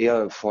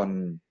eher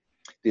von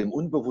dem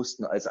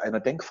Unbewussten als einer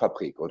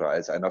Denkfabrik oder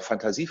als einer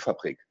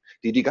Fantasiefabrik,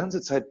 die die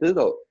ganze Zeit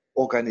Bilder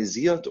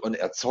organisiert und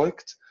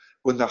erzeugt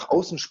und nach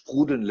außen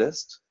sprudeln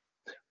lässt.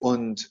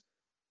 Und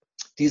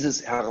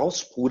dieses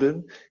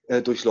Heraussprudeln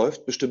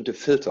durchläuft bestimmte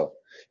Filter.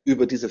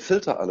 Über diese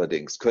Filter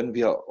allerdings können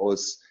wir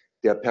aus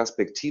der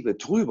Perspektive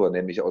drüber,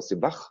 nämlich aus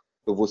dem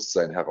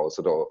Wachbewusstsein heraus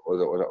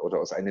oder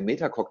aus einem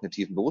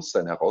metakognitiven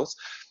Bewusstsein heraus,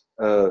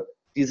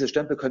 diese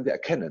Stempel können wir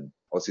erkennen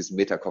aus diesem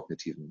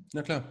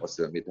Na klar. aus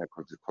der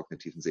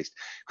metakognitiven Sicht.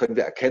 Können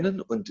wir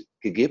erkennen und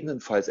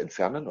gegebenenfalls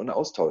entfernen und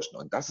austauschen.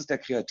 Und das ist der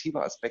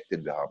kreative Aspekt,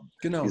 den wir haben.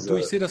 Genau. Du,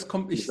 ich sehe das,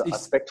 Dieser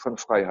Aspekt von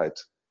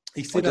Freiheit.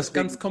 ich sehe Und das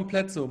deswegen, ganz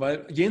komplett so,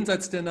 weil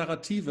jenseits der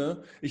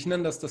Narrative, ich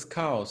nenne das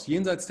Chaos,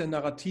 jenseits der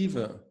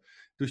Narrative,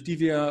 durch die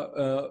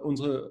wir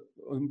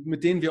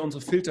mit denen wir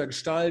unsere Filter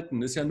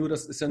gestalten, ist ja nur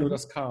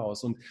das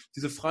Chaos. Und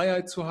diese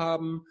Freiheit zu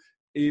haben,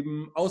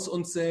 eben aus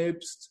uns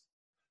selbst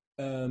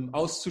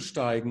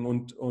auszusteigen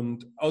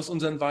und aus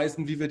unseren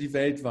Weisen, wie wir die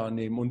Welt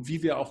wahrnehmen und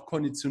wie wir auch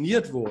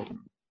konditioniert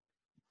wurden.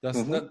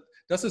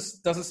 Das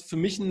ist für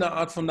mich eine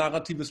Art von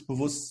narratives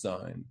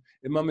Bewusstsein.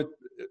 Immer mit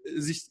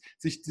sich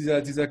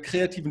dieser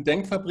kreativen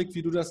Denkfabrik,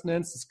 wie du das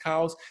nennst, des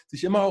Chaos,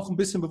 sich immer auch ein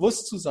bisschen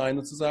bewusst zu sein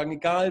und zu sagen,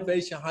 egal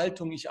welche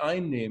Haltung ich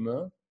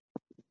einnehme,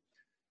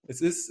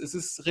 es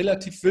ist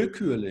relativ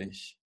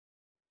willkürlich.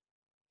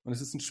 Und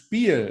es ist ein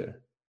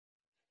Spiel,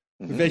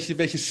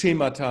 welche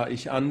Schemata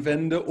ich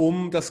anwende,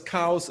 um das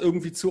Chaos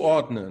irgendwie zu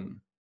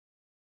ordnen.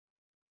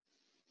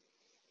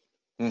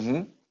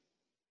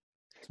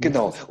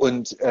 Genau,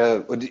 und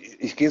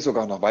ich gehe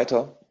sogar noch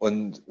weiter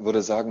und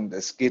würde sagen,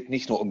 es geht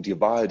nicht nur um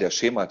die Wahl der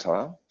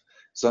Schemata,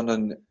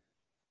 sondern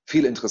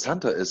viel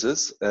interessanter ist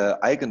es,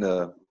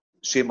 eigene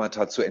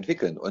Schemata zu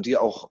entwickeln und die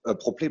auch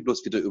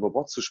problemlos wieder über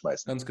Bord zu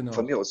schmeißen. Ganz genau.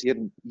 Von mir aus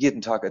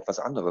jeden Tag etwas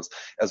anderes.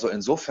 Also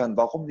insofern,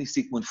 warum nicht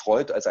Sigmund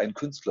Freud als einen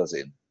Künstler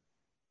sehen?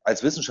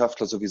 Als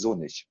Wissenschaftler sowieso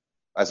nicht.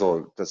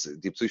 Also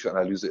die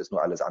Psychoanalyse ist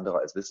nur alles andere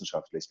als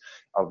wissenschaftlich.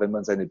 Aber wenn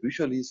man seine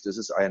Bücher liest, es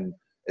ist ein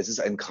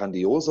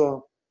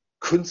grandioser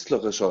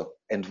künstlerischer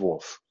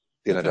Entwurf,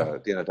 den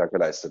er da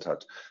geleistet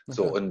hat.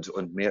 So,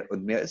 und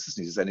mehr ist es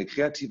nicht. Es ist eine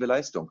kreative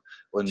Leistung.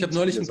 Und ich habe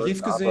neulich einen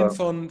Brief gesehen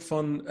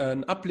von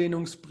einem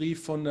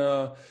Ablehnungsbrief von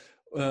der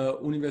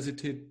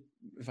Universität,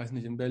 ich weiß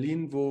nicht, in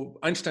Berlin, wo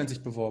Einstein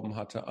sich beworben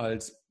hatte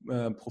als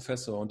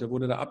Professor. Und der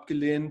wurde da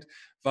abgelehnt,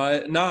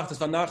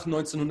 das war nach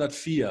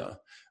 1904,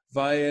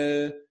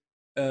 weil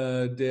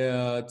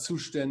der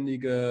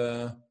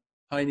zuständige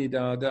Heini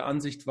da der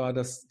Ansicht war,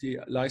 dass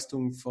die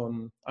Leistungen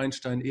von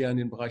Einstein eher in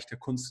den Bereich der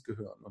Kunst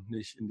gehören und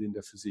nicht in den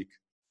der Physik.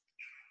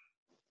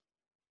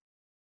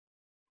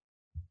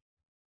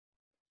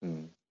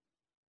 Ja,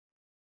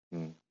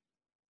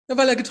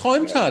 weil er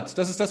geträumt hat.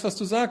 Das ist das, was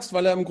du sagst,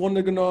 weil er im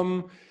Grunde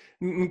genommen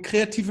einen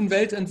kreativen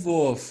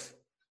Weltentwurf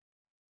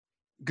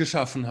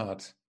geschaffen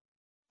hat.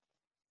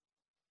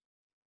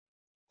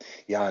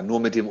 Ja, nur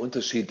mit dem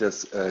Unterschied,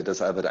 dass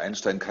Albert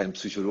Einstein kein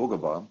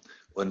Psychologe war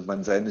und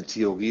man seine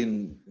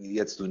Theorien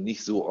jetzt nun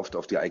nicht so oft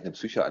auf die eigene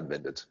Psyche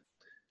anwendet.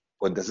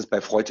 Und das ist bei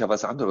Freud ja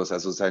was anderes.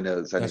 Also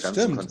seine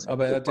ganzen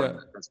Konzepte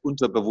von das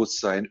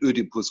Unterbewusstsein,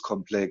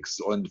 Ödipus-Komplex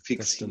und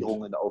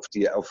Fixierungen auf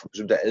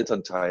bestimmte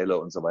Elternteile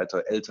und so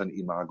weiter,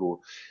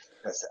 Elternimago.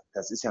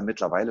 Das ist ja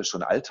mittlerweile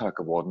schon Alltag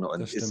geworden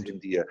und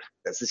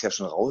das ist ja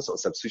schon raus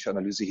aus der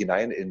Psychoanalyse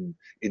hinein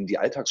in die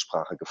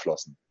Alltagssprache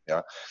geflossen.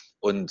 Ja?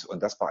 Und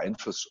das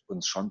beeinflusst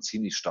uns schon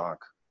ziemlich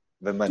stark.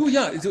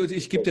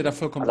 Ich gebe dir da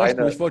vollkommen recht.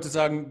 Nur ich wollte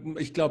sagen,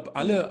 ich glaube,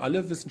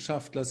 alle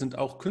Wissenschaftler sind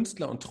auch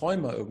Künstler und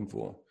Träumer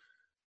irgendwo.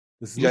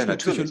 Das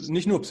ist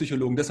nicht nur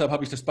Psychologen, deshalb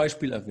habe ich das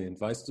Beispiel erwähnt.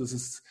 Weißt du, es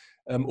ist,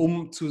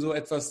 um zu so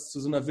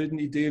einer wilden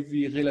Idee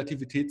wie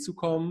Relativität zu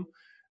kommen,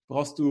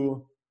 brauchst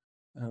du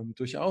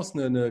durchaus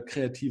eine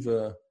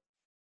kreative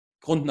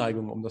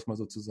Grundneigung, um das mal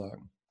so zu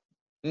sagen.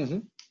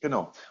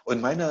 Genau.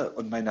 Und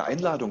meine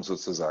Einladung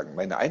sozusagen,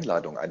 meine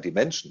Einladung an die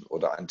Menschen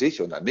oder an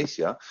dich und an mich,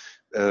 ja,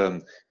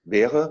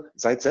 wäre,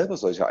 seid selber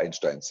solche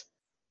Einsteins.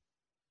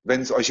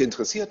 Wenn es euch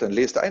interessiert, dann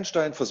lest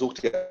Einstein,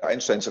 versucht die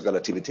Einsteinsche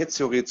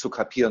Relativitätstheorie zu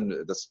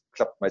kapieren. Das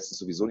klappt meistens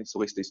sowieso nicht so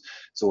richtig.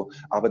 So,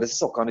 aber das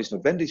ist auch gar nicht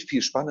notwendig.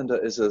 Viel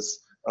spannender ist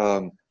es,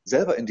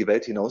 selber in die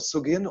Welt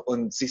hinauszugehen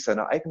und sich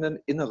seiner eigenen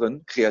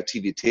inneren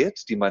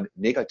Kreativität, die man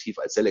negativ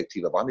als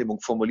selektive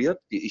Wahrnehmung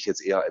formuliert, die ich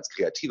jetzt eher als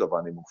kreative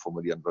Wahrnehmung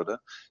formulieren würde,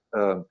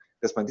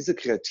 dass man diese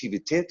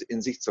Kreativität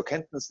in sich zur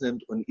Kenntnis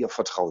nimmt und ihr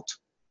vertraut.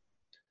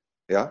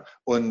 Ja,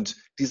 und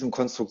diesem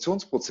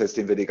Konstruktionsprozess,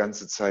 den wir die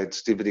ganze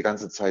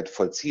Zeit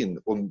vollziehen,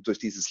 um durch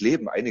dieses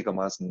Leben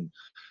einigermaßen,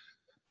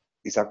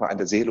 ich sag mal, an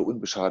der Seele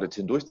unbeschadet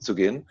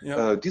hindurchzugehen,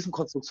 diesem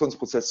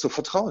Konstruktionsprozess zu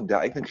vertrauen, der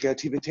eigenen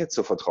Kreativität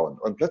zu vertrauen.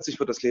 Und plötzlich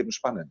wird das Leben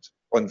spannend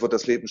und wird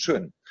das Leben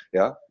schön.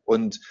 Ja,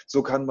 und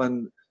so kann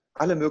man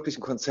alle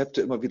möglichen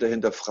Konzepte immer wieder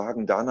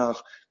hinterfragen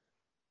danach,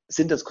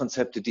 sind das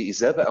Konzepte, die ich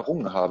selber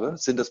errungen habe?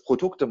 Sind das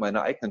Produkte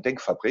meiner eigenen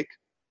Denkfabrik?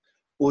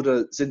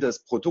 Oder sind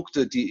das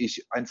Produkte, die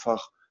ich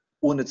einfach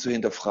ohne zu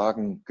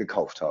hinterfragen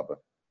gekauft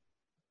habe?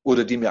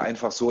 Oder die mir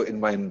einfach so in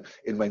meinen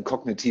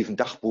kognitiven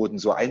Dachboden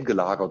so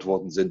eingelagert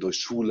worden sind durch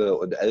Schule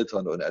und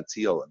Eltern und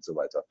Erzieher und so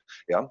weiter.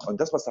 Ja, und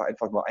das, was da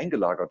einfach nur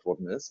eingelagert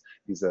worden ist,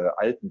 diese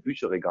alten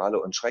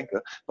Bücherregale und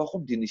Schränke,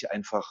 warum die nicht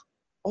einfach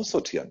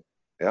aussortieren?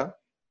 Ja,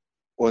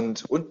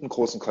 und unten einen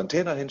großen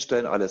Container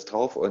hinstellen, alles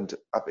drauf und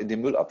ab in die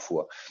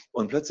Müllabfuhr.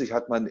 Und plötzlich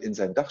hat man in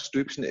seinem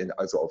Dachstübchen,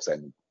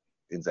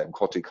 in seinem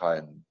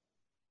kortikalen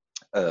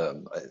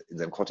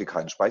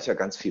Speicher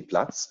ganz viel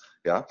Platz,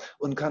 ja,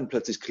 und kann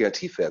plötzlich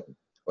kreativ werden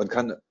und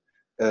kann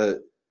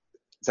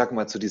sagen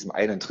wir mal, zu diesem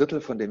 1/3,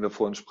 von dem wir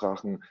vorhin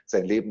sprachen,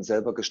 sein Leben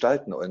selber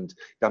gestalten. Und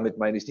damit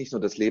meine ich nicht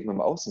nur das Leben im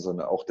Außen,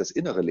 sondern auch das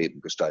innere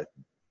Leben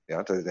gestalten.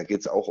 Ja, da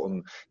geht es auch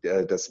um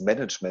das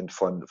Management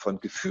von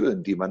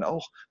Gefühlen, die man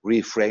auch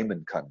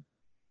reframen kann.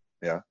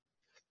 Ja.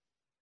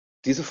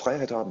 Diese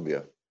Freiheit haben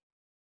wir.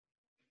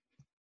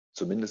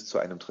 Zumindest zu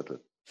 1/3.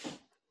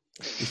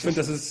 Ich finde,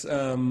 das ist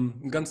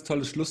ein ganz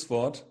tolles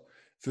Schlusswort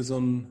für so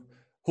ein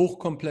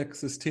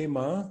hochkomplexes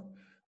Thema.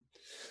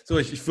 So,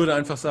 ich würde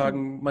einfach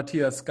sagen,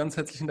 Matthias, ganz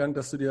herzlichen Dank,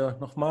 dass du dir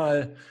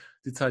nochmal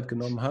die Zeit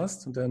genommen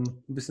hast und dann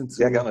ein bisschen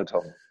Sehr gerne,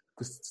 Tom.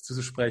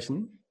 zu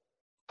sprechen.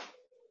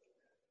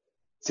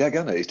 Sehr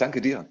gerne, ich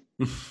danke dir.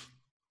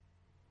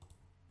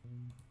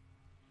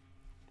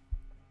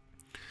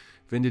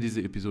 Wenn dir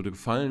diese Episode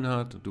gefallen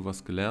hat und du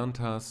was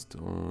gelernt hast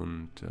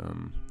und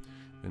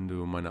wenn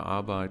du meine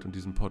Arbeit und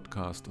diesen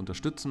Podcast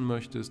unterstützen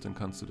möchtest, dann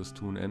kannst du das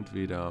tun,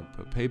 entweder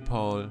per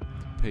PayPal,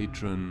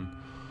 Patreon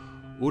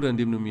oder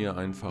indem du mir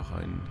einfach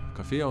einen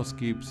Kaffee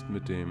ausgibst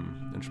mit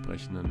dem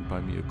entsprechenden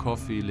Buy Me a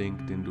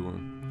Coffee-Link, den du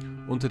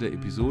unter der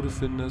Episode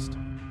findest.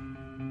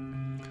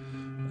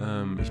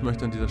 Ich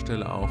möchte an dieser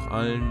Stelle auch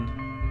allen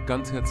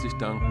ganz herzlich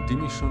danken, die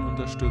mich schon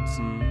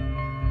unterstützen.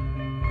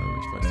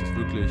 Ich weiß das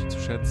wirklich zu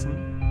schätzen.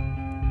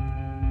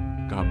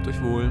 Gehabt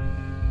euch wohl.